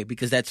okay,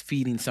 because that's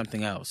feeding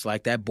something else.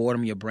 Like that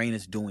boredom, your brain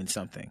is doing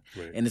something,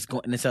 right. And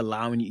it's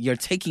allowing you're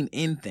taking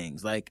in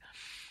things. Like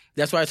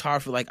that's why it's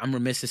hard for like, I'm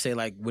remiss to say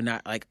like we're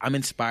not, like I'm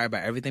inspired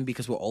by everything,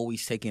 because we're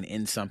always taking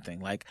in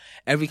something. Like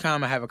every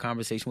time I have a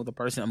conversation with a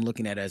person, I'm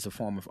looking at it as a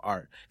form of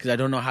art, because I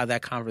don't know how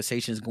that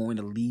conversation is going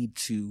to lead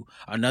to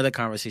another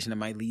conversation that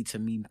might lead to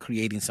me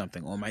creating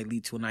something, or might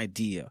lead to an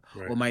idea,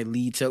 right. Or might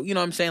lead to, you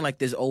know what I'm saying? Like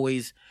there's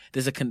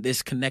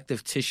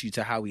connective tissue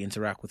to how we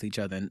interact with each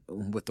other and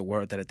with the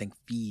world that I think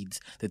feeds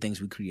the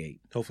things we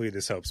create. Hopefully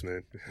this helps,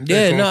 man.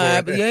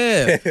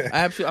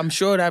 I'm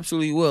sure it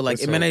absolutely will.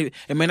 Like it may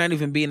not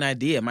even be an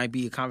idea. It might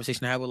be a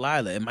conversation I have with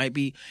Lila. It might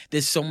be,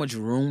 there's so much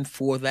room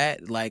for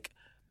that. Like,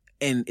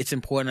 and it's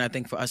important, I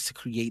think, for us to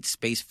create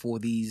space for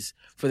the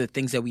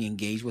things that we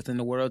engage with in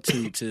the world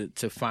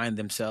to find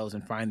themselves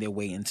and find their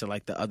way into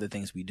like the other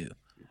things we do.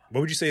 What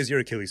would you say is your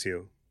Achilles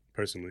heel,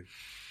 personally?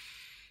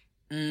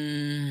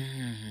 I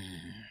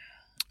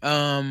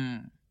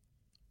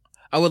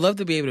would love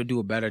to be able to do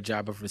a better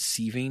job of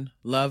receiving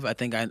love. I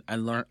think I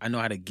know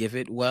how to give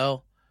it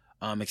well,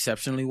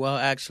 exceptionally well,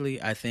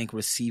 actually. I think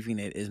receiving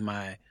it is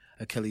my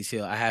Achilles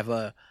heel. I have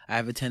a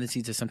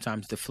tendency to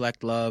sometimes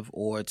deflect love,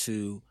 or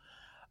to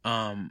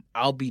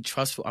I'll be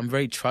trustful. I'm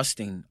very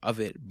trusting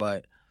of it,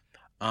 but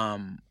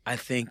I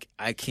think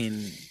I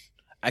can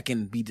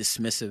be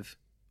dismissive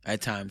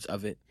at times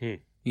of it.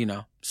 You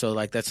know, so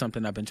like that's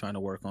something I've been trying to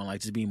work on,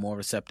 like just being more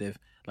receptive,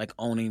 like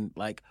owning,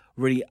 like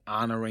really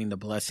honoring the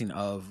blessing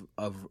of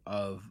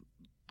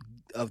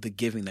the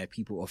giving that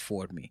people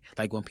afford me.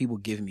 Like when people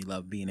give me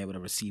love, being able to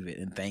receive it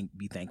and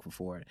be thankful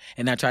for it,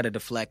 and not try to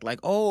deflect like,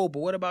 oh, but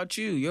what about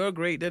you? You're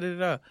great, da da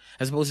da.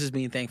 As opposed to just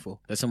being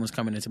thankful that someone's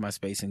coming into my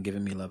space and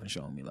giving me love and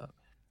showing me love.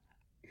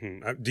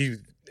 Do you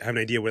have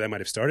an idea where that might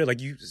have started? Like,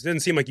 it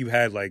doesn't seem like you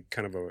had like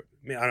kind of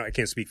I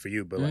can't speak for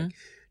you, but like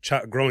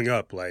growing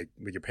up, like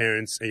with your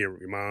parents and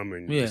your mom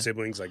and your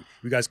siblings, like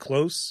you guys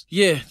close?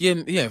 Yeah,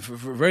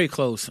 very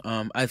close.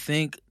 I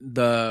think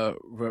the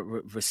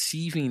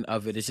receiving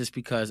of it is just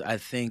because I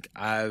think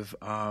I've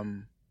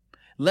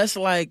less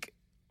like,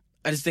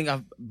 I just think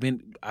I've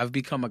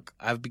become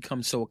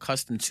so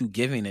accustomed to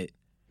giving it,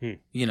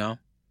 you know,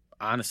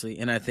 honestly,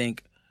 and I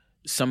think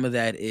some of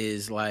that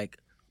is like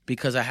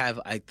because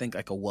I think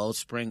like a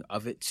wellspring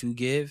of it to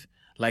give.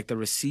 Like the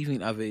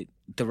receiving of it,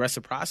 the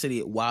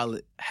reciprocity, while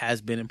it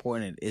has been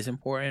important, it is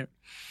important.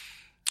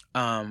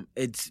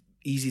 It's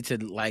easy to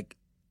like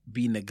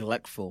be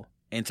neglectful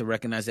and to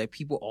recognize that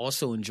people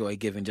also enjoy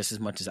giving just as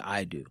much as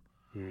I do.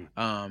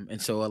 And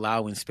so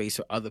allowing space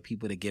for other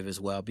people to give as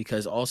well,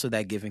 because also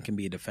that giving can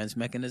be a defense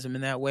mechanism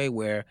in that way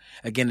where,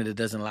 again, it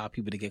doesn't allow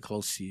people to get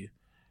close to you,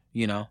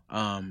 you know?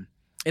 And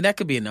that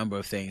could be a number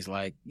of things,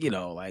 like, you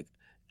know, like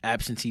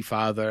absentee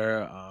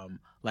father,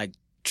 like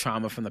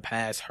trauma from the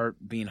past,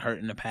 being hurt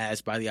in the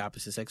past by the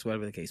opposite sex,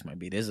 whatever the case might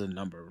be. There's a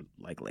number of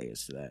like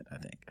layers to that, I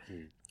think.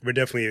 We're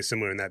definitely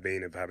similar in that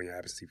vein of having an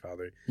absentee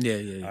father.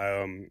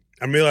 Yeah.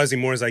 I'm realizing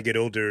more as I get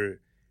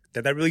older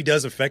that really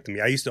does affect me.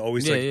 I used to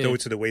always throw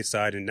it to the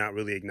wayside and not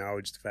really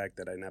acknowledge the fact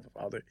that I didn't have a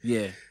father.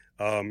 Yeah.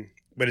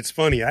 But it's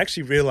funny. I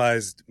actually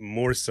realized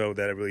more so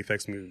that it really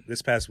affects me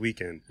this past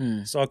weekend.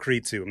 Saw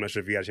Creed 2. I'm not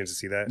sure if you got a chance to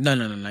see that. No,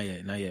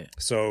 not yet.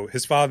 So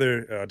his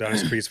father,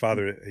 Adonis Creed's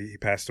father, he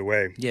passed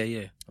away.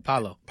 Yeah.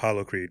 Apollo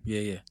Creed.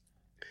 Yeah.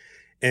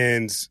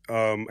 And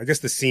I guess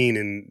the scene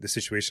and the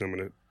situation I'm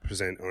going to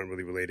present aren't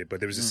really related,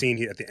 but there was a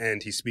scene at the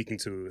end. He's speaking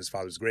to his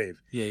father's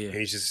grave. Yeah. And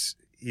he's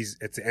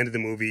at the end of the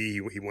movie.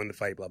 He won the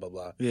fight. Blah blah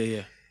blah.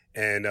 Yeah.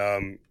 And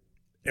I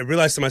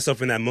realized to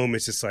myself in that moment,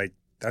 it's just like,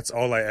 that's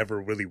all I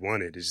ever really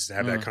wanted, is just to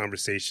have that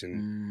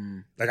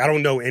conversation. Like, I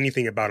don't know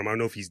anything about him. I don't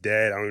know if he's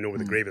dead. I don't even know where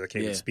the grave is. I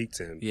can't even speak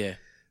to him. Yeah.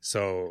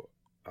 So,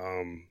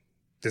 how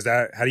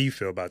do you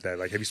feel about that?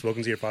 Like, have you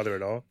spoken to your father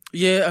at all?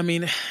 Yeah, I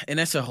mean, and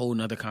that's a whole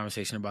nother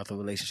conversation about the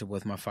relationship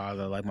with my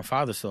father. Like, my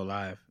father's still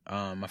alive.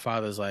 My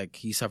father's like,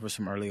 he suffers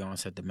from early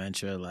onset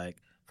dementia. Like,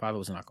 father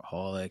was an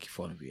alcoholic. He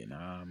fought in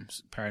Vietnam,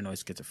 paranoid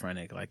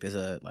schizophrenic. Like,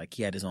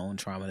 he had his own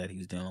trauma that he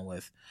was dealing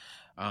with.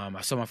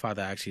 I saw my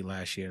father actually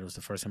last year. It was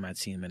the first time I'd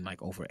seen him in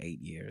like over 8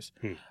 years.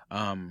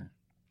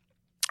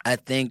 I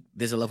think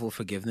there's a level of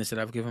forgiveness that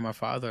I've given my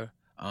father.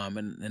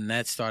 And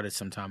that started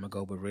some time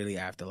ago, but really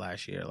after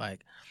last year.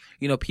 Like,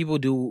 people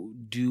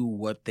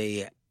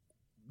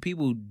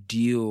people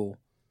deal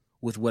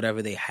with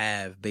whatever they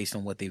have based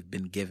on what they've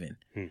been given.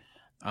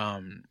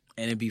 And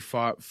it'd be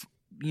far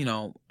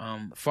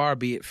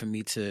be it for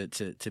me to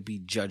be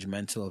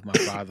judgmental of my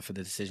father for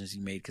the decisions he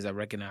made, because I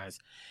recognize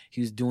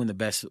he was doing the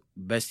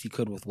best he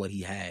could with what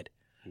he had.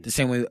 The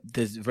same way,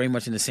 very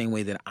much in the same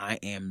way that I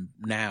am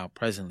now,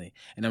 presently.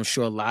 And I'm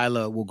sure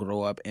Lila will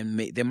grow up and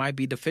there might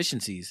be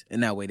deficiencies in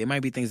that way. There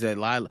might be things that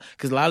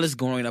because Lila's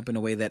growing up in a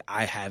way that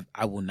I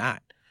will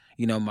not.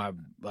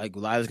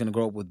 Lila's going to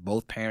grow up with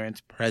both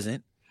parents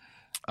present,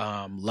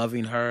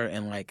 loving her,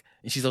 and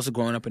she's also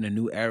growing up in a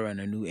new era and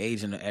a new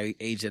age, and an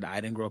age that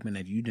I didn't grow up in,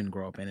 that you didn't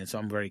grow up in. And so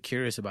I'm very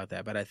curious about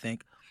that. But I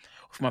think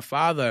with my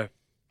father,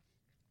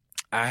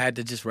 I had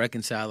to just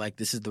reconcile,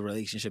 this is the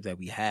relationship that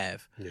we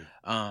have,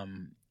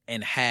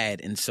 and had.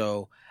 And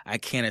so I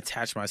can't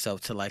attach myself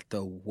to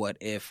the what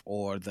if,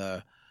 or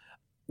the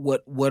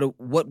what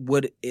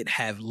would it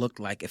have looked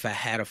like if I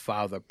had a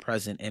father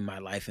present in my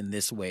life in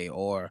this way,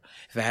 or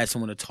if I had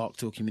someone to talk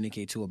to or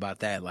communicate to about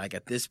that.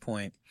 At this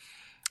point,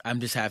 I'm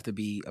just have to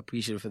be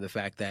appreciative for the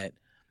fact that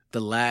the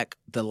lack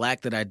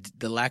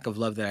of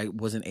love that I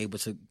wasn't able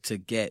to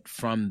get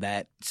from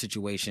that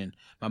situation,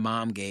 my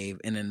mom gave,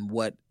 and then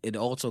what it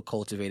also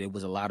cultivated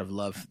was a lot of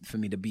love for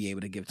me to be able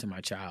to give to my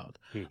child.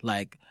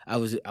 I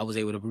was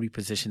able to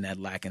reposition that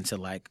lack into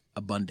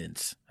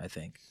abundance, I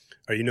think.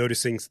 Are you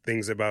noticing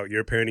things about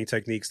your parenting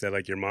techniques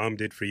that your mom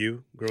did for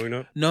you growing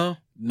up? No,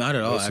 not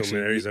at all. No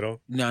similarities at all?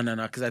 No.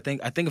 Because I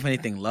think if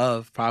anything,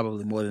 love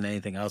probably more than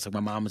anything else. My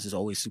mom was just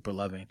always super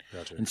loving.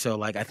 Gotcha. And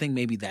so I think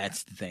maybe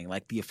that's the thing,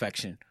 the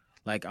affection.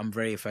 I'm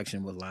very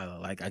affectionate with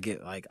Lila.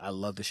 I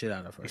love the shit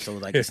out of her. So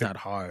it's not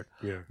hard.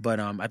 Yeah. But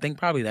I think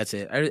probably that's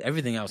it.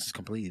 Everything else is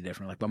completely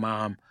different. My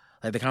mom,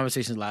 the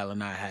conversations Lila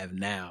and I have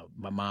now,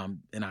 my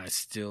mom and I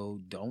still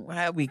don't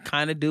have. We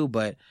kind of do,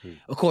 but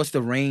of course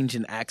the range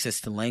and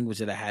access to language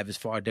that I have is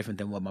far different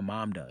than what my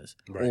mom does,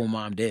 or what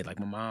my mom did.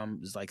 My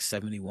mom is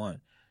 71.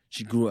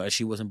 She grew up.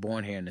 She wasn't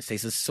born here in the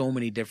States. There's so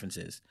many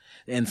differences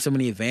and so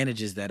many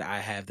advantages that I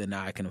have that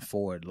now I can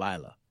afford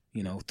Lila.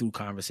 Through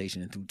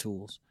conversation and through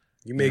tools.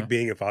 You make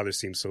being a father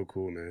seem so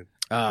cool, man.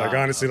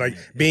 Honestly,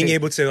 being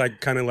able to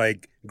kind of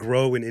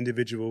grow an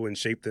individual and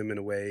shape them in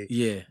a way,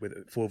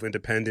 full of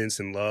independence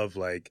and love.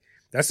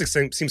 That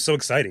seems so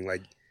exciting.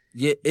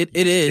 Yeah, it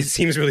is. It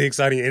seems really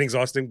exciting and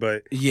exhausting,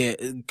 but yeah,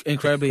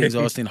 incredibly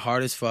exhausting,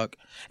 hard as fuck,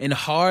 and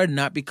hard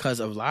not because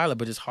of Lila,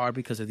 but just hard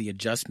because of the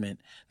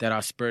adjustment that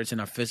our spirits and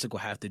our physical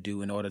have to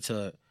do in order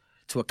to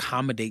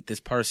accommodate this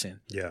person.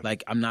 Yeah,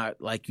 I'm not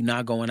you're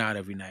not going out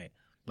every night.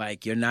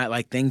 You're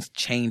not things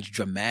change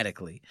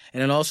dramatically,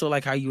 and then also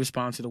how you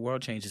respond to the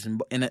world changes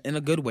in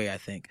a good way. I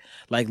think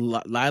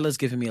Lila's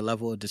giving me a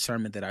level of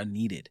discernment that I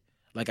needed.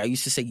 I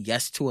used to say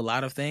yes to a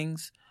lot of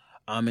things,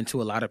 and to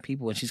a lot of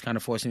people, and she's kind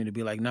of forcing me to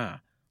be nah.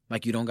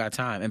 You don't got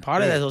time. And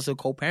part of that is also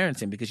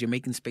co-parenting, because you're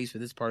making space for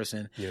this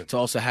person to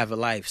also have a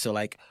life. So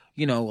when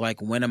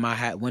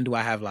do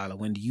I have Lila?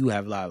 When do you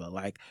have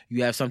Lila?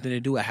 You have something to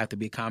do. I have to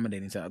be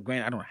accommodating. So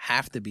granted, I don't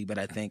have to be, but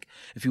I think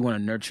if you want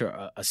to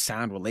nurture a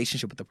sound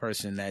relationship with the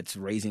person that's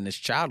raising this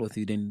child with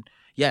you, then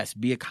yes,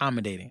 be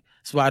accommodating.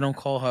 That's why I don't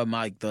call her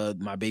my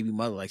baby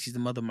mother. She's the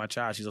mother of my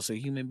child. She's also a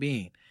human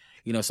being.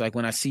 So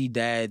when I see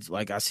dads,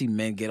 I see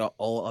men get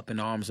all up in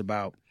arms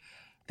about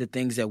the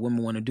things that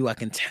women want to do, I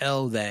can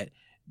tell that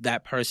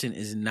person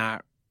is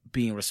not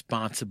being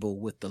responsible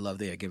with the love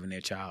they are giving their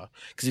child.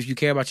 Because if you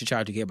care about your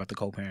child, you care about the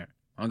co-parent.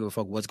 I don't give a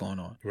fuck what's going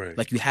on.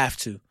 Right. You have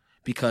to.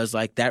 Because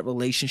that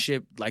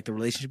relationship, the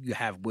relationship you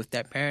have with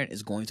that parent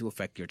is going to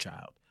affect your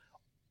child.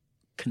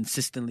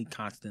 Consistently,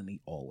 constantly,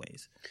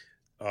 always.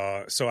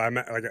 So I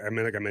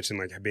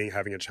mentioned,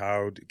 having a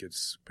child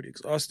gets pretty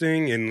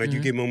exhausting, and you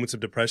get moments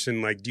of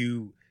depression. Do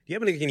you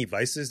have any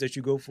vices that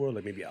you go for?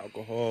 Maybe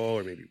alcohol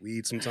or maybe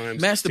weed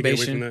sometimes?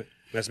 Masturbation.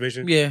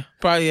 Masturbation? Yeah,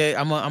 probably.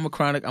 I'm a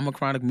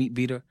chronic meat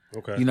beater.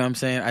 Okay. You know what I'm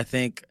saying? I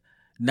think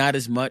not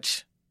as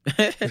much.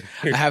 I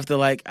have to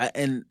like,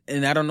 and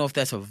I don't know if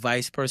that's a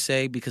vice per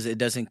se, because it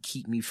doesn't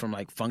keep me from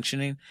like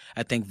functioning.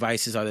 I think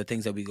vices are the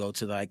things that we go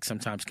to, like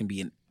sometimes can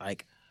be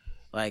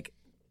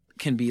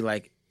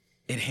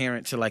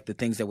inherent to like the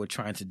things that we're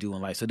trying to do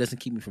in life. So it doesn't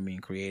keep me from being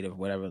creative,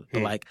 whatever.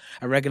 But like,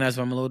 I recognize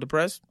if I'm a little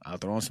depressed, I'll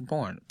throw on some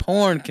porn.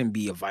 Porn can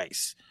be a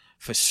vice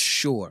for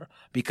sure,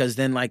 because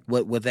then like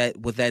what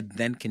that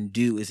then can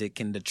do is it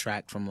can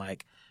detract from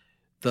like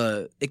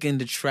the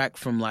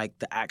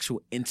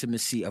actual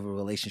intimacy of a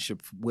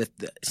relationship with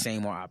the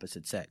same or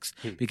opposite sex,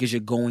 because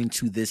you're going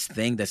to this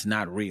thing that's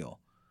not real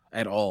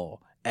at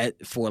all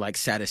for like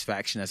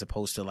satisfaction, as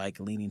opposed to like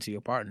leaning to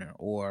your partner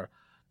or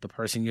the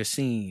person you're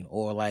seeing,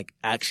 or like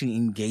actually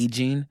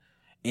engaging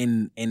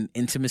in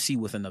intimacy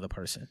with another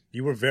person.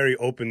 You were very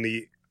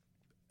openly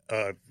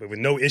with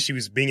no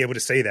issues being able to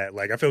say that.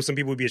 Like, I feel some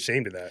people would be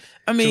ashamed of that.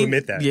 I mean, to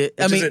admit that. Yeah,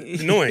 it's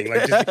just annoying.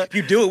 Like, if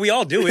you do it, we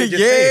all do it.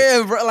 Just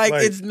yeah, bro. Like,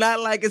 it's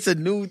not like it's a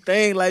new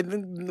thing. Like, the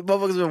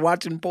motherfuckers been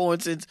watching porn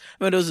since.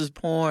 I mean, there was this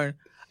porn.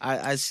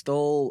 I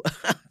stole.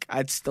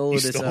 I stole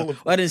this. Well,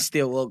 I didn't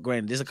steal. Well,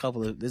 granted,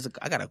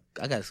 I got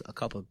a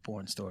couple of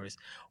porn stories.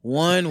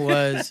 One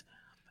was,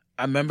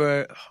 I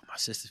remember my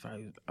sister's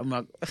probably.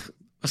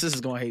 My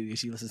sister's gonna hate me if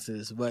she listens to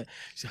this, but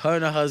her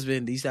and her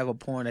husband, they used to have a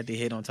porn that they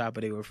hid on top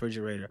of their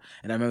refrigerator.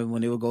 And I remember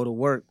when they would go to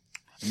work,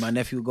 and my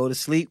nephew would go to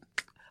sleep,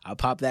 I'd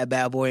pop that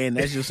bad boy in.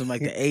 That's just from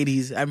like the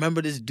 80s. I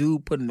remember this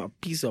dude putting a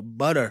piece of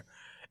butter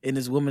in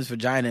this woman's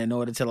vagina in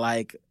order to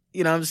like,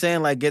 you know what I'm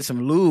saying, like get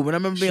some lube. And I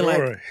remember being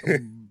like,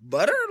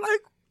 butter? Like,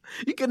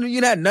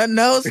 you had nothing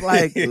else,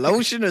 like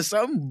lotion or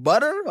something,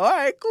 butter? All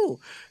right, cool.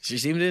 She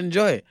seemed to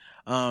enjoy it.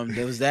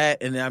 There was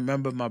that, and then I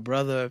remember my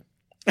brother.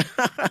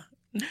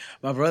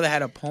 My brother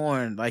had a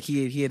porn, like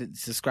he had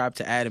subscribed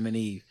to Adam and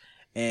Eve,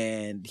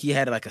 and he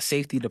had like a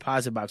safety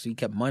deposit box, so he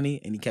kept money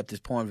and he kept his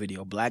porn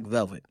video, Black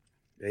Velvet.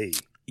 Hey,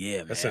 yeah,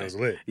 man. That sounds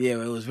lit.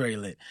 Yeah, it was very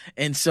lit.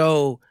 And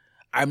so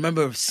I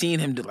remember seeing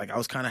him do, like, I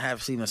was kind of half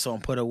asleep, and I saw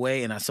him put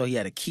away, and I saw he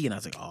had a key, and I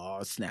was like,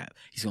 oh snap,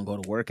 he's gonna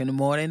go to work in the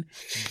morning,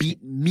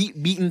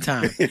 beating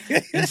time.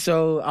 And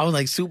so I was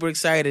like super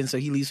excited, and so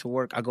he leaves for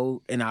work. I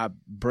go and I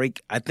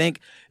break. I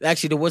think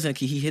actually there wasn't a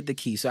key. He hit the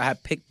key, so I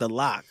had picked the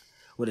lock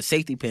with a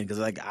safety pin, because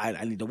like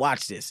I need to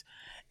watch this.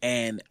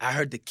 And I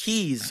heard the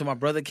keys, so my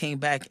brother came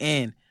back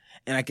in,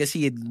 and I guess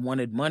he had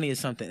wanted money or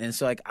something. And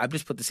so like I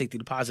just put the safety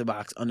deposit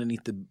box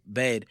underneath the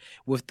bed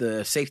with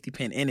the safety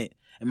pin in it.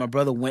 And my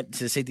brother went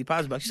to the safety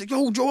deposit box. He's like,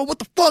 "Yo, Joel, what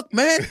the fuck,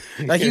 man?"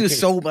 Like he was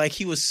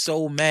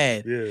so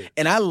mad. Yeah.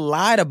 And I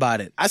lied about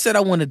it. I said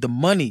I wanted the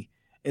money.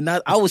 And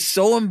I was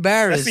so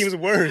embarrassed. That seems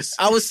worse.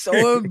 I was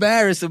so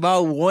embarrassed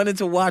about wanting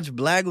to watch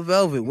Black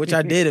Velvet, which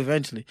I did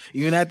eventually.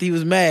 Even after he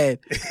was mad,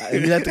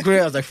 even at the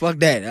crib, I was like, fuck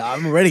that.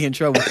 I'm already in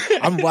trouble.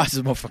 I'm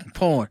watching this motherfucking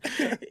porn.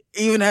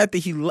 Even after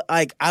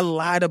I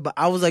lied about,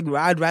 I was like,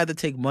 I'd rather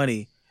take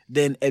money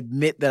than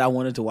admit that I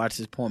wanted to watch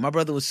this porn. My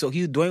brother was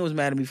Dwayne was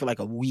mad at me for like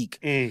a week.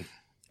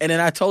 And then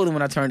I told him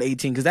when I turned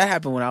 18, because that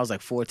happened when I was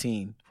like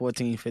 14,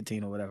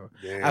 15 or whatever.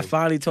 Damn. I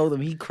finally told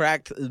him. He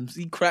cracked.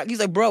 He's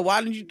like, bro,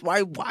 why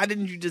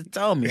didn't you just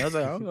tell me? I was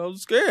like, I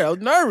was scared. I was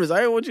nervous. I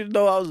didn't want you to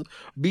know I was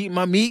beating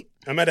my meat.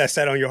 I'm at that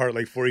sat on your heart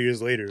like 4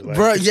 years later. Like,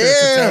 bro, yeah.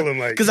 To tell him,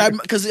 like, because I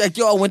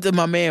went to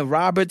my man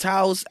Robert's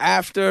house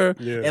after,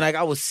 yeah. And like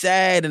I was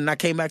sad, and I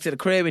came back to the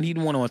crib, and he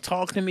didn't want to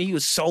talk to me. He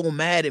was so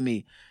mad at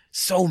me.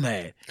 So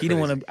mad. He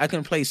didn't want to. I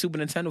couldn't play Super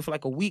Nintendo for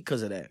like a week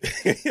because of that.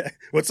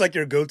 What's like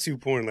your go-to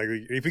porn? Like,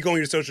 if you go on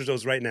your social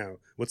shows right now,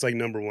 what's like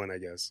number one? I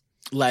guess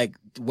like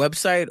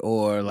website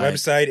or like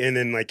website, and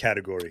then like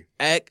category.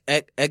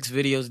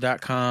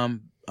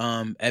 Xvideos.com.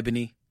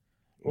 Ebony.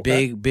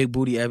 Okay. Big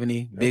booty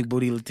Ebony. Okay. Big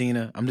booty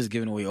Latina. I'm just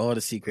giving away all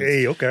the secrets.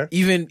 Hey, okay.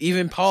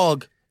 Even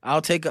Pog.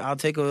 I'll take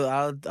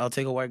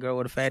a white girl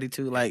with a fatty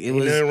too. Like it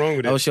was. Nothing wrong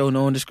with it. I will show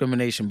no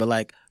discrimination, but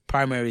like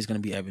primary is gonna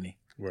be Ebony.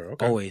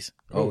 Okay. Always.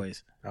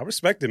 I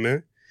respect it,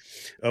 man.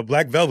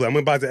 Black Velvet. I'm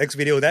about to X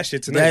video that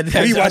shit tonight.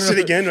 Will you watch it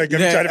again? Like,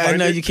 have you tried to find it?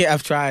 No, you can't.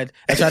 I've tried.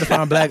 I tried to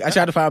find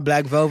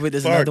Black Velvet.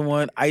 There's another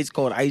one,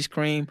 called Ice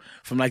Cream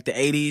from like the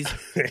 80s.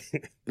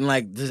 And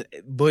like this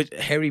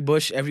Harry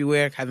Bush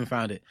everywhere. Haven't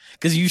found it.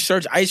 Because you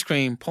search ice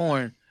cream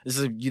porn.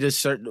 You just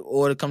search,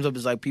 or it comes up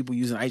as like people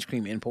using ice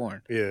cream in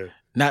porn. Yeah.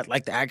 Not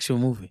like the actual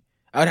movie.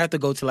 I would have to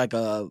go to like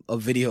a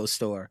video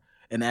store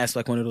and ask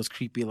like one of those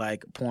creepy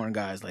like porn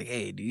guys, like,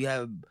 "Hey, do you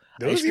have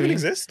those even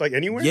exist like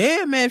anywhere?"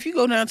 Yeah, man. If you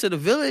go down to the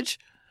village,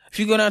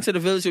 or you go down to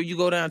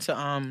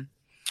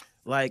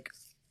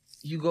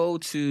you go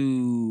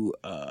to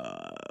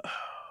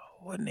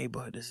what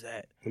neighborhood is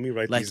that? Let me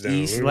write like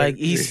these down.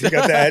 East. You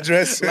got the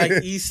address?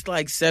 Like East,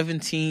 like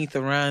 17th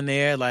around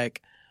there.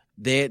 Like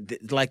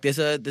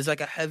there's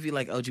like a heavy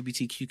like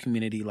LGBTQ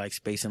community like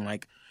space in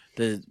like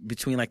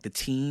between like the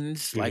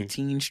teens, like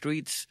teen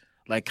streets,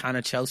 like kind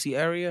of Chelsea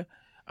area.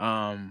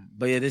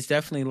 But yeah, there's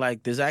definitely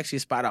like there's actually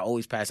a spot I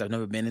always pass. I've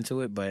never been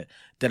into it, but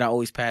that I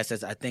always pass.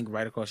 That's I think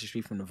right across the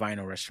street from the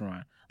Vino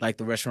restaurant, like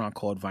the restaurant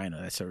called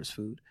Vino that serves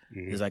food.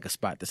 There's like a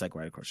spot that's like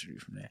right across the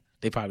street from there.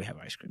 They probably have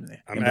ice cream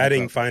there. I'm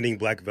adding Finding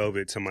Black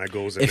Velvet to my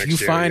goals. If you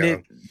find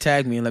it,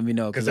 tag me and let me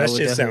know because that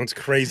shit sounds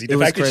crazy. The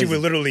fact that you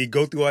would literally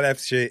go through all that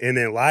shit and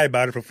then lie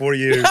about it for 4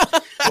 years,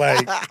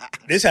 like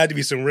this had to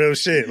be some real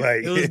shit.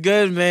 Like it was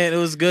good, man. It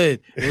was good.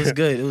 It was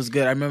good. It was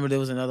good. I remember there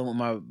was another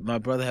one. My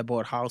brother had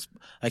bought House,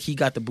 like he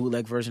got the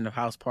bootleg version of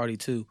House Party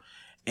 2,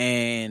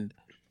 and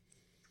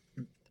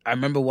I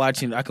remember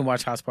watching. I can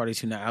watch House Party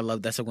 2 now.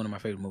 That's like one of my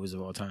favorite movies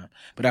of all time.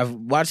 But I've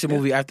watched the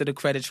movie after the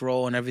credits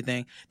roll and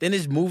everything. Then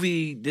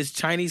this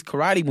Chinese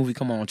karate movie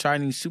come on,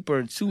 Chinese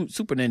super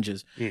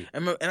ninjas.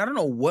 And I don't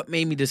know what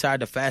made me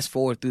decide to fast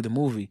forward through the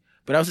movie.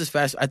 But I was just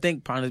fast. I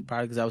think probably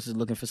because I was just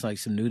looking for like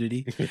some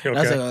nudity. Okay. And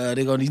I was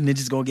like, these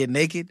ninjas gonna get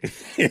naked.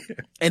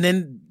 And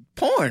then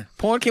porn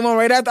came on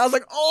right after. I was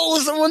like,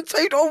 oh, someone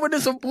taped over to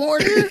some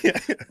porn here.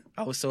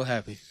 I was so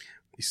happy.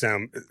 You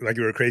sound like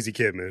you were a crazy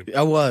kid, man.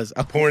 I was.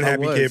 Porn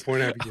happy kid.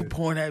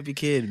 Porn happy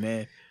kid,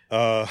 man.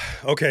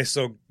 Okay,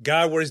 so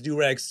God Wears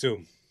Durags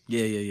 2.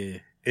 Yeah.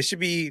 It should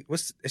be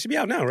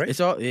out now, right?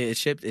 It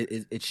shipped.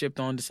 It shipped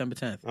on December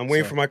 10th. I'm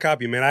waiting for my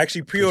copy, man. I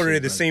actually pre-ordered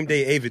it the same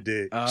day Ava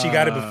did. She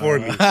got it before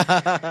me.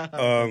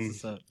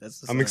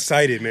 I'm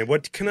excited, man.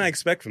 What can I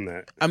expect from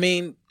that? I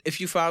mean,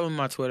 if you follow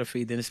my Twitter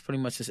feed, then it's pretty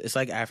much it's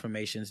like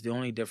affirmations. The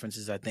only difference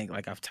is I think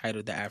like I've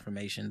titled the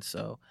affirmations,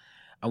 so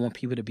I want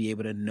people to be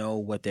able to know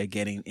what they're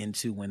getting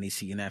into when they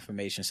see an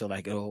affirmation. So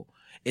like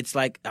it's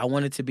like I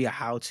want it to be a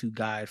how-to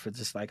guide for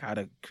just like how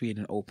to create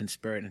an open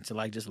spirit and to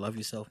like just love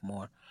yourself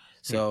more.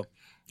 So,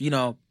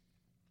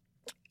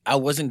 I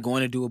wasn't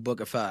going to do a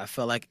book. I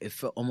felt like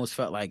almost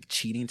felt like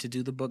cheating to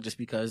do the book just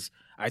because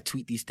I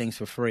tweet these things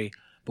for free.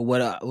 But what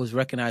I was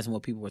recognizing,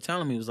 what people were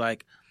telling me was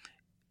like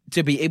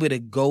to be able to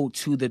go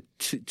to the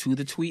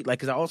tweet, like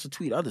because I also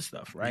tweet other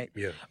stuff, right?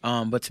 Yeah.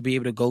 But to be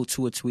able to go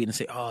to a tweet and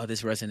say, oh,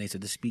 this resonates or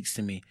this speaks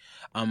to me.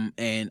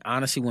 And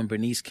honestly, when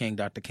Bernice King,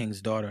 Dr.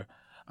 King's daughter,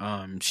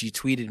 she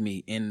tweeted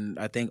me in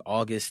I think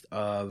August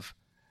of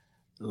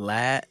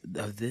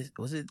this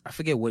was it? I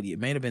forget what year. It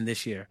may have been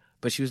this year,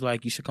 but she was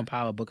like, "You should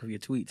compile a book of your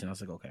tweets," and I was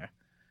like, "Okay,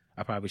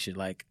 I probably should."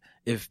 Like,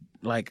 if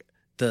like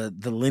the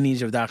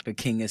lineage of Dr.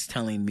 King is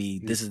telling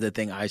me this is the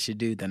thing I should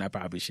do, then I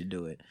probably should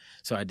do it.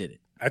 So I did it.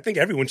 I think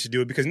everyone should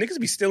do it because niggas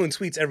be stealing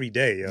tweets every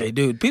day. Yo. They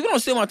do. People don't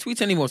steal my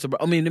tweets anymore. So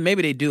I mean,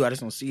 maybe they do. I just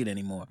don't see it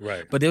anymore.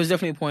 Right. But there was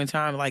definitely a point in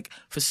time, like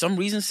for some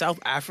reason, South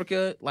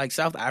African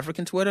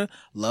Twitter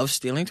loves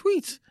stealing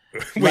tweets.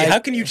 Wait, like, how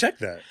can you check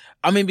that?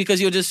 I mean, because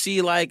you'll just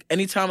see like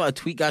anytime a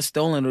tweet got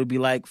stolen, it would be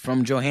like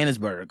from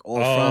Johannesburg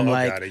or from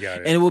like, got it.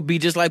 And it would be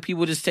just like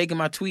people just taking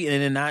my tweet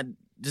and then not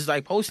just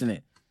like posting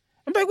it.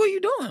 I'm like, what are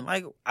you doing?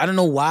 Like, I don't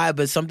know why,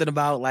 but something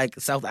about like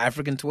South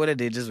African Twitter,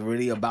 they're just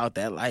really about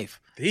that life.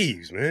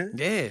 Thieves, man.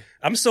 Yeah.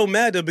 I'm so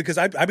mad though because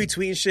I be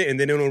tweeting shit and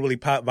then they don't really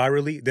pop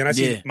virally. Then I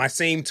see my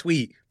same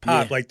tweet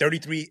pop like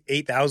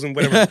 8,000,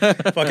 whatever,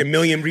 fucking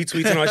million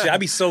retweets and all that shit. I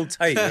be so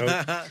tight,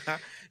 yo.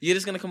 You're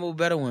just going to come up with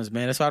better ones,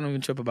 man. That's why I don't even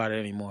trip about it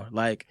anymore.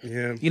 Like,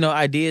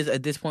 ideas,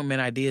 at this point,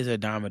 man, ideas are a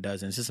dime a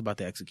dozen. It's just about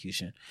the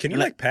execution. Can you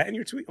like patent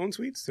your own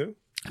tweets too?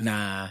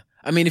 Nah.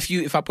 I mean,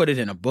 if I put it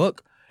in a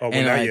book. Oh,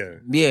 well, not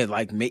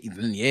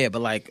yet.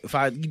 But like,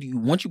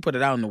 once you put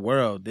it out in the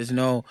world,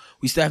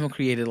 we still haven't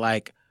created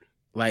like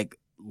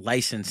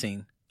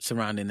licensing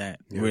surrounding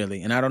that,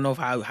 really. And I don't know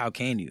how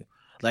can you?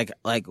 Like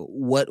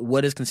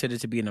what is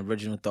considered to be an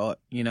original thought,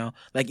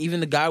 Like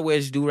even the God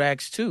Wears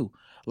Durags too.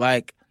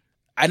 Like,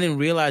 I didn't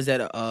realize that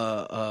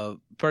a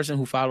person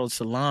who followed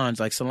Solange,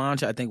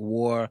 I think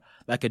wore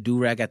like a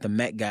durag at the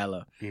Met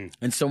Gala,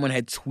 and someone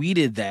had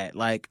tweeted that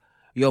like,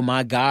 "Yo,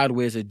 my God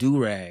wears a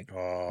durag,"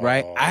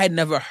 right? I had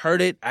never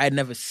heard it, I had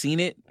never seen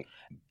it,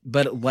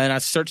 but when I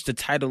searched the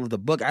title of the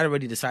book, I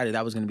already decided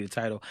that was going to be the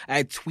title. I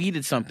had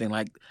tweeted something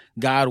like,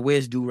 "God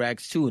wears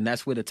durags too," and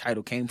that's where the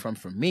title came from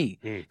for me,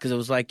 because it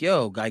was like,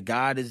 "Yo, like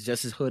God is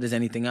just as hood as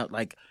anything else.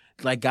 Like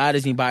God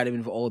is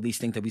embodiment for all these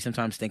things that we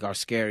sometimes think are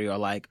scary or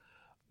like."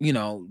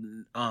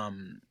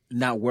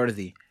 Not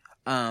worthy.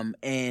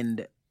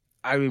 And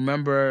I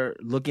remember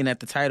looking at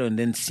the title and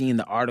then seeing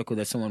the article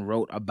that someone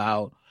wrote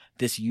about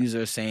this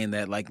user saying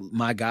that, like,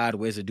 my God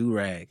wears a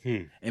do-rag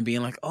and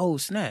being like, oh,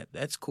 snap,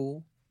 that's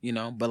cool,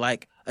 But,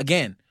 like,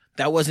 again,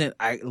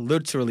 I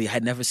literally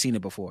had never seen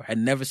it before. Had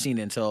never seen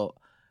it until,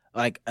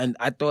 like, and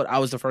I thought I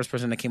was the first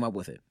person that came up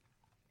with it.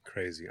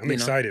 Crazy. I'm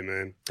excited,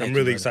 man. I'm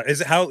really excited.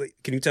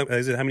 Can you tell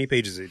me, how many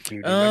pages is it? Can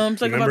you it's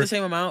like about the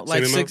same amount.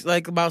 Like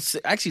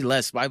actually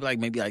less,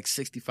 maybe like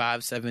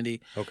 65,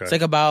 70. Okay. It's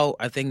like about,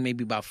 I think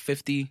maybe about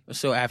 50 or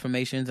so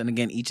affirmations. And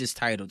again, each is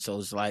titled. So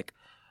it's like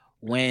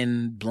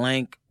when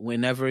blank,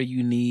 whenever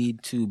you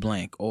need to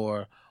blank,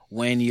 or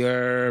when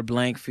your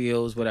blank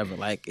feels whatever.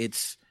 Like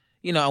it's,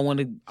 I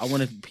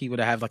wanted people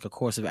to have like a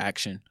course of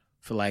action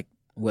for like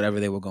whatever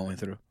they were going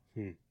through.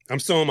 I'm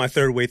still on my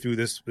third way through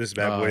this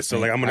bad boy, so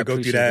like I'm gonna go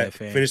through that,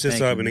 finish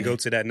this up, and then go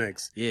to that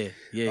next. Yeah.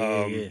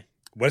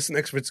 What's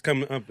next? What's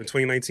coming up in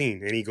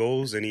 2019? Any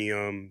goals? Any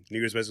New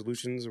Year's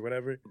resolutions or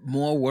whatever?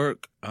 More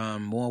work,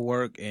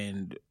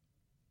 and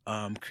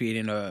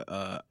creating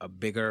a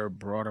bigger,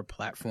 broader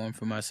platform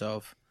for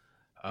myself.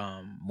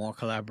 More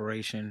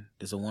collaboration.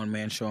 There's a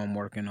one-man show I'm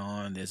working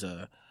on. There's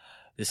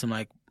some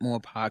like more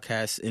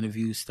podcast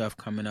interview stuff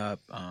coming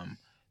up.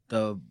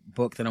 The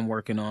book that I'm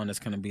working on is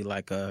going to be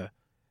like a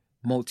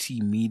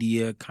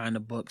multimedia kind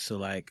of book. So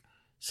like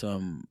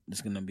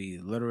there's going to be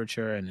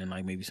literature and then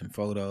like maybe some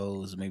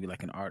photos, maybe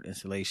like an art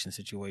installation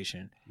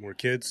situation. More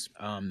kids?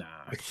 Nah,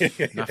 not for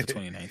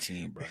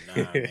 2019, bro.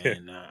 Nah,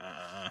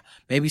 man.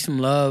 Maybe some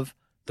love.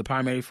 The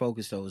primary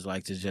focus though is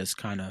like to just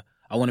kind of,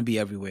 I want to be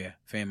everywhere,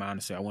 fam.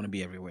 Honestly, I want to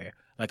be everywhere.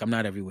 Like I'm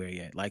not everywhere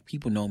yet. Like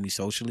people know me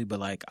socially, but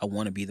like I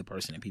want to be the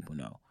person that people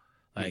know.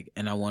 Like,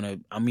 and I want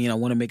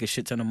to make a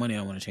shit ton of money.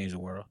 I want to change the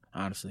world,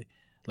 honestly.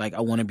 Like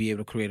I want to be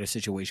able to create a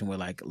situation where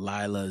like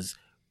Lila's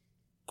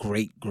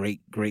great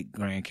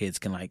grandkids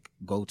can like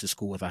go to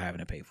school without having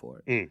to pay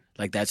for it.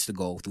 Like that's the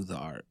goal through the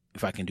art.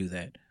 If I can do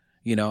that,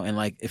 and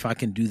like if I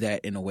can do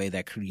that in a way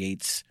that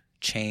creates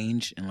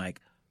change and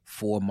like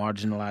for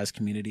marginalized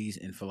communities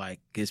and for like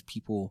gives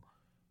people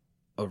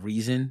a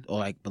reason or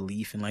like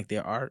belief in like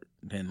their art,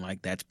 then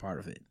like that's part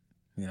of it.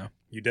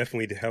 You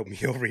definitely helped me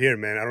over here,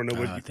 man. I don't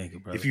know thank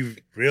you, if you've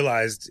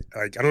realized,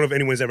 like, I don't know if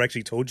anyone's ever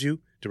actually told you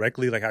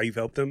directly, like, how you've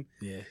helped them.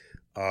 Yeah.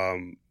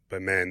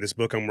 But man, this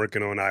book I'm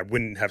working on, I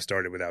wouldn't have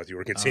started without you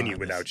or continue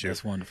without you.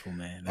 That's wonderful,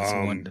 man.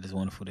 That is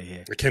wonderful to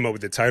hear. I came up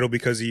with the title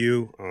because of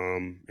you,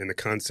 and the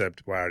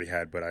concept I already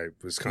had, but I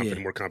was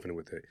more confident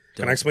with it.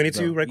 Can I explain it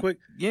to you right quick?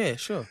 Yeah,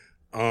 sure.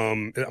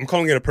 I'm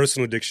calling it a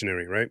personal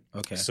dictionary, right?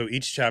 Okay. So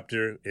each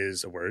chapter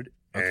is a word,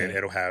 and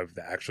it'll have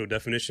the actual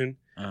definition,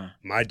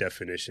 my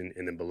definition,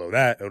 and then below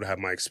that, it'll have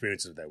my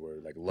experiences of that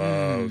word, like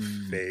love,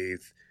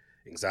 faith,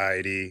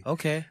 anxiety.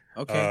 Okay.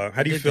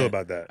 How do you feel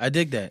about that? I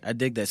dig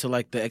that. So,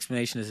 like, the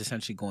explanation is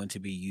essentially going to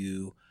be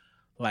you,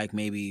 like,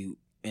 maybe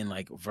in,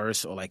 like,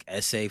 verse or, like,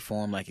 essay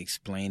form, like,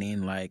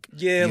 explaining, like,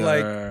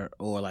 or,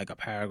 like, a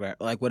paragraph,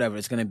 like, whatever.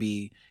 It's going to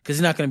be, because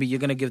it's not going to be, you're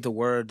going to give the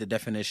word the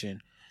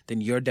definition,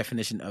 then your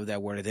definition of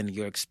that word, and then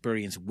your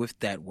experience with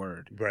that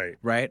word.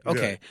 Right?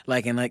 Okay. Yeah.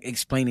 Like, and, like,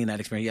 explaining that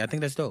experience. Yeah, I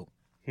think that's dope.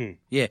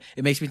 Yeah.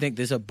 It makes me think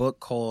there's a book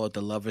called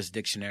The Lover's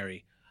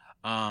Dictionary,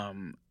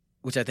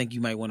 which I think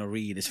you might want to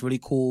read. It's really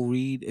cool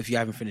read. If you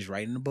haven't finished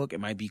writing the book, it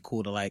might be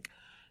cool to, like,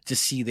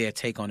 just see their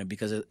take on it,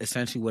 because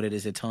essentially what it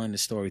is, they're telling the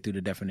story through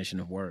the definition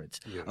of words,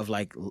 of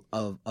like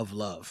of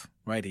love,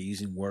 right? They're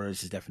using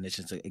words as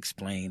definitions to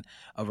explain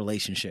a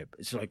relationship.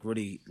 It's like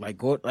really like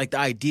the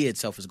idea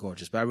itself is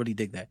gorgeous, but I really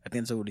dig that. I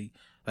think it's a really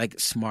like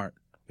smart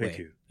way. Thank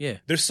you. Yeah.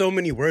 There's so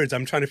many words.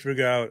 I'm trying to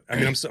figure out. I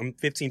mean, I'm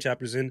 15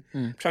 chapters in.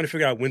 I'm trying to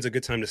figure out when's a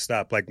good time to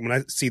stop. Like when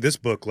I see this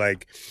book,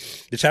 like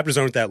the chapters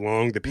aren't that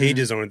long. The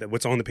pages aren't that.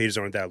 What's on the pages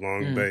aren't that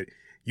long, but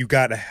you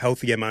got a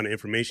healthy amount of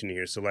information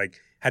here. So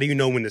like, how do you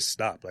know when to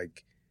stop?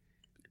 Like,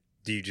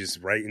 do you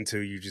just write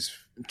until you just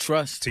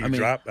trust? Till you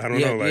drop? I don't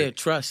know. Like, yeah,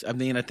 trust. I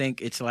mean, I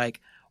think it's like,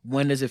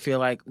 when does it feel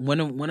like,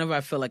 whenever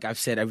I feel like I've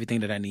said everything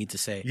that I need to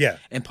say. Yeah.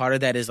 And part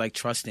of that is like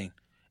trusting.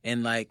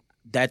 And like,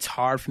 that's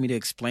hard for me to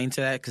explain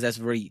to that, because that's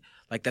very,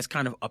 like, that's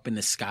kind of up in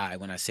the sky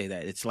when I say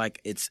that. It's like,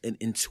 it's an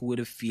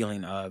intuitive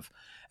feeling of,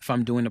 if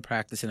I'm doing the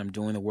practice and I'm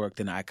doing the work,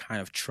 then I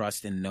kind of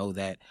trust and know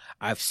that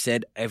I've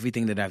said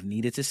everything that I've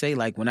needed to say.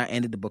 Like when I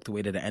ended the book the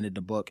way that I ended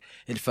the book,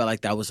 it felt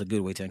like that was a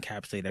good way to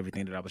encapsulate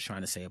everything that I was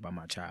trying to say about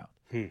my child.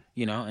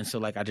 And so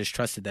like I just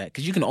trusted that,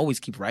 because you can always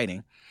keep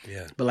writing.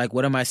 Yeah. But like,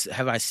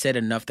 have I said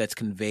enough that's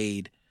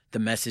conveyed the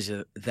message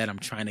that I'm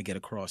trying to get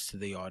across to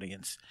the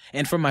audience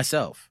and for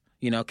myself?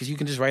 Because you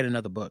can just write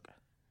another book.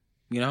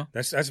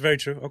 That's very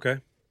true. Okay.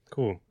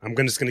 Cool. I'm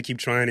just gonna keep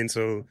trying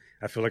until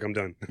I feel like I'm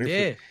done.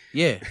 Yeah.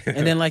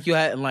 And then like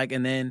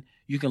and then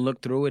you can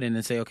look through it and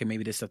then say, okay,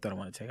 maybe there's stuff that I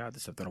want to take out,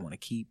 there's stuff that I want to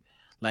keep.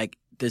 Like,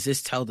 does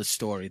this tell the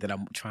story that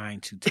I'm trying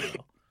to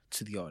tell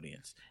to the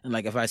audience? And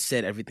like, if I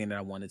said everything that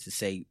I wanted to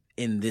say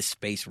in this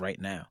space right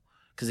now,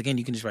 because again,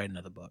 you can just write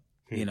another book.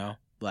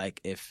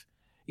 Like if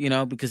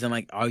because then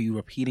like, are you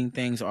repeating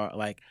things, or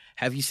like,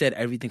 have you said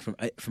everything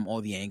from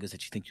all the angles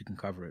that you think you can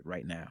cover it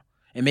right now?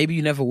 And maybe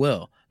you never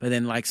will, but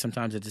then like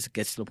sometimes it just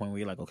gets to the point where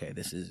you're like, okay,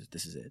 this is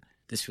it.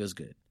 This feels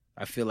good.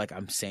 I feel like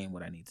I'm saying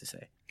what I need to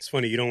say. It's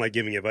funny, you don't like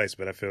giving advice,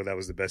 but I feel that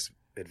was the best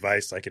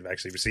advice I could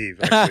actually receive.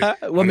 Well,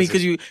 I mean,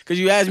 because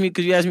you asked me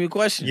a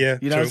question. Yeah,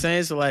 you know what I'm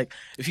saying. So like,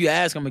 if you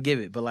ask, I'm gonna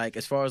give it. But like,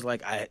 as far as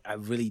like, I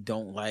really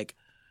don't like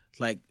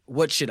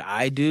what should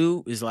I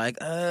do is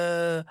like,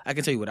 I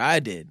can tell you what I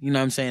did. You know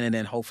what I'm saying, and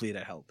then hopefully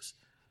that helps.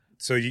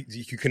 So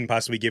you couldn't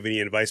possibly give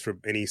any advice for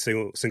any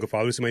single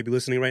fathers who might be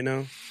listening right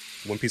now?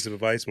 One piece of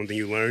advice, one thing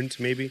you learned,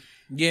 maybe?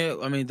 Yeah,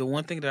 I mean, the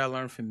one thing that I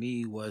learned from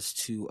me was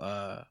to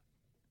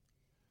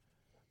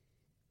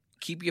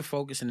keep your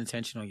focus and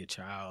attention on your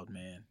child,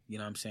 man. You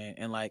know what I'm saying?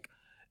 And like,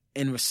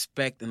 in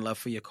respect and love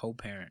for your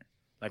co-parent,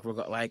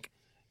 like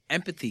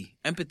empathy.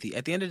 At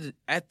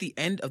the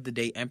end of the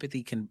day,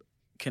 empathy can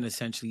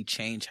essentially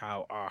change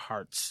how our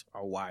hearts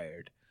are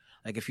wired.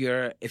 Like if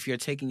you're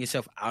taking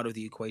yourself out of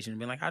the equation and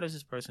being like, how does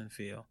this person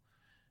feel?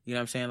 You know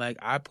what I'm saying? Like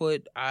I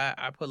put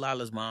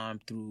Lala's mom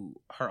through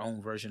her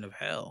own version of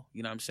hell,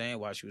 you know what I'm saying,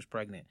 while she was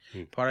pregnant.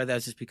 Part of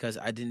that's just because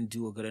I didn't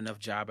do a good enough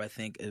job, I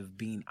think, of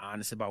being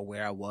honest about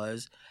where I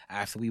was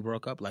after we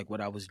broke up, like what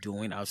I was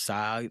doing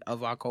outside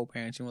of our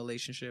co-parenting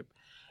relationship.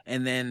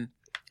 And then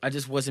I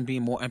just wasn't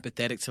being more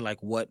empathetic to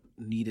like what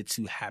needed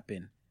to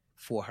happen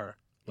for her.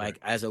 Like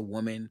as a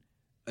woman,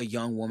 a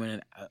young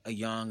woman, a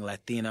young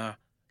Latina,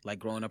 like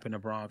growing up in the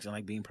Bronx and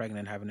like being pregnant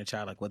and having a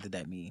child, like what did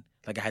that mean?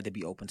 Like I had to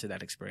be open to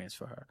that experience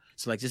for her.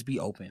 So like just be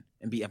open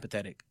and be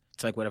empathetic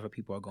to like whatever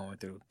people are going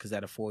through, because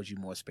that affords you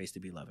more space to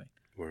be loving.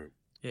 Word.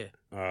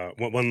 Yeah.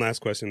 One last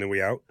question, then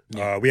we out.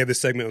 Yeah. We have this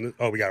segment.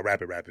 We got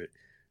Rap It.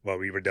 Well,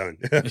 we were done.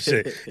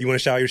 Shit. You want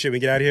to shout out your shit when we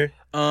get out of here?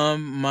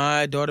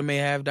 My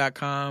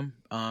daughternmayhave.com.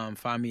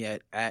 Find me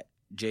at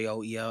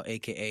JOEL,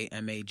 aka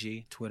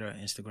MAG, Twitter,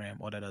 Instagram,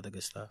 all that other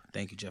good stuff.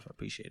 Thank you, Jeff. I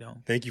appreciate it,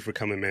 home. Thank you for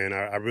coming, man.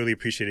 I really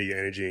appreciated your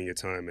energy and your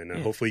time, and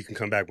hopefully you can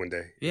come back one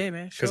day. Yeah,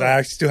 man. Because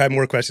I still have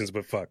more questions,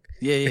 but fuck.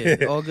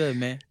 Yeah. All good,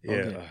 man. All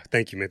good.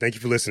 Thank you, man. Thank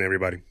you for listening,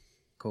 everybody.